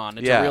Pokemon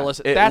into Yeah,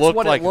 realistic. it That's looked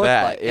what like it looked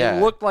that, like. yeah.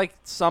 It looked like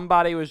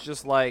somebody was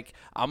just like,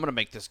 I'm gonna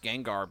make this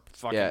Gengar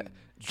fucking. Yeah.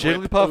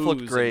 drip, Jigglypuff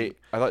looked ooze, great.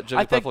 I thought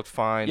I Jigglypuff think- looked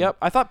fine. Yep,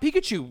 I thought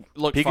Pikachu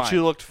looked Pikachu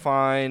fine. looked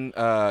fine.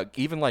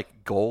 Even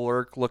like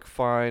Golurk looked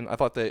fine.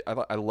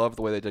 I loved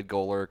the way they did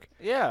Golurk.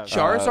 Yeah.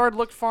 Charizard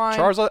looked fine.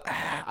 Charizard,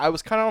 I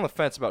was kind of on the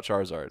fence about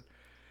Charizard.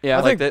 yeah,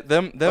 I Like think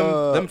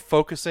them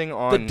focusing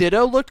on the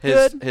Ditto looked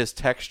his good. his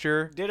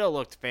texture. Ditto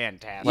looked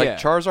fantastic. Like Yeah.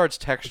 Charizard's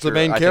texture,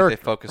 main I character. think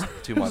they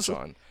focused too much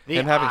on. The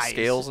Him having eyes.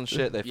 scales and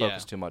shit, they Yeah.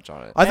 focused too much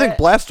on it. I think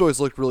Blastoise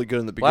looked really good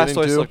in the beginning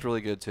Blastoise too. looked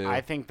really good too.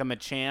 I think the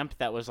Machamp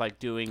that was like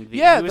doing the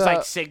Yeah, he was the-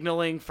 like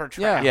signaling for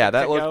traffic. Yeah,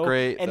 that to looked go,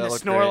 great. And That the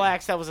looked great.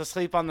 Snorlax that was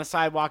asleep on the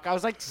sidewalk. I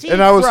was like, see,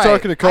 and I was right.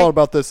 talking to Colin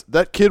about this.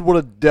 That kid would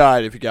have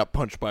died if he got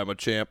punched by a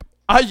Machamp.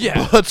 Yeah.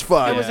 But that's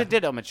fine. it was a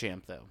Ditto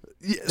Machamp though.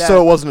 Yeah,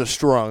 so it wasn't as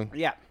strong.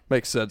 Yeah,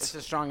 Makes it's sense.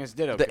 as strong as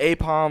Ditto. the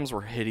Apoms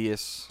were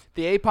hideous.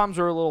 The Apoms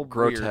are a little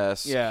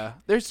Grotesque. Weird. Yeah,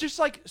 there's just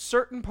like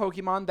certain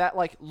Pokemon that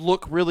like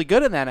look really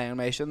good in that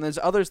animation. There's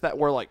others that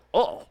were like,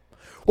 oh,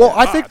 Well,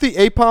 I think the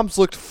Apoms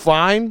looked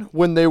fine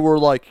when they were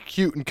like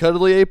cute and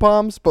cuddly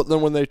Apoms, but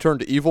then when they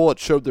turned evil, it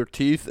showed their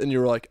teeth, and you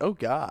were like, "Oh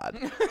God,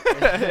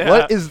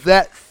 what is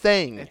that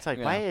thing?" It's like,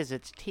 Yeah. why is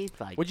its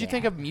teeth like? what'd you that?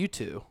 think of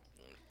Mewtwo?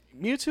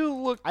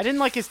 Mewtwo looked. I didn't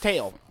like his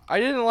tail. I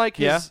didn't like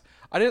his. Yeah?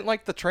 I didn't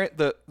like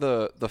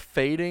the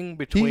fading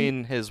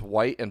between his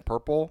white and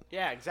purple.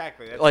 Yeah,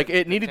 exactly. That's Like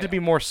it needed to be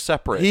more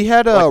separate. He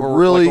had like a we're-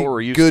 really like what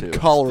we're used good to.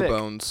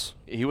 collarbones.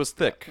 He was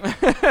thick.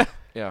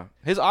 Yeah,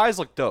 his eyes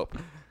looked dope.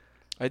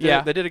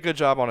 Yeah. They did a good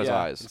job on his Yeah.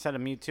 eyes. Instead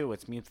of Mewtwo,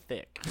 it's Mew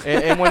thick.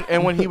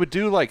 and when he would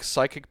do like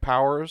psychic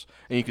powers,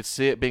 and you could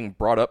see it being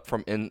brought up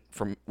from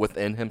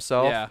within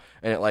himself, Yeah.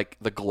 and it like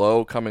the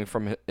glow coming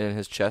from in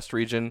his chest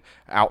region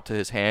out to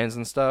his hands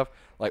and stuff,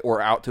 like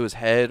or out to his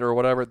head or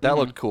whatever. That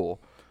looked cool.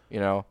 You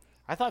know,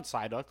 I thought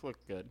Psyduck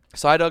looked good.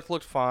 Psyduck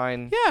looked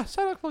fine. Yeah,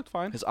 Psyduck looked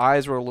fine. His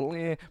eyes were a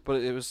little, but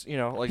it was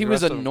like He the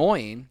was rest of-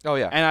 annoying. Oh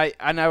yeah,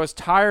 And I was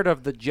tired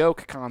of the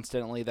joke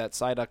constantly that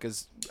Psyduck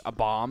is a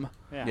bomb.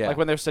 Yeah. Like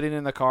when they're sitting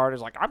in the car,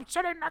 it's like, I'm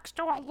sitting next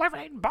to a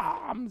living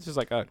bomb. It's just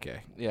like,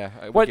 okay. yeah.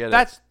 I What? get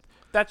it.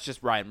 That's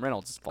just Ryan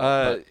Reynolds' fault.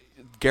 but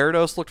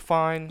Gyarados looked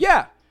fine.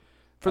 yeah.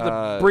 For the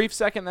uh, brief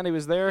second that he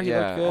was there, he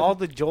yeah. looked good. All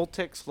the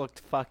Joltics looked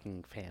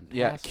fucking fantastic.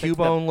 Yeah,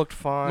 Cubone looked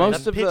fine.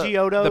 Most The of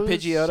Pidgeotos. the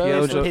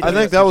Pidgeotos. Pidgeotos. I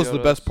think that was the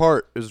best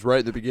part. Is right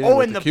at the beginning. Oh,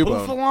 with and the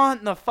Cubone. Buffalon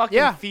in the fucking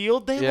Yeah.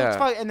 field, they Yeah. looked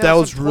fucking. And That there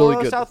was some really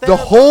Tauros good. out The there.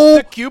 whole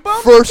The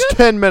Cubone first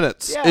 10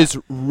 minutes Yeah. is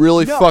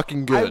really No,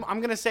 fucking good. I'm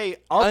gonna say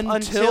up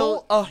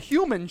until a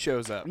human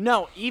shows up.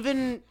 no,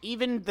 even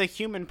the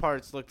human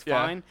parts looked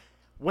Yeah. fine.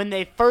 When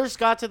they first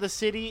got to the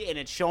city and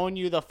it's showing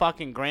you the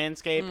fucking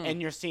grandscape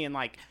and you're seeing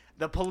like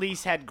the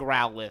police had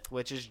Growlithe,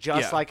 which is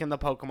just Yeah. like in the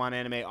Pokemon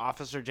anime.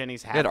 Officer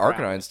Jenny's They had Growlithe.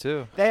 Arcanines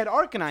too. They had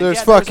Arcanine. There's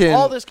yeah, fucking there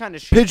was all this kind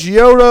of shit.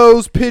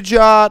 Pidgeotos,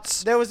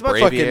 Pidgeots, There was a bunch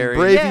fucking of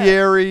Braviary.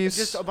 Braviaries.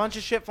 just a bunch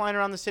of shit flying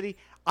around the city.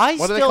 I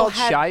What are still they called?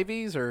 had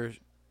Shivies or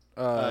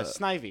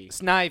Snivy.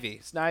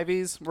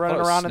 Snivies running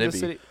Oh, around in the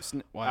Snivy.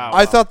 city. Wow.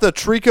 I thought the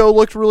Trico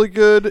looked really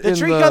good. The in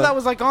Trico that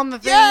was like on the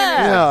thing.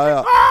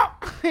 yeah,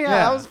 yeah,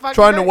 that was fucking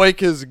trying to great. wake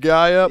his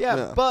guy up.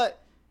 Yeah, but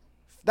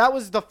that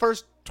was the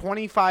first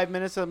 25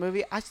 minutes of the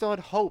movie. I still had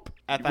hope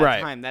at that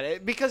Right. time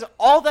because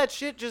all that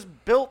shit just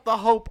built the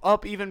hope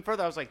up even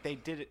further. I was like, they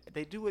did it.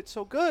 They do it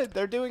so good.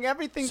 They're doing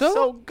everything So,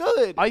 so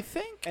good. I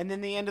think and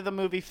then the end of the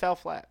movie fell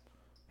flat.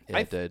 Yeah,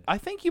 it did. I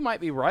think you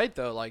might be right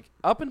though. Like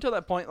up until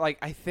that point, like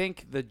I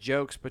think the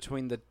jokes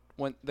between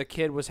when the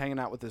kid was hanging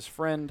out with his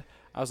friend,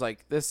 I was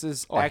like, this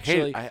is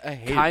actually I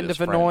hated kind his of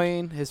friend.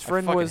 annoying. His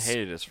friend I fucking was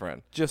hated his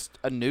friend. just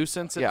a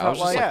nuisance. It Yeah, I felt was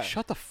just like. like,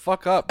 shut the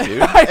fuck up, dude.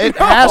 It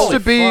has Holy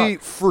to be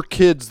fuck. for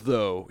kids,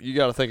 though. You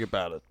got to think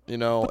about it. You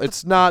know,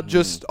 it's not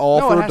just all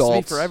no, for it has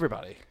adults. to be for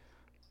everybody.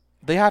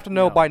 They have to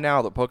know No. by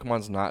now that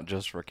Pokemon's not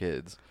just for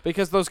kids.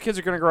 Because those kids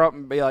are gonna grow up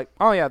and be like,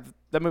 oh yeah,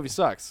 that movie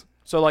sucks.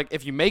 So like,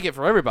 if you make it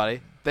for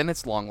everybody, then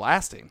it's long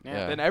lasting.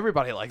 Yeah. Then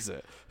everybody likes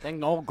it.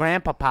 Then old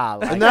Grandpapa.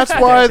 Like, And that's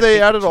why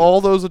they added all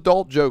those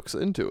adult jokes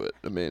into it.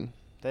 I mean,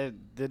 the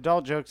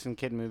adult jokes in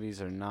kid movies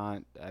are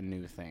not a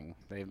new thing.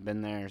 They've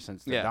been there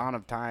since the Yeah. dawn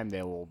of time.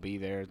 They will be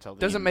there until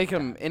the Doesn't end make of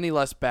them time. any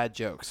less bad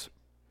jokes.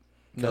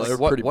 no, Because they're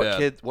what pretty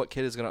bad. what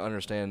kid is gonna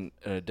understand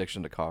an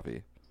addiction to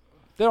coffee?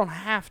 They don't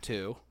have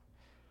to.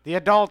 The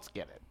adults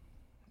get it.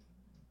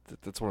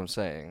 That's what I'm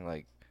saying.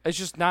 Like, It's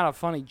just not a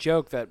funny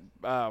joke that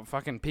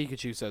fucking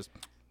Pikachu says,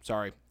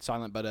 "Sorry,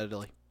 silent but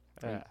deadly."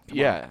 Yeah.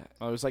 yeah,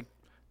 It was like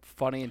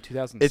funny in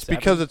 2007. It's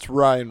because it's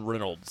Ryan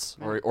Reynolds.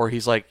 or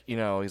he's like, he's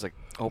like,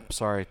 oh,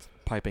 sorry, it's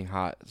piping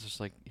hot. It's just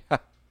like,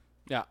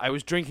 yeah, I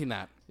was drinking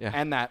that Yeah.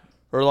 and that.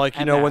 Or like, you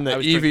And know, that, when I the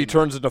was Eevee drinking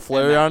turns into and that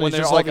Flareon, when he's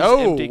there just are all like, these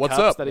oh, empty what's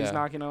cups up? that he's Yeah.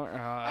 knocking over.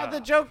 The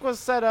joke was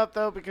set up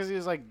though because he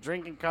was like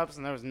drinking cups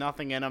and there was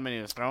nothing in them and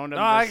he was throwing them.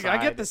 No, to I the get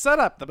side. the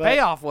setup. The But-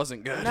 payoff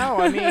wasn't good. No,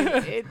 I mean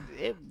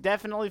it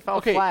definitely fell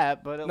Okay,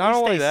 flat, but at not least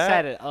only they that,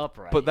 set it up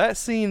right. But that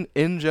scene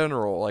in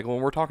general, like when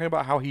we're talking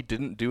about how he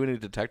didn't do any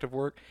detective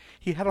work,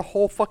 he had a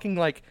whole fucking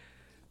like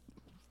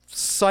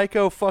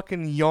psycho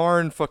fucking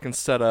yarn fucking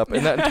setup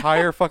and that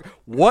entire fuck.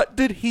 What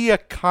did he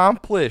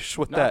accomplish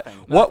with that? Nothing,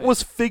 What nothing.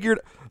 was figured?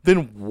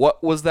 Then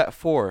what was that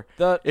for?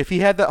 The- If he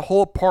had that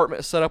whole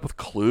apartment set up with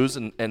clues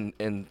and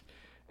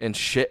and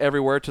shit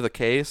everywhere to the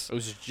case, It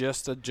was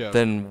just a joke.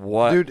 then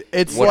what? Dude,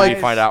 it's what do like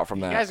you find out from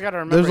You that? guys got to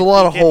remember. There's a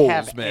lot he of did holes,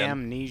 have man.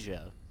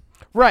 amnesia.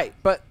 Right,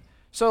 but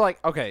so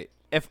like, okay,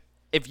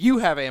 if you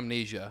have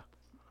amnesia,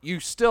 you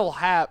still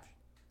have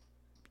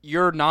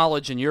your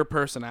knowledge and your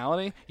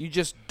personality. You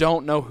just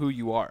don't know who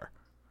you are.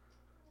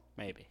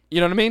 Maybe. You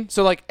know what I mean?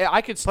 So like,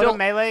 I could Put still a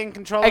melee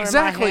controller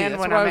exactly. in my hand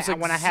That's when, what I was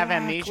when I have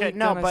amnesia. exactly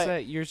No, gonna but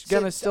say. You're so-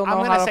 gonna still I'm know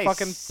gonna how to say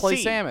fucking play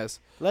C. Samus.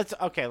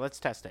 Let's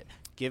test it.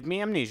 Give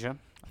me amnesia.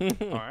 All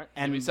right,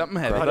 And give me something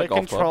heavy. put that a golf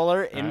club.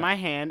 controller in Alright. my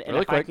hand, and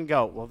Really if I quick. can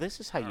go, well, this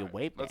is how you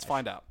wave. Let's bash.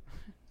 find out.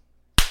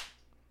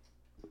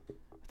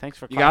 Thanks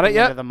for You got it clapping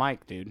yet? into the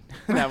mic, dude.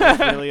 That was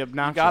really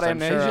obnoxious. got I'm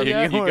sure amnesia of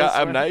yet? you You as got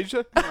well.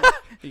 amnesia?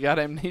 You got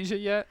amnesia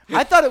yet?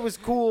 I thought it was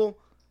cool.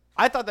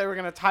 I thought they were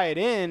gonna tie it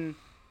in,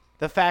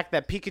 the fact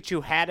that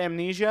Pikachu had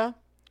amnesia.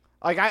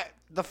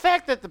 The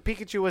fact that the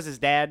Pikachu was his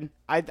dad.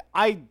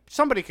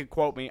 Somebody could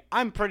quote me.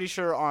 I'm pretty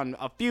sure on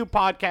a few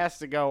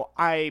podcasts ago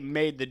I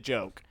made the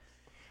joke.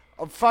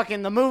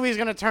 Fucking the movie's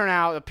gonna turn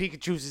out that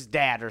Pikachu's his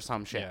dad or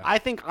some shit. Yeah. I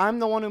think I'm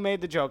the one who made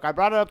the joke. I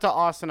brought it up to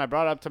Austin. I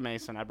brought it up to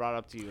Mason. I brought it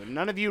up to you, and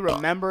none of you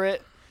remember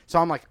it. So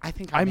I'm like, I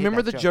think I made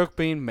remember that the joke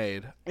being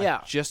made. Yeah.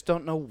 I just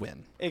don't know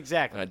when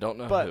Exactly. And I don't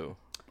know But- who.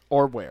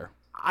 or where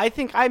I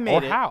think I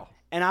made or it. how.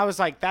 And I was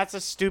like, that's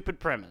a stupid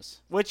premise.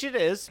 Which it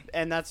is.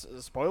 And that's,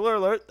 spoiler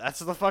alert, that's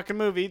the fucking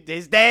movie.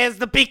 His dad's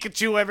the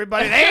Pikachu,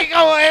 everybody. There you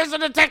go. Here's the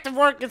detective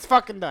work. It's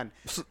fucking done.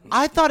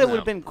 I thought it would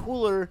have been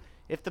cooler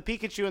if the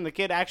Pikachu and the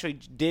kid actually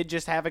did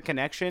just have a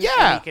connection.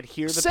 Yeah, And he could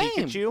hear the same.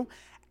 Pikachu.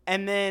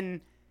 And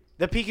then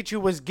the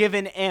Pikachu was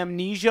given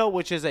amnesia,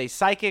 which is a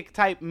psychic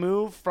type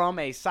move from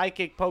a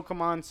psychic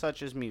Pokemon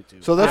such as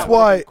Mewtwo. So that's That would've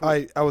why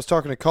been cool. I was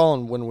talking to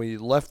Colin when we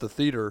left the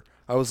theater.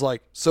 I was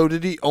like, so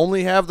did he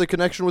only have the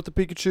connection with the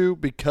Pikachu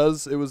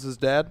because it was his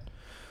dad?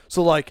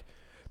 So like,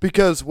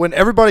 because when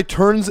everybody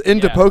turns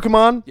into Yeah.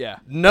 Pokemon, Yeah.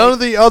 none of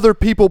the other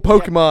people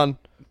Pokemon,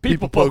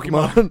 People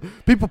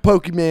people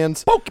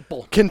Pokemans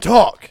Pokeball. can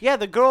talk. Yeah,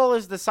 the girl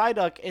is the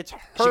Psyduck. It's her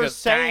goes,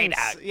 saying,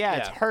 "Psyduck." yeah,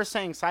 it's Yeah. her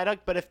saying Psyduck.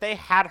 But if they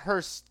had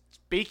her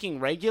speaking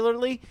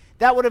regularly,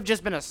 that would have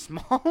just been a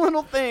small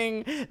little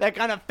thing that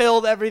kind of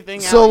filled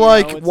everything out. So you know?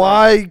 like, It's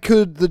why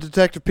could the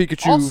Detective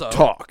Pikachu Also-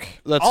 talk?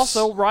 That's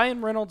Also,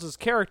 Ryan Reynolds'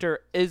 character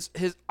is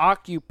his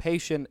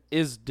occupation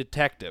is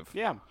detective.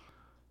 yeah,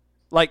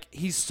 Like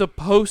he's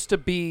supposed to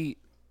be.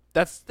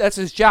 That's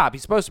his job.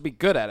 He's supposed to be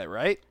good at it,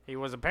 right? he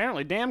was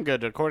apparently damn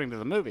good according to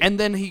the movie. And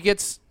then he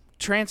gets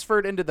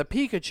transferred into the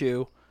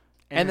Pikachu,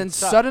 and it then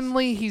sucks.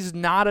 suddenly he's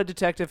not a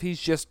detective. He's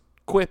just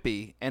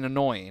quippy and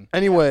annoying.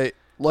 Anyway,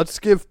 let's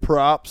give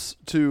props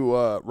to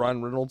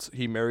Ryan Reynolds.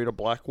 He married a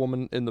black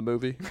woman in the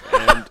movie,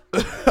 and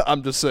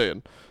I'm just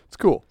saying, it's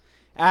cool.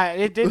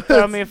 It did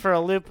throw me for a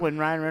loop when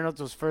Ryan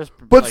Reynolds was first.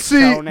 But like, see,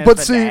 shown as but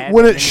the see, dad,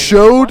 when and it then he was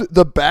showed like,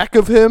 the back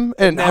of him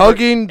and never-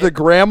 hugging the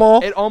grandma,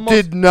 it almost-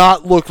 did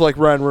not look like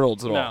Ryan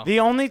Reynolds at No. all. the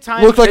only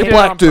time Looked like they a did-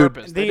 black dude.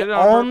 They The did it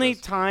on only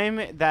purpose.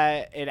 time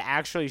that it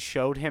actually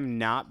showed him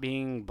not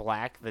being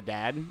black, the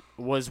dad,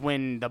 was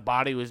when the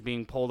body was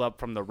being pulled up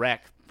from the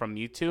wreck from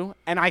Mewtwo,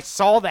 and I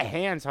saw the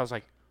hands. I was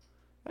like,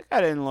 that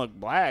guy didn't look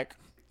black.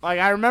 Like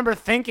I remember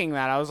thinking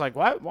that. I was like,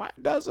 why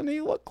doesn't he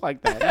look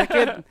like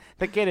that?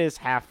 The kid is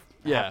half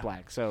Yeah.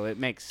 black, so it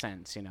makes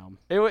sense, you know.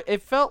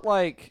 It felt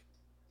like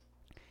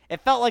It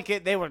felt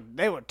like they were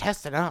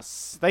testing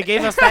us. They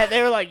gave us that.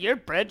 They were like, "You're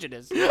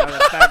prejudiced." Like,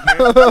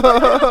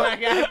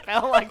 I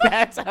felt like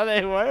that's how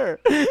they were.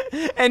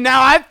 And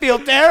now I feel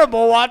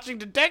terrible watching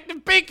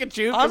Detective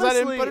Pikachu because I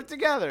didn't Honestly, put it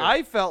together.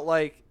 I felt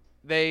like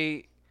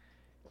they.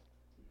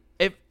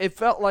 It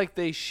felt like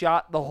they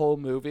shot the whole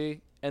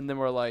movie and then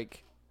were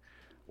like,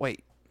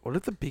 wait, what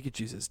if the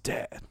Pikachu's his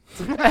dad?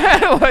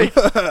 Like,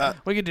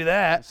 we could do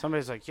that.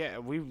 Somebody's like, "Yeah,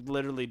 we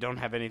literally don't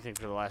have anything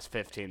for the last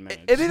 15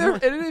 minutes." It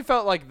either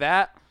felt like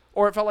that,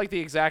 or it felt like the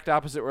exact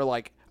opposite. We're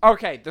like,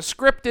 okay, the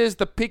script is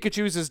the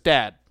Pikachu's his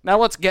dad. Now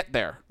let's get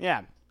there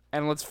yeah.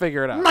 and let's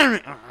figure it out.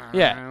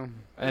 Yeah,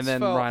 and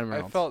then Ryan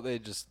Reynolds. I felt they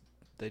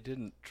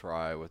didn't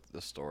try with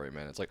the story,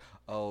 man. It's like,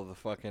 oh, the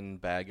fucking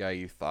bad guy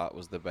you thought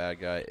was the bad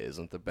guy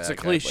isn't the bad guy. a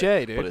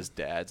cliche, dude. But his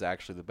dad's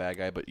actually the bad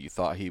guy, but you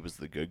thought he was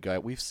the good guy.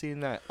 We've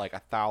seen that like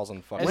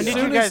 1,000 fucking When did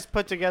times. you guys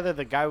put together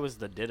the guy was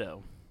the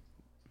Ditto?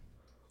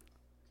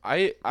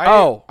 I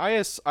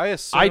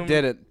assume I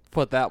didn't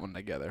put that one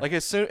together. Like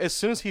as soon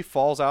as he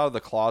falls out of the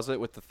closet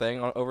with the thing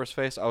over his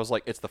face, I was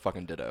like, it's the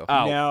fucking Ditto.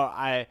 oh,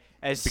 No,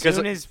 Because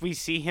soon as we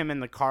see him in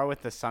the car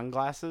with the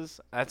sunglasses,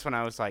 that's when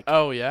I was like,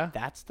 oh yeah,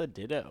 that's the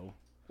Ditto.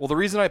 Well, the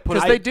reason I put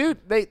because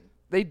it,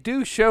 they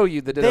do show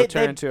you the Ditto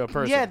turn into a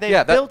person. Yeah, they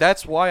yeah, built.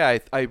 that's why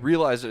I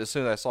realized it as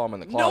soon as I saw him in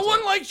the closet. No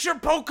one likes your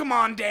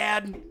Pokemon,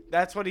 Dad.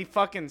 That's what he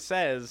fucking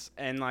says.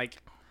 And like,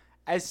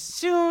 as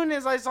soon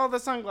as I saw the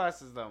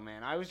sunglasses, though,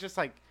 man, I was just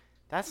like,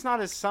 that's not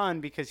his son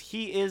because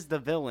he is the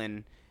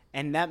villain,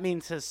 and that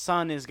means his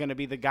son is gonna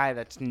be the guy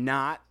that's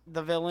not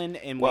the villain.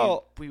 And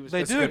Well, we was they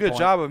that's do a good good point.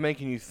 job of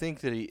making you think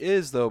that he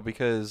is, though,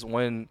 because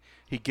when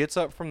he gets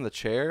up from the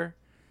chair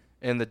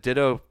and the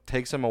Ditto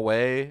takes him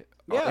away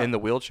Yeah. in the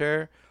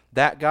wheelchair,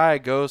 that guy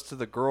goes to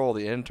the girl,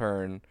 the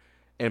intern,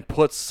 and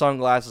puts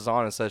sunglasses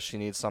on and says she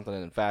needs something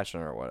in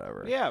fashion or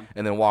whatever. Yeah.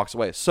 And then walks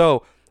away.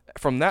 So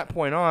from that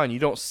point on, you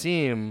don't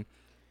see him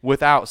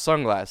without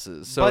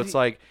sunglasses. So But it's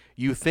like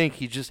you think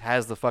he just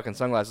has the fucking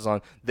sunglasses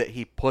on that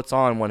he puts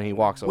on when he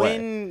walks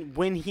away.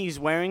 When he's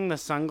wearing the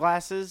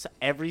sunglasses,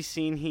 every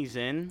scene he's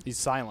in, He's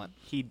silent.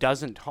 he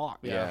doesn't talk.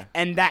 Yeah.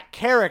 And that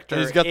character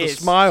And he's got the is-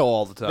 smile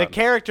all the time. The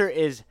character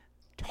is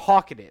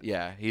talkative.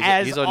 Yeah,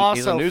 as he's a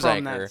also news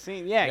from anchor. That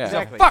scene. Yeah, Yeah.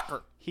 exactly.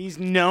 Fucker. He's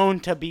known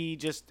to be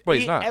just. But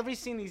he's not. Every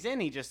scene he's in,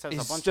 he just says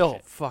He's a bunch still of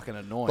shit. fucking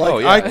annoying. Like Oh,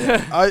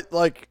 yeah. I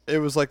like it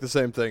was like the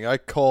same thing. I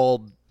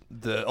called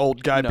the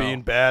old guy No.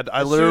 being bad.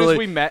 I as soon literally as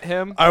we met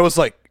him, I was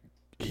like,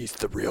 he's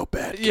the real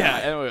bad guy. yeah,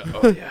 and we go,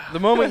 oh yeah, The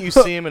moment you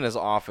see him in his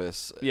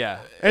office, yeah.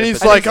 And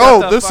he's And like, he's got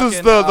oh, the this is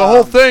fucking, the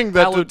whole thing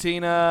that the,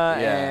 Palutina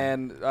Yeah.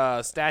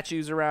 and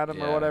statues around him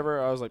Yeah. or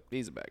whatever. I was like,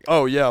 he's a bad guy.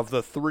 oh yeah, of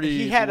the three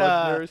He had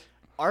legendaries.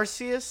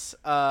 Arceus,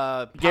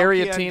 Gary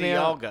Palkia, and Athena.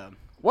 Dialga.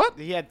 What?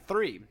 He had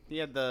 3. He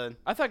had the.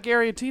 I thought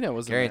Gary Athena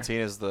was Gary in there.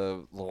 Tina is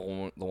the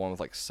one with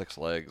like 6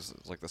 legs.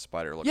 It's like the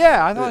spider looking.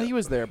 Yeah, I thought he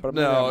was there, but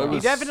No, it He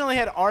was- definitely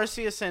had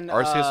Arceus and.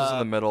 Arceus was in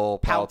the middle.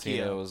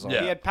 Palkia. Palutena was on.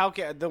 Yeah. He had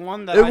Palkia. The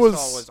one that It I was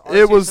saw was Arceus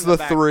it was in the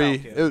back, three.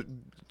 Palkia.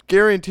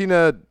 Gary and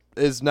Tina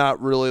is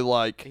not really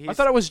like I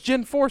thought it was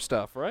Gen 4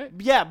 stuff, right?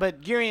 Yeah,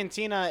 but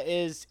Giratina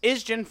is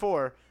Gen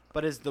 4,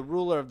 but is the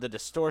ruler of the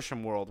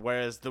distortion world,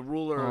 whereas the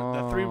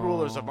 3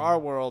 rulers of our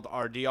world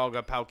are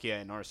Dialga,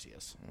 Palkia, and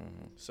Arceus.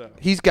 So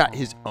he's got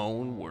his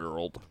own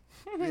world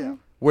yeah.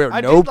 where I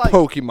no did like-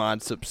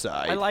 Pokemon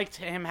subside. I liked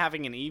him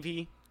having an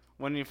Eevee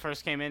when he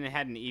first came in and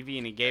had an Eevee,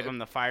 and he gave him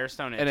the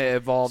Firestone. And it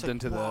evolved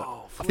into the.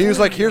 he was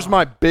like, "Here's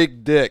my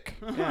big dick."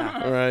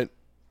 yeah. All right,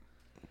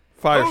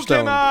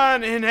 Firestone.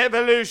 Pokemon in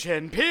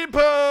evolution,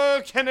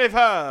 people can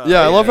evolve.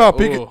 Yeah, I love how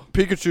Ooh.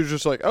 Pikachu's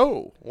just like,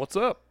 "Oh, what's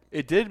up?"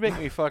 It did make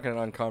me fucking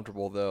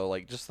uncomfortable though.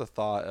 Like just the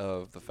thought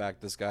of the fact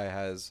this guy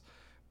has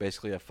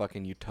basically a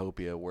fucking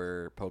utopia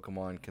where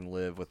Pokemon can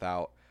live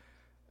without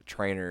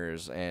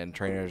trainers and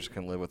trainers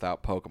can live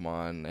without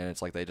Pokemon, and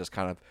it's like they just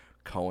kind of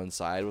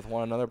coincide with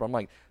one another. But I'm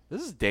like,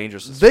 this is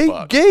dangerous as They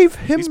fuck. gave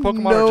him These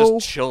Pokemon no. are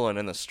just chilling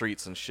in the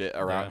streets and shit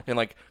around, Yeah. and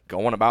like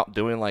going about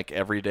doing like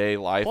everyday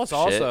life. Plus, shit.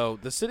 also,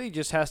 the city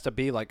just has to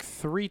be like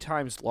 3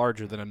 times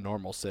larger than a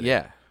normal city.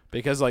 yeah,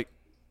 Because, like,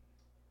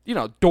 you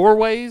know,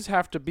 doorways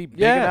have to be big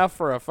Yeah. enough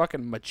for a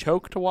fucking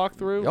Machoke to walk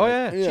through. Oh, Like,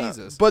 yeah. Yeah.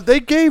 Jesus. But they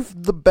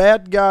gave the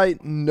bad guy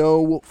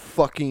no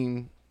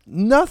fucking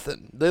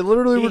nothing. They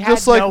literally He were had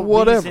just like, no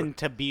whatever. reason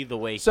to be the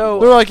way So- he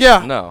They're was. like,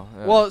 yeah. no.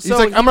 Yeah. well, He's so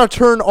like, I'm gonna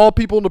turn all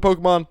people into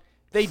Pokemon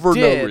they for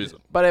did, no reason.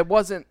 but it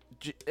wasn't.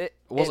 it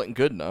wasn't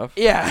good enough.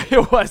 Yeah,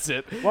 it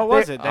wasn't. What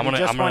was it? That I'm he gonna-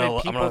 just I'm gonna-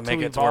 wanted I'm gonna people make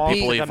to it to where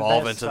people to the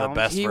evolve best into the selves?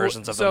 best He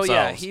versions of so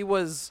yeah, themselves. he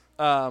was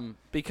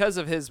because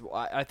of his.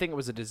 I think it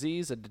was a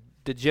disease, a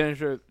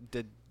degenerative.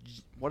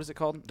 What is it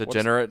called? What's-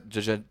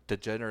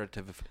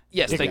 Degenerative.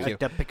 Yes, Pick thank up you.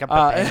 the- pick up the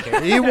Uh,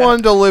 pancake. He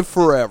wanted to live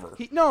forever.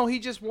 He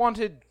just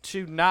wanted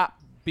to not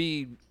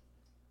be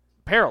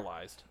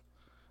paralyzed.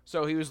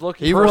 So he was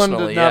looking. He for- wanted to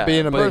Personally, not yeah. be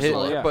in a but movie.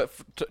 yeah.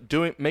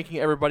 But making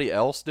everybody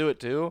else do it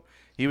too.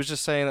 He was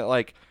just saying that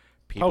like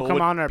people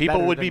Pokemon are people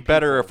better would be than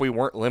better people. if we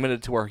weren't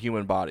limited to our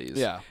human bodies.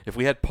 Yeah. If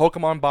we had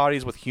Pokemon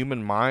bodies with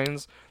human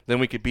minds, then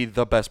we could be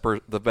the best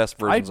versions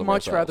I'd of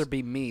much ourselves. rather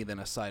be me than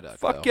a Psyduck.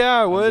 Fuck though.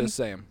 yeah, I I'm would. just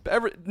saying.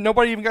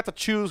 Nobody even got to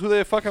choose who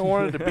they fucking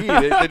wanted to be.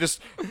 They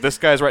just this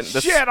guy's right.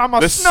 This, Shit, I'm a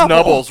this Snubbull.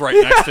 Snubble's right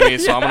next to me,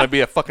 so I'm gonna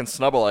be a fucking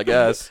Snubble, I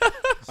guess.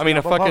 I mean,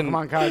 a Well, fucking.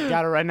 Pokemon card,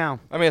 got it right now.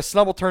 I mean, a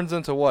Snubble turns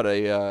into what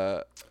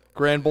a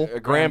Granbull.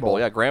 Granbull.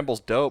 Yeah, Granbull's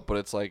dope, but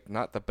it's like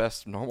not the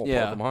best normal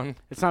Yeah. Pokemon.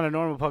 It's not a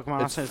normal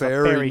Pokemon. It's It's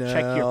fairy a fairy.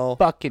 Check now. your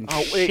fucking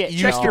Oh, shit. it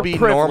used Check to your be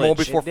privilege. normal It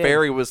before did.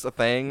 fairy was a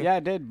thing. Yeah,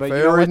 it did. But you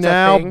know Fairy what's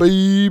now, a thing?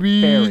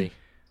 baby. Fairy.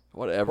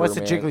 Whatever. What's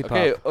the man. Jigglypuff?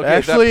 Okay, okay.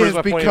 Actually, that it's proves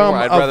my point become anymore.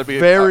 I'd a rather be.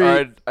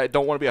 very- I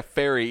don't want to be a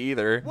fairy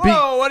either.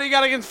 Whoa, what do you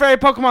got against fairy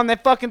Pokemon? They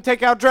fucking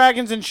take out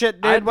dragons and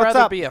shit, dude. I'd What's rather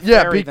up? be a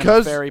Yeah, fairy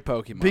because- than a fairy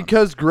Pokemon.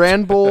 Because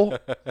Granbull,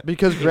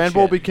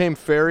 shit. became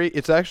fairy.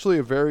 It's actually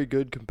a very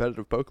good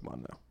competitive Pokemon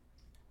now.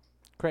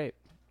 Great.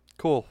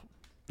 Cool.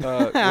 What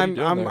are you doing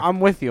there? I'm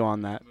with you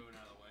on that.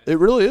 It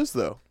really is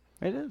though.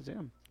 It is,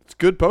 yeah. It's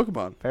good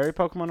Pokemon. Fairy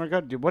Pokemon are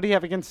good. Dude, what do you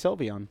have against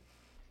Sylveon?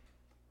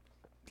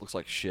 Looks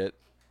like shit.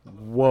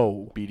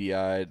 Whoa.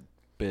 Beady-eyed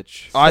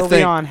bitch. I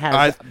think Sylveon has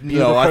I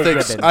beautiful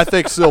ribbons. I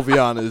think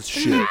Sylveon is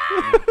shit.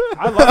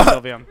 I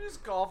love Sylveon.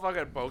 just call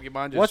fucking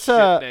Pokemon just What's,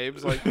 shit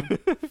names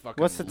like.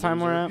 What's the time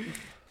we're at?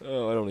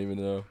 Oh, I don't even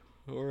know.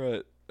 We're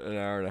at an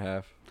hour and a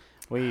half.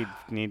 We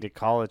need to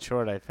call it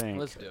short, I think.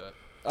 Let's do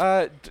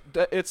it.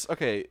 It's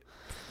okay.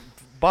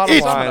 Bottom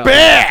It's line,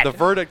 bad! the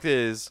verdict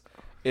is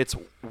it's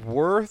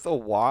worth a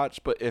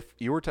watch. But if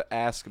you were to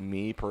ask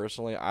me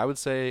personally, I would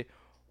say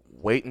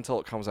wait until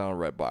it comes out on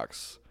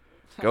Redbox.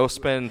 Go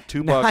spend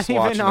 $2 Not even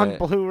watching on it.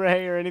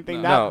 Blu-ray or anything.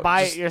 No, Not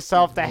buy just it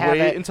yourself to have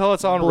Wait it. until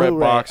it's on Blu-ray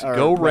Redbox. or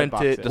Go rent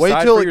Redbox it. it. Decide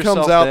Wait till for it comes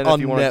yourself out then on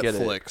if you wanna get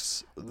it.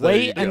 Netflix. There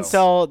you Wait go.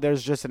 until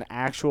there's just an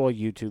actual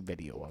YouTube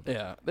video of it.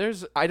 Yeah,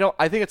 there's. I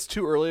think it's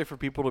too early for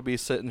people to be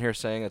sitting here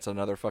saying it's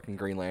another fucking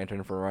Green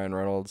Lantern for Ryan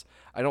Reynolds.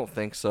 I don't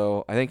think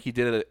so. I think he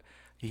did it.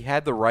 he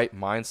had the right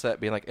mindset,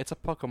 being like, it's a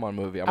Pokemon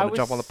movie. I'm gonna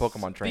jump on the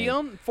Pokemon train. The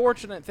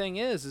unfortunate thing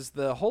is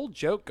the whole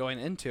joke going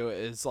into it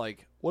is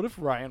like, what if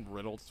Ryan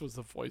Reynolds was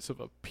the voice of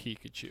a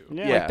Pikachu?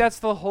 Yeah. Like that's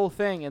the whole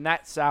thing, and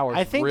that sours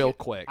real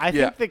quick. I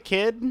Yeah. think the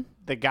kid,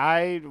 the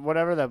guy,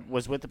 whatever that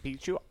was with the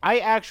Pikachu, I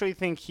actually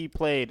think he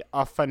played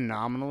a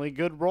phenomenally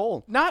good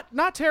role. not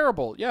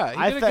terrible. Yeah, he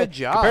I did a thought- good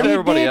job. Compared to He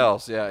everybody did-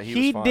 else, yeah,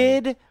 he was fine.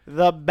 did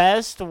the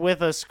best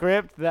with a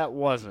script that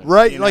wasn't.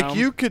 Right, you like know?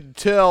 you could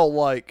tell,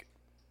 like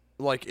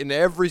in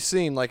every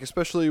scene, like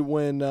especially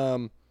when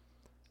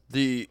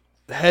the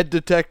head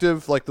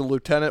detective, like the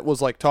lieutenant,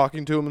 was like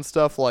talking to him and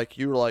stuff. Like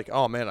you were like,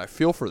 oh man, I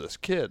feel for this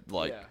kid.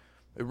 Like Yeah.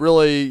 it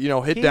really,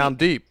 hit He- down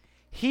deep.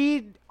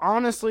 He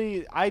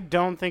honestly, I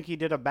don't think he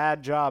did a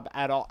bad job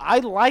at all. I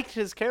liked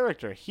his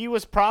character. He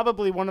was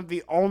probably one of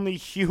the only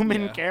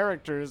human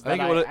characters I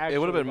that think I it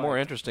would have been more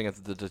liked. interesting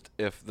if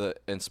the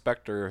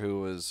inspector,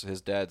 who was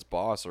his dad's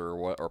boss or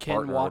Ken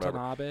partner or whatever,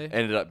 Watanabe.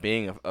 ended up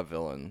being a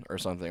villain or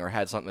something, or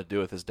had something to do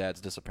with his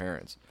dad's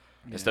disappearance,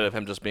 instead of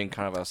him just being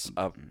kind of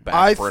a I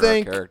back burner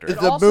think character.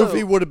 the also-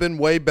 movie would have been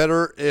way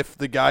better if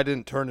the guy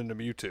didn't turn into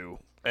Mewtwo.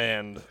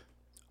 And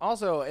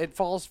Also, it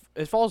falls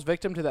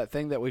victim to that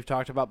thing that we've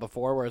talked about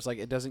before, where it's like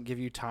it doesn't give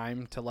you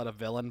time to let a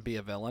villain be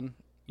a villain.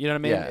 You know what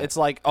I mean? Yeah. It's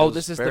like, It oh, was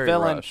this is the very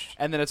villain, rushed.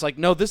 and then it's like,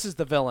 no, this is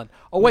the villain.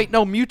 Oh wait,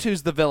 no,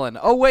 Mewtwo's the villain.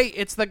 Oh wait,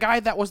 it's the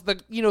guy that was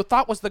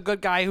thought was the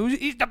good guy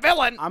he's the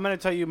villain. I'm gonna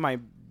tell you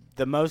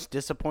the most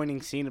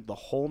disappointing scene of the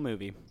whole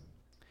movie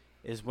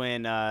is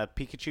when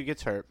Pikachu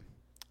gets hurt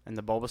and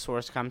the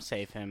Bulbasaurus comes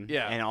save him.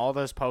 Yeah. And all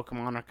those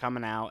Pokemon are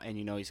coming out, and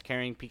he's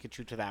carrying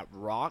Pikachu to that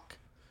rock.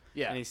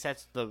 Yeah. And he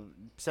sets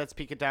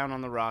Pikachu down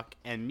on the rock,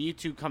 and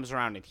Mewtwo comes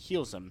around and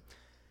heals him.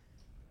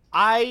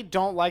 I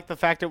don't like the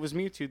fact it was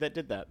Mewtwo that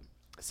did that.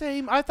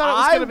 Same. I thought it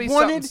was gonna be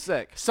something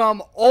sick.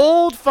 Some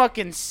old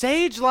fucking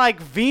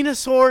sage-like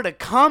Venusaur to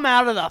come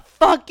out of the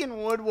fucking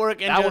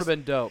woodwork and That would just have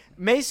been dope.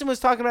 Mason was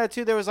talking about it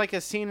too. There was like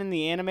a scene in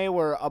the anime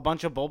where a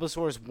bunch of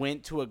Bulbasaurs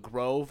went to a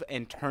grove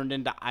and turned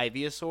into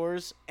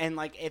Ivysaurs, and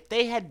like if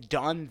they had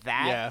done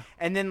that, Yeah.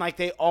 and then like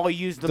they all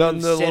used the Done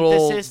move the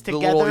little- synthesis the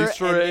little together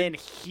Easter and egg. then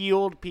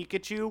healed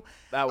Pikachu,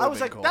 That I would've was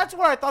been like, cool. that's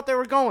where I thought they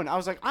were going. I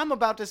was like, I'm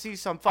about to see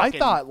some fucking,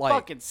 thought, like,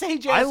 fucking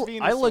sage ass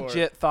Venusaur. I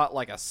legit thought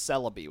like a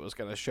Celebi was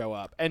gonna show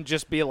up and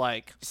just be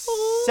like,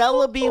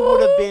 Celebi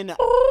would have been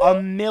a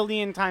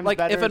million times like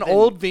better if an than-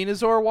 old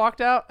Venusaur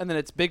walked out and then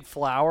its big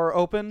flower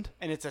opened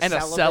and it's a and a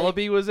Celebi.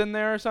 Celebi was in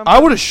there or something. I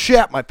would have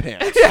shat my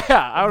pants.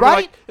 yeah, I would be Right?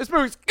 like, this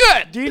movie's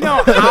good. Do you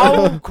know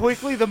how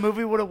quickly the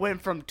movie would have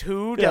went from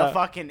 2 to Yeah.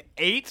 fucking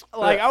 8?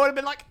 Like, I would have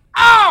been like,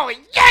 oh,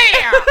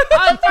 yeah!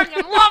 I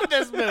fucking love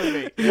this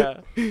movie.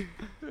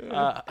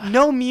 Yeah.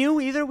 No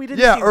Mew either? We didn't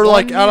Yeah, see or one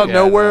like out of Mew? Yeah,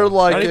 nowhere, no.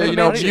 like Not even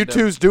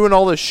Mewtwo's doing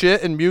all this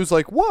shit, and Mew's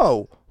like,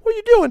 "Whoa, what are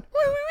you doing?"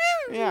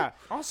 Yeah.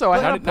 Also, I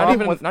had a not problem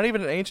even with not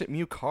even an ancient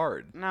Mew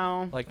card.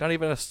 No. Like not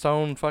even a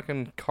stone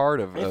fucking card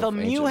of. If of a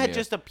Mew ancient had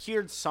just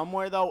appeared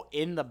somewhere, though,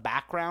 in the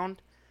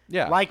background,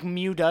 yeah, like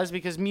Mew does,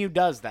 because Mew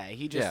does that.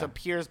 He just Yeah.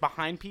 appears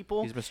behind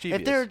people. He's mischievous.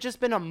 If there had just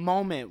been a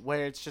moment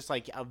where it's just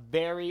like a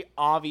very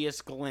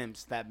obvious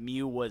glimpse that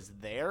Mew was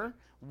there,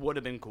 would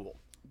have been cool.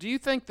 Do you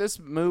think this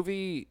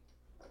movie?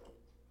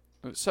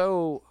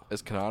 So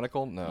is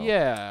canonical. No,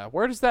 yeah,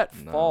 where does that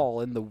No.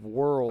 fall in the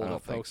world I don't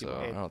of think Pokemon? so.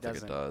 I It don't think it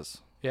doesn't.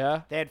 does.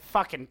 Yeah, They had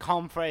fucking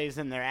comfreys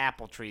in their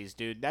apple trees,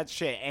 dude. That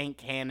shit ain't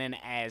canon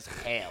as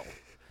hell.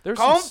 there's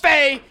some s-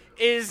 Comfrey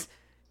is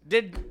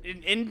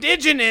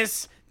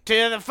indigenous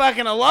to the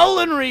fucking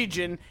Alolan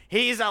region.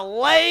 He's a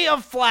lay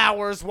of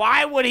flowers.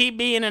 Why would he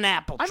be in an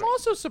apple tree? I'm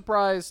also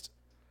surprised.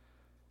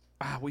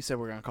 We said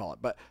we're gonna call it,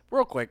 but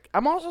real quick,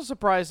 I'm also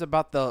surprised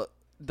about the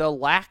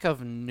lack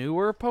of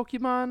newer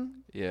Pokemon.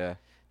 Yeah,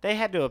 They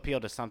had to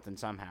appeal to something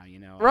somehow, you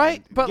know.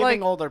 Right, and but,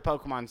 giving like- older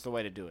Pokemon's the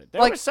way to do it. There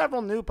like- were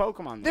several new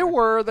Pokemon. There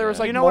was Yeah.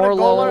 like You know what a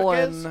Morlul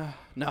Golurk is? and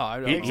no, I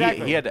don't he, know.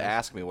 Exactly. he had to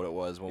ask me what it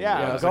was. When Yeah,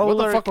 we I were was a like, what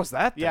the Golurk- fuck was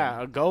that? Then?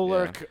 Yeah, a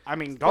Golurk. I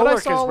mean, But I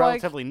Golurk saw, is like-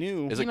 relatively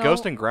new. Is you it know-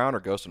 Ghost and Ground or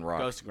Ghost and Rock?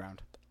 Ghost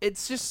Ground. It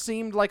just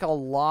seemed like a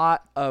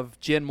lot of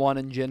Gen 1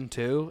 and Gen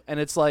 2, and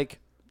it's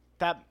like,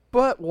 That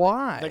but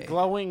why? the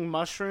glowing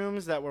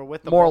mushrooms that were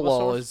with the Morlul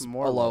Bulbasaurs? is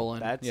Morlul. Alolan,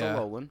 That's yeah.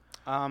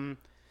 Alolan.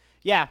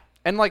 Yeah.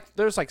 And like,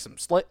 there's like some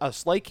a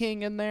Slay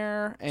King in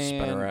there, and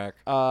Spinarak.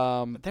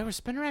 There were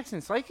Spinaracks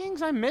and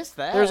Slakings? I missed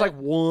that. there's like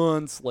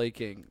one Slay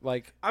King.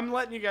 Like, I'm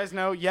letting you guys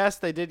know, yes,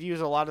 they did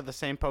use a lot of the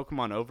same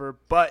Pokemon over,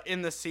 but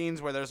in the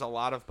scenes where there's a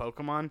lot of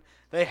Pokemon,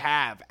 they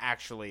have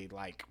actually,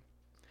 like,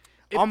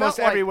 It almost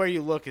felt like- everywhere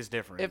you look is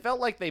different. it felt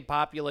like they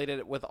populated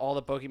it with all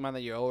the Pokemon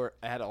that you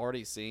had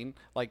already seen,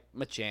 like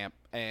Machamp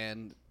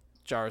and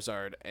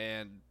Charizard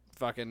and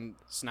fucking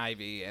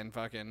Snivy and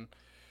fucking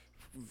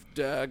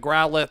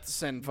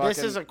Growlithes and fucking. This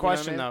is you a know what I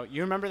question, mean? though.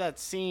 You remember that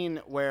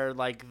scene where,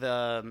 like,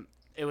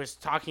 it was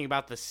talking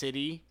about the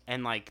city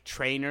and, like,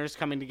 trainers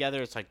coming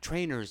together? It's like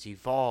trainers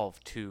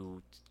evolve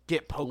to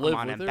get Pokemon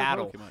with in their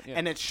battle. Pokemon, yeah.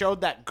 And it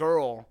showed that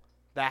girl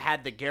that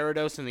had the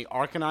Gyarados and the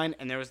Arcanine,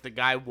 and there was the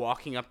guy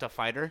walking up to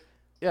fight her.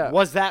 Yeah.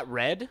 Was that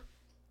red?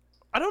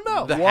 I don't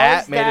know. The Was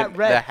hat made that it.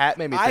 red? The hat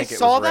made me think I it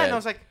saw was that red. and I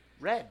was like,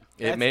 red.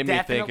 It That's made me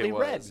think definitely it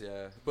red. was.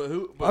 Yeah. But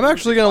who? I'm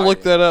actually gonna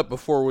look that up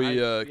before we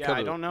Yeah, cut I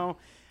it. don't know.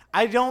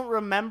 I don't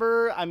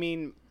remember. I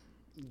mean,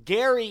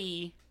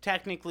 Gary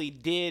technically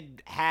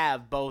did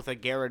have both a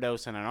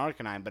Gyarados and an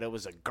Arcanine, but it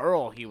was a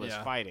girl he was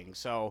fighting.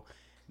 So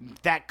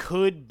that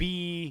could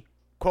be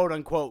quote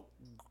unquote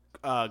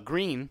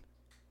green,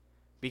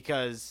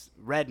 because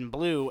red and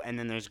blue, and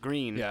then there's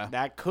green. Yeah.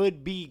 That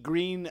could be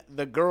Green,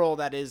 the girl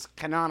that is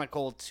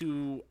canonical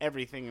to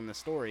everything in the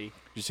story.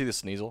 Did you see the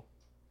Sneasel?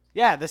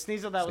 Yeah, the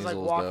Sneasel that was like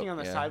Sneasel was walking dope, on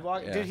the yeah,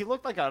 sidewalk. yeah. Dude, he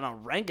looked like an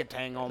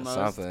orangutan almost.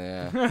 Something.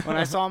 Yeah. When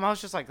I saw him, I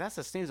was just like, that's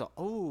a Sneasel.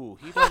 Oh,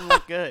 he doesn't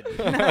look good.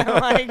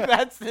 Like,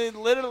 that's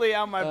literally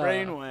how my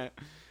brain went.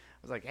 I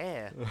was like,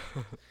 yeah.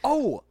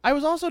 Oh, I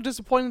was also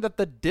disappointed that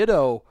the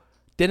Ditto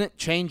didn't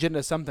change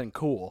into something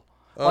cool.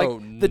 Like,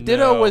 the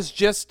Ditto no. was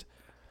just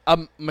a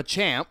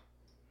Machamp.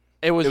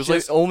 It was, It was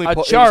just like only a it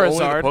was only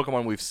the Charizard.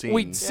 Pokemon we've seen.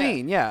 We'd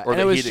seen, yeah. Or And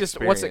that it was he'd just,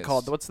 what's it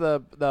called? experienced.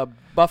 What's the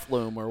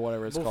Buffaloon or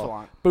whatever it's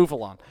called?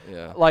 Bufalon.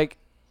 Yeah. Like,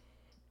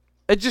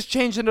 it just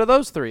changed into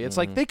those three. It's Mm-hmm.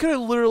 like they could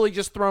have literally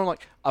just thrown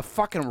like a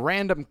fucking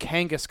random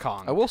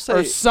Kangaskhan. I will or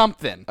say-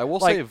 something. I will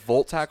Like, say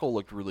Volt Tackle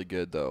looked really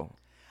good though.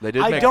 They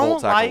did I make don't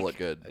Volt Tackle like, look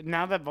good.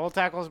 now that Volt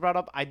Tackle was brought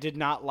up, I did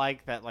not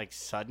like that, like,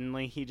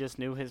 suddenly he just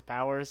knew his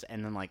powers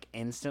and then, like,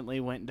 instantly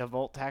went into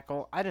Volt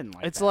Tackle. I didn't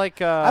like it's that.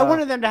 like I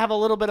wanted them to have a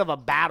little bit of a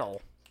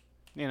battle,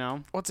 you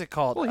know? what's it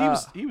called? Well,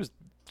 he was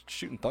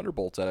shooting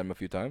thunderbolts at him a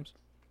few times.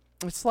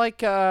 It's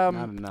like Not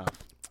enough.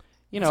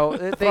 you know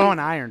they Throw an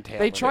Iron Tail.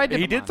 they at tried it.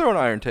 to- He did throw an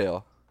Iron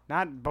Tail.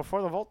 Not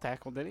before the Volt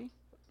Tackle, did he?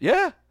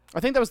 Yeah. I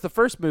think that was the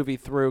first movie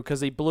through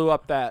because he blew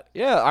up that.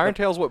 Yeah. Iron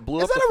Tail's what blew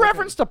Is up. that the a fucking-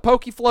 reference to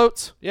Pokey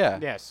Floats? Yeah.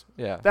 Yes.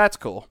 Yeah. That's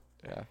cool.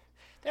 Yeah.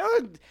 They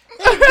did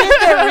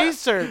their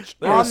research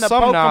There on was the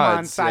some Pokemon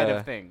nods, side yeah.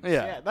 of things.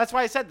 Yeah. That's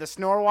why I said the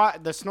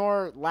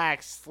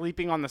Snorlax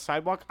sleeping on the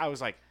sidewalk. I was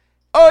like,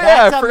 Oh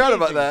yeah, That's I forgot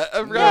amazing. about that.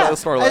 I forgot yeah. about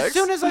the Snorlax. As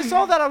soon as I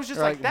saw that, I was just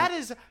like, Right. that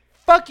is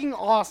fucking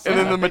awesome. and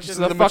then the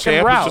fucking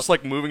Machamp route. was just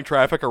like moving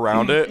traffic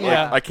around it.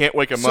 Yeah. Like, I can't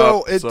wake him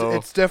So up.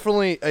 it's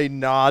definitely a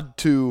nod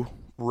to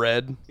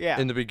Red Yeah.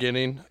 in the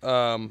beginning.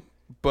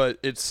 But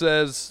it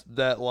says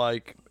that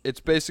like it's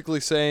basically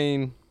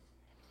saying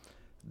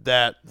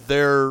that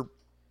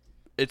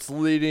it's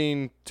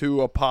leading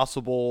to a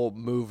possible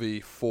movie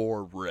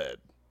for Red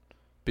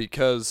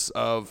because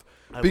of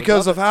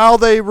how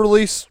they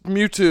released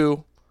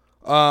Mewtwo.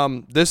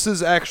 This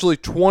is actually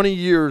 20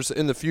 years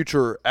in the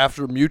future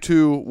after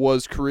Mewtwo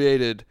was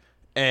created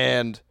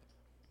and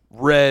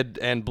Red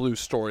and Blue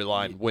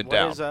storyline went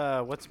down.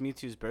 What's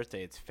Mewtwo's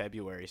birthday? It's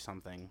February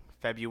something.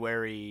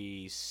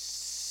 February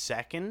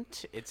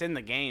 2nd. It's in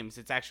the games.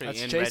 It's actually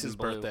That's in Chase's Red and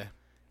Blue. birthday.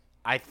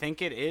 I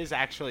think it is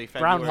actually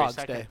February Groundhog's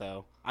 2nd, Day.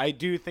 though. I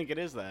do think it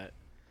is that.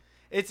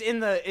 It's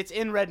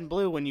in Red and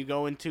Blue when you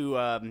go into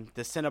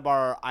the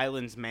Cinnabar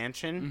Islands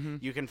mansion.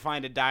 You can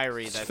find a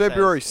diary It's that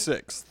February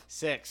says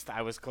 6th. 6th.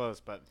 I was close,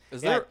 but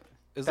Is yeah,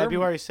 there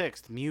February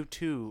 6th.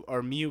 Mewtwo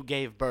or Mew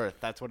gave birth.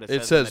 That's what it says.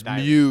 It in says the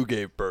diary. Mew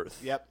gave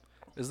birth. Yep.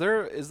 Is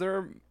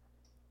there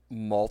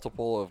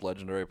multiple of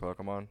legendary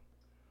Pokemon?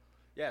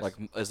 Yes. Like,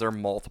 is there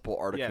multiple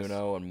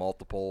Articuno Yes. and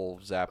multiple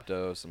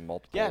Zapdos and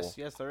multiple?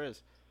 yes, there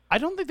is. I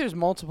don't think there's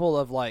multiple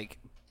of like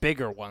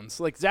bigger ones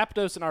like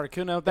Zapdos and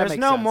Articuno. That There's makes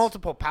no sense.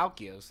 multiple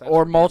Palkios. That's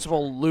or for damn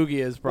multiple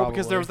Lugias. Probably Well,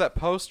 because there was that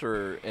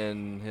poster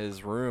in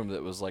his room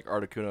that was like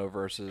Articuno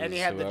versus. sure. And he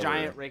had the whoever.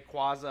 giant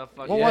Rayquaza.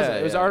 Fucking What was Yeah, it?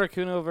 It was yeah.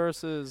 Articuno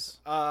versus.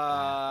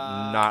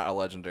 Not a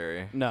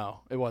legendary. No,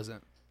 it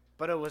wasn't.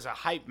 But it was a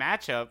hype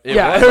matchup. It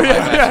Yeah. was a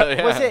matchup,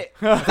 yeah. Was it?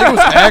 I think it was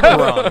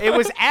Aggron. It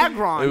was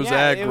Aggron. It was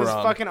yeah, It was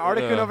Aggron. fucking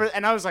Articuno Yeah.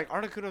 and I was like,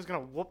 Articuno's gonna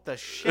whoop the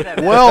shit out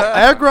of Well,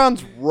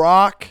 Aggron's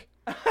rock.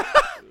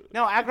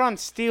 No,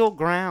 Aggron's steel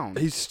ground.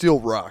 He's still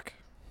rock.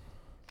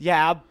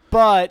 Yeah,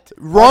 but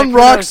Run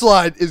Rock Articuno's-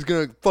 Slide is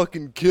going to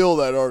fucking kill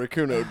that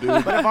Articuno,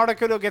 dude. But if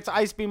Articuno gets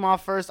Ice Beam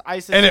off first,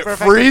 Ice is And it super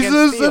effective against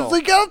freezes steel. if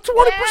they got a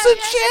 20%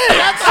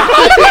 chance.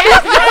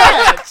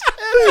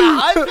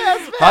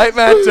 Hype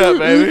matchup,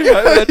 baby.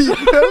 Hype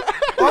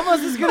matchup.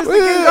 Almost as good as the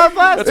Gengar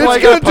Blast. That's It's why I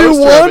gonna got a do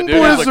poster of one it, dude.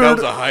 He's like, blizzard. that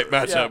was a hype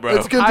matchup, bro.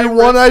 It's going to High do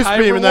one risk, ice high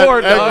beam, and that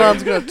reward, dog.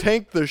 Aggron's going to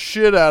tank the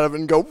shit out of it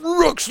and go,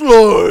 Rock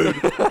Slide.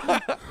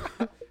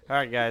 All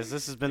right, guys,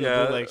 this has been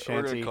Yeah, the Blue Lake we're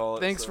gonna Shanty. call it,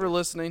 Thanks so. for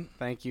listening.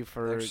 Thank you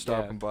for Thanks for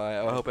stopping by.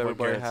 I hope what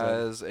everybody Garrett said.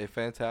 has a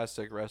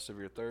fantastic rest of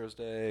your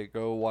Thursday.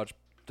 Go watch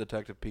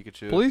Detective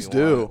Pikachu. Please if you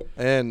do. want.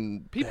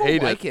 And People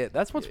hate like it. it.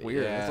 That's what's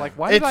weird. Yeah. It's like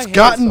why did I It's hate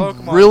gotten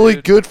Pokemon, really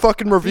dude. good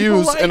fucking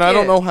reviews, like and I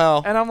don't it. know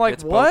how. And I'm like,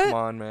 It's what?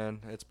 Pokemon, man.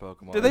 It's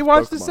Pokemon. Did they It's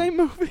watch the Pokemon. same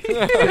movie?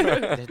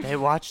 Did they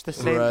watch the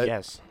same? Right.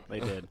 Yes, they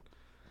did.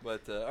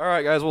 But all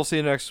right, guys, we'll see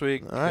you next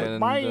week. All right. And,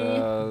 Bye.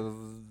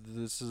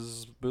 this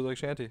is Bootleg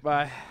Shanty.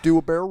 Bye. Do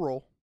a barrel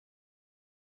roll.